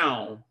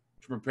now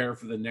to prepare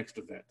for the next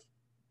event?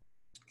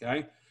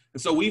 Okay.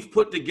 And so we've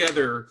put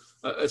together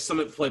a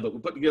Summit Playbook. We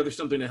put together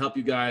something to help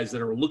you guys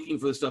that are looking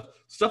for this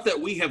stuff that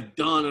we have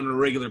done on a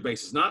regular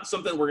basis, not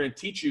something we're going to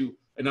teach you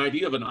an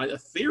idea of, a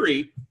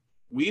theory.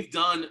 We've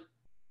done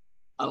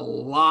a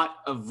lot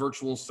of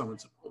virtual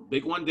summits,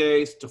 big 1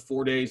 days to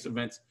 4 days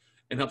events,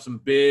 and help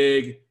some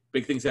big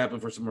things happen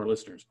for some of our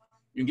listeners.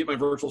 You can get my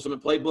Virtual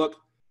Summit Playbook.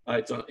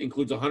 It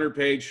includes a 100+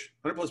 page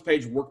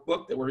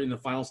workbook that we're in the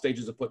final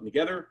stages of putting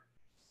together.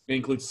 It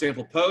includes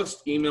sample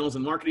posts, emails,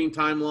 and marketing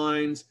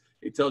timelines.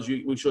 It tells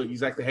you, we show you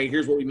exactly, hey,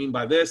 here's what we mean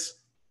by this.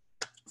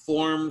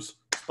 Forms,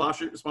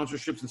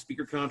 sponsorships, and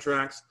speaker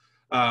contracts.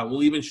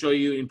 We'll even show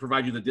you and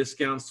provide you the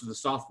discounts to the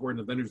software and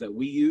the vendors that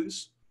we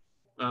use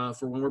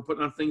for when we're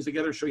putting on things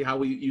together, show you how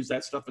we use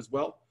that stuff as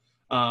well.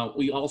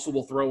 We're also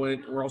throwing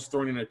in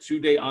a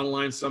 2-day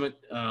online summit,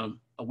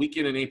 a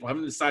weekend in April. I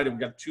haven't decided. We've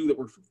got 2 that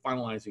we're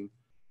finalizing.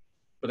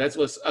 But that's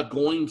what's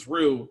going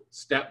through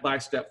step by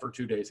step for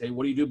 2 days. Hey,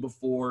 what do you do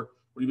before?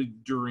 What do you do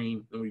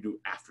during? And what do you do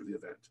after the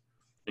event?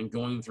 And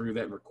going through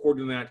that and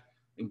recording that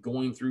and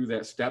going through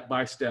that step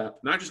by step.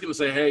 Not just going to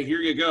say, hey, here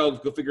you go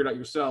figure it out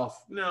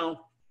yourself.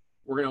 No,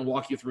 we're going to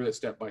walk you through it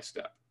step by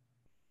step.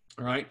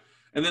 All right.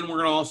 And then we're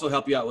going to also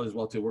help you out as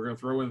well, too. We're going to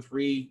throw in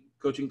 3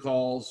 coaching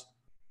calls,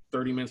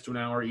 30 minutes to an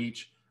hour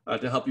each,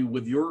 to help you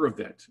with your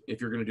event if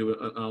you're going to do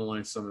an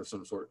online summit of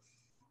some sort.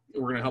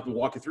 We're going to help you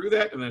walk you through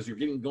that. And as you're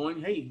getting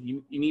going, hey,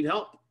 you need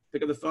help,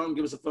 pick up the phone,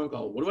 give us a phone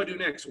call. What do I do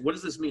next? What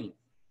does this mean?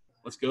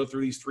 Let's go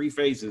through these 3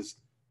 phases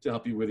to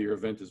help you with your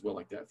event as well,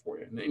 like that for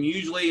you. And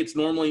usually it's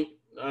normally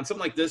on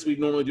something like this, we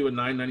normally do a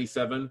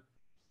 $9.97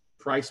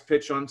 price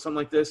pitch on something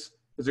like this,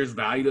 because there's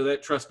value to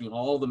that. Trust me,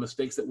 all the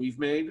mistakes that we've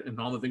made and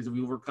all the things that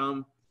we've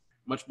overcome,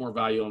 much more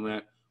value on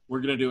that. We're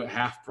going to do it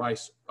half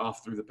price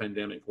off through the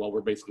pandemic while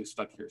we're basically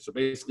stuck here. So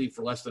basically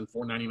for less than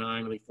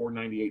 $4.99, I think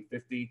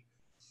 $498.50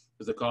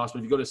 is the cost. But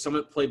if you go to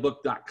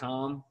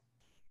summitplaybook.com,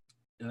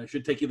 it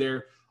should take you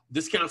there.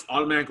 Discounts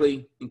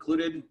automatically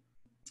included.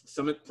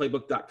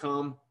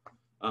 Summitplaybook.com.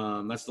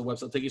 That's the website.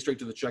 It'll take you straight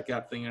to the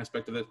checkout thing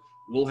aspect of it.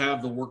 We'll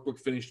have the workbook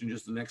finished in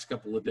just the next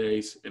couple of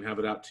days and have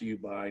it out to you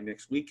by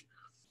next week.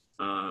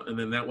 And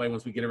then that way,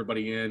 once we get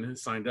everybody in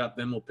signed up,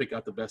 then we'll pick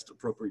out the best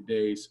appropriate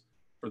days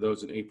for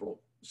those in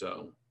April.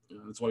 So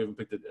that's why we haven't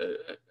picked a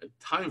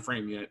time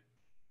frame yet.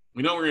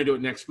 We know we're going to do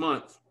it next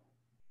month.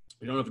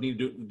 We don't know if we need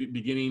to do it the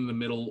beginning, the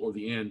middle, or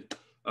the end.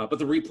 But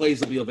the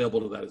replays will be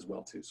available to that as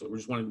well, too. So we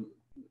just want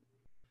to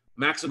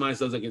maximize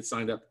those that get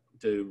signed up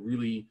to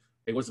really,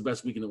 hey, what's the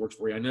best weekend that works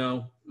for you? I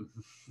know I'm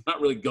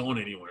not really going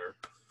anywhere.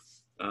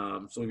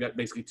 So we've got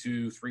basically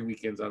 2-3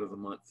 weekends out of the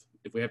month.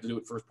 If we have to do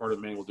it first part of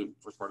May, we'll do it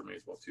first part of May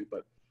as well, too.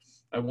 But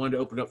I wanted to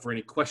open up for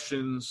any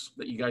questions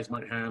that you guys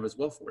might have as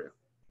well for you.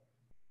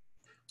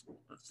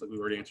 So we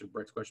already answered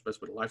Brett's question,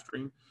 best way to live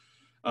stream.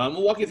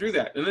 We'll walk you through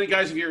that. And then,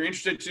 guys, if you're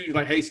interested too, you're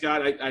like, hey,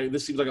 Scott,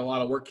 this seems like a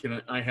lot of work.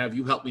 Can I have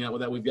you help me out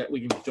with that? We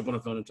can jump on the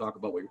phone and talk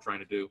about what you're trying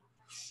to do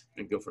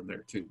and go from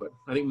there too. But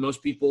I think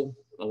most people,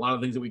 a lot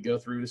of things that we go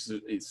through, this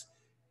is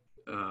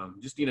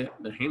just need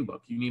a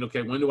handbook. You need,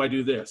 okay, when do I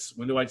do this?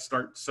 When do I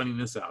start sending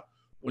this out?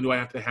 When do I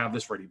have to have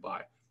this ready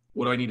by?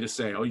 What do I need to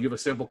say? Oh, you have a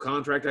sample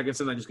contract I can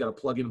send? I just got to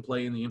plug in and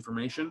play in the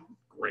information?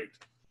 Great.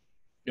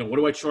 You know, what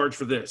do I charge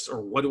for this? Or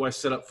what do I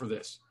set up for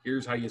this?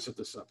 Here's how you set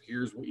this up.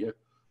 Here's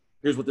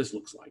what this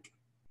looks like.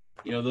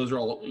 You know, those are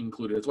all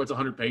included. That's why it's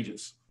 100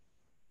 pages.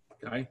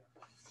 Okay?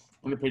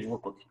 100-page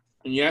workbook.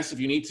 And yes, if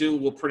you need to,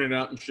 we'll print it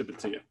out and ship it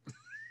to you.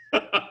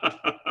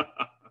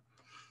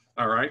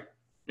 All right.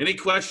 Any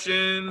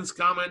questions,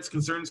 comments,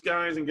 concerns,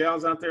 guys and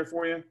gals out there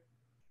for you?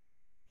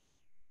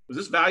 Was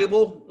this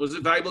valuable? Was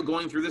it valuable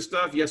going through this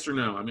stuff? Yes or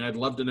no? I mean, I'd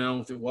love to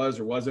know if it was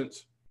or wasn't.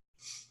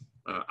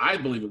 I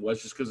believe it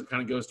was, just because it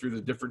kind of goes through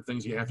the different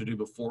things you have to do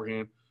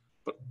beforehand.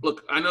 But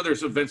look, I know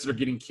there's events that are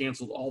getting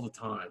canceled all the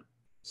time.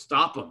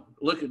 Stop them.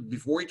 Look,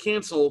 before you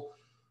cancel,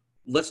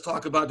 let's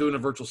talk about doing a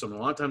virtual summit. A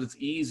lot of times it's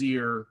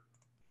easier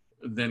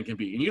than it can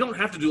be. And you don't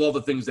have to do all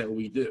the things that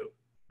we do.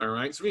 All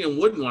right. So we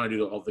wouldn't want to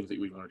do all the things that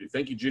we want to do.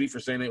 Thank you, Judy, for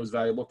saying that it was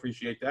valuable.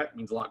 Appreciate that. It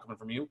means a lot coming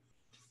from you.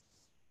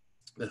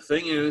 The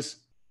thing is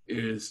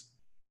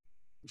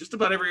just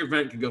about every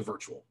event can go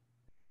virtual.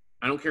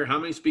 I don't care how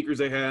many speakers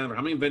they have or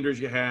how many vendors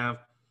you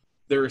have.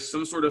 There is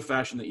some sort of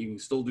fashion that you can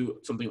still do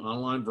something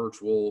online,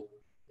 virtual.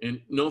 And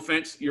no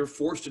offense, you're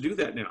forced to do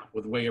that now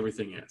with the way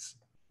everything is.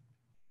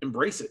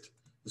 Embrace it.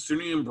 The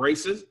sooner you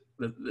embrace it,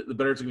 the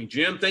better it's going to be.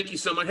 Jim, thank you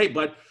so much. Hey,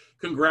 bud,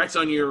 congrats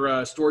on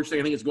your storage thing.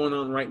 I think it's going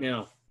on right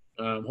now.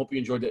 Hope you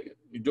enjoyed it.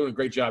 You're doing a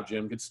great job,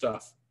 Jim. Good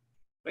stuff.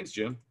 Thanks,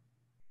 Jim.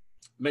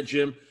 Met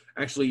Jim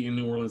actually in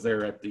New Orleans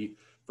there at the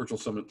Virtual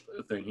Summit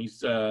thing.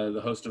 He's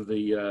the host of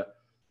the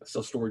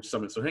Self-Storage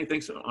Summit. So, hey,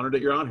 thanks. I'm honored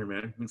that you're on here,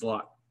 man. It means a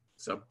lot.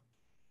 So,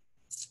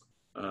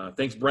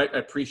 thanks, Brett. I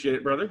appreciate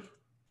it, brother.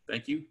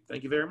 Thank you.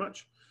 Thank you very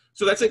much.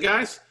 So that's it,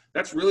 guys.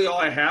 That's really all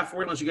I have for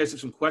you, unless you guys have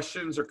some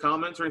questions or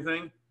comments or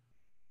anything.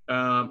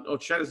 Oh,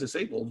 chat is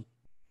disabled.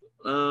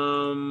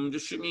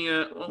 Just shoot me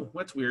a, oh,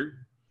 that's weird.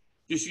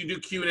 Just you do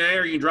Q&A,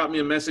 or you can drop me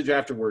a message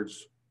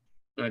afterwards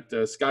at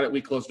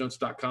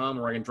scott@weclosenotes.com,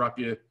 or I can drop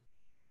you.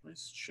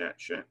 Nice chat.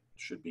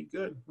 Should be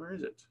good. Where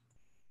is it?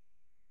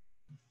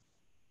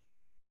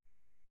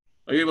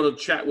 Are you able to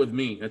chat with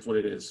me? That's what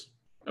it is.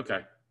 Okay.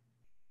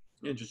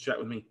 Yeah, just chat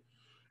with me.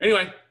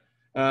 Anyway,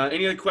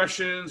 any other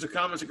questions or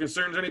comments or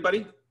concerns,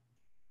 anybody?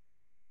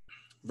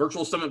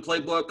 Virtual Summit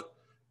Playbook.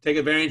 Take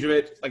advantage of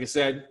it. Like I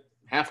said,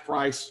 half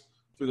price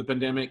through the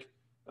pandemic.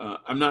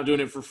 I'm not doing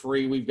it for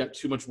free. We've got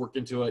too much work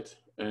into it,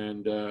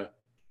 and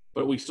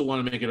but we still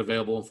want to make it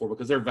available for,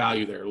 because there's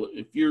value there.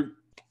 If you're,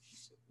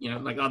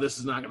 like, oh, this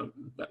is not going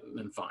to,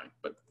 then fine.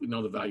 But we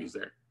know the value's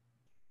there.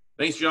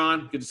 Thanks,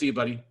 John. Good to see you,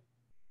 buddy.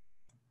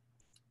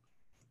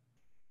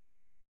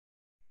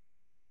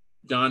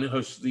 Don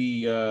hosts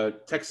the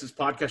Texas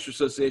Podcaster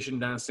Association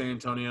down in San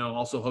Antonio,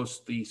 also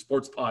hosts the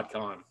Sports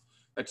PodCon.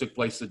 That took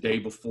place the day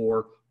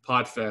before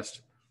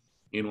PodFest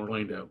in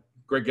Orlando.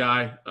 Great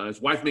guy.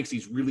 His wife makes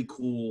these really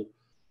cool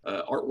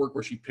artwork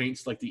where she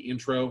paints like the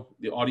intro,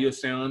 the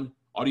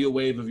audio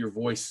wave of your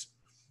voice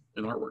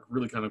and artwork.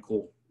 Really kind of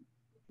cool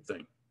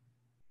thing.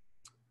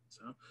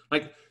 So,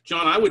 like,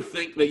 John, I would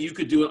think that you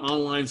could do an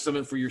online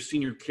summit for your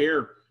senior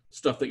care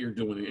stuff that you're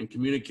doing, and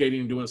communicating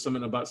and doing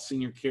something about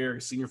senior care,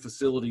 senior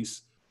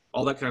facilities,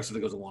 all that kind of stuff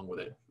that goes along with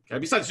it. Okay.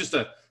 Besides just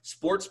a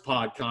sports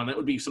PodCon, that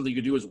would be something you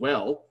could do as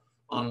well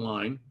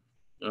online.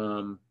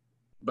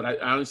 But I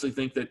honestly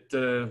think that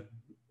that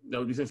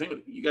would be the same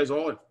thing. You guys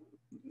all are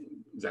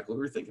exactly what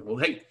we were thinking. Well,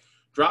 hey,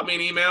 drop me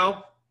an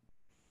email.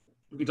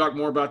 We can talk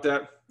more about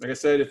that. Like I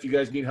said, if you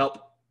guys need help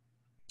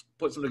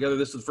put something together,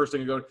 this is the first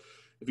thing I go.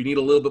 If you need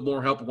a little bit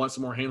more help and want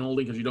some more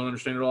hand-holding because you don't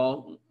understand it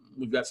all,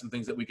 we've got some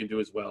things that we can do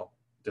as well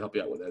to help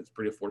you out with that. It's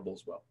pretty affordable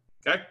as well.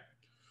 Okay?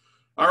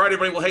 All right,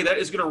 everybody. Well, hey, that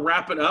is going to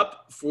wrap it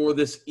up for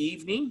this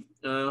evening.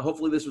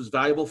 Hopefully this was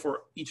valuable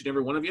for each and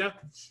every one of you.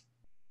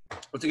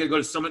 Once again, go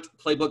to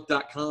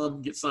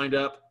summitplaybook.com, get signed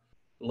up.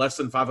 Less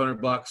than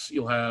 $500.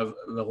 You'll have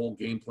the whole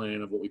game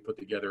plan of what we put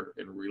together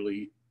and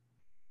really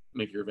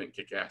make your event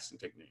kick ass and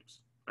take names.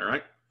 All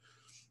right?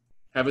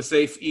 Have a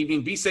safe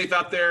evening. Be safe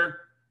out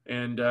there,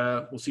 and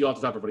we'll see you all at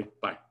the top, everybody.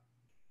 Bye.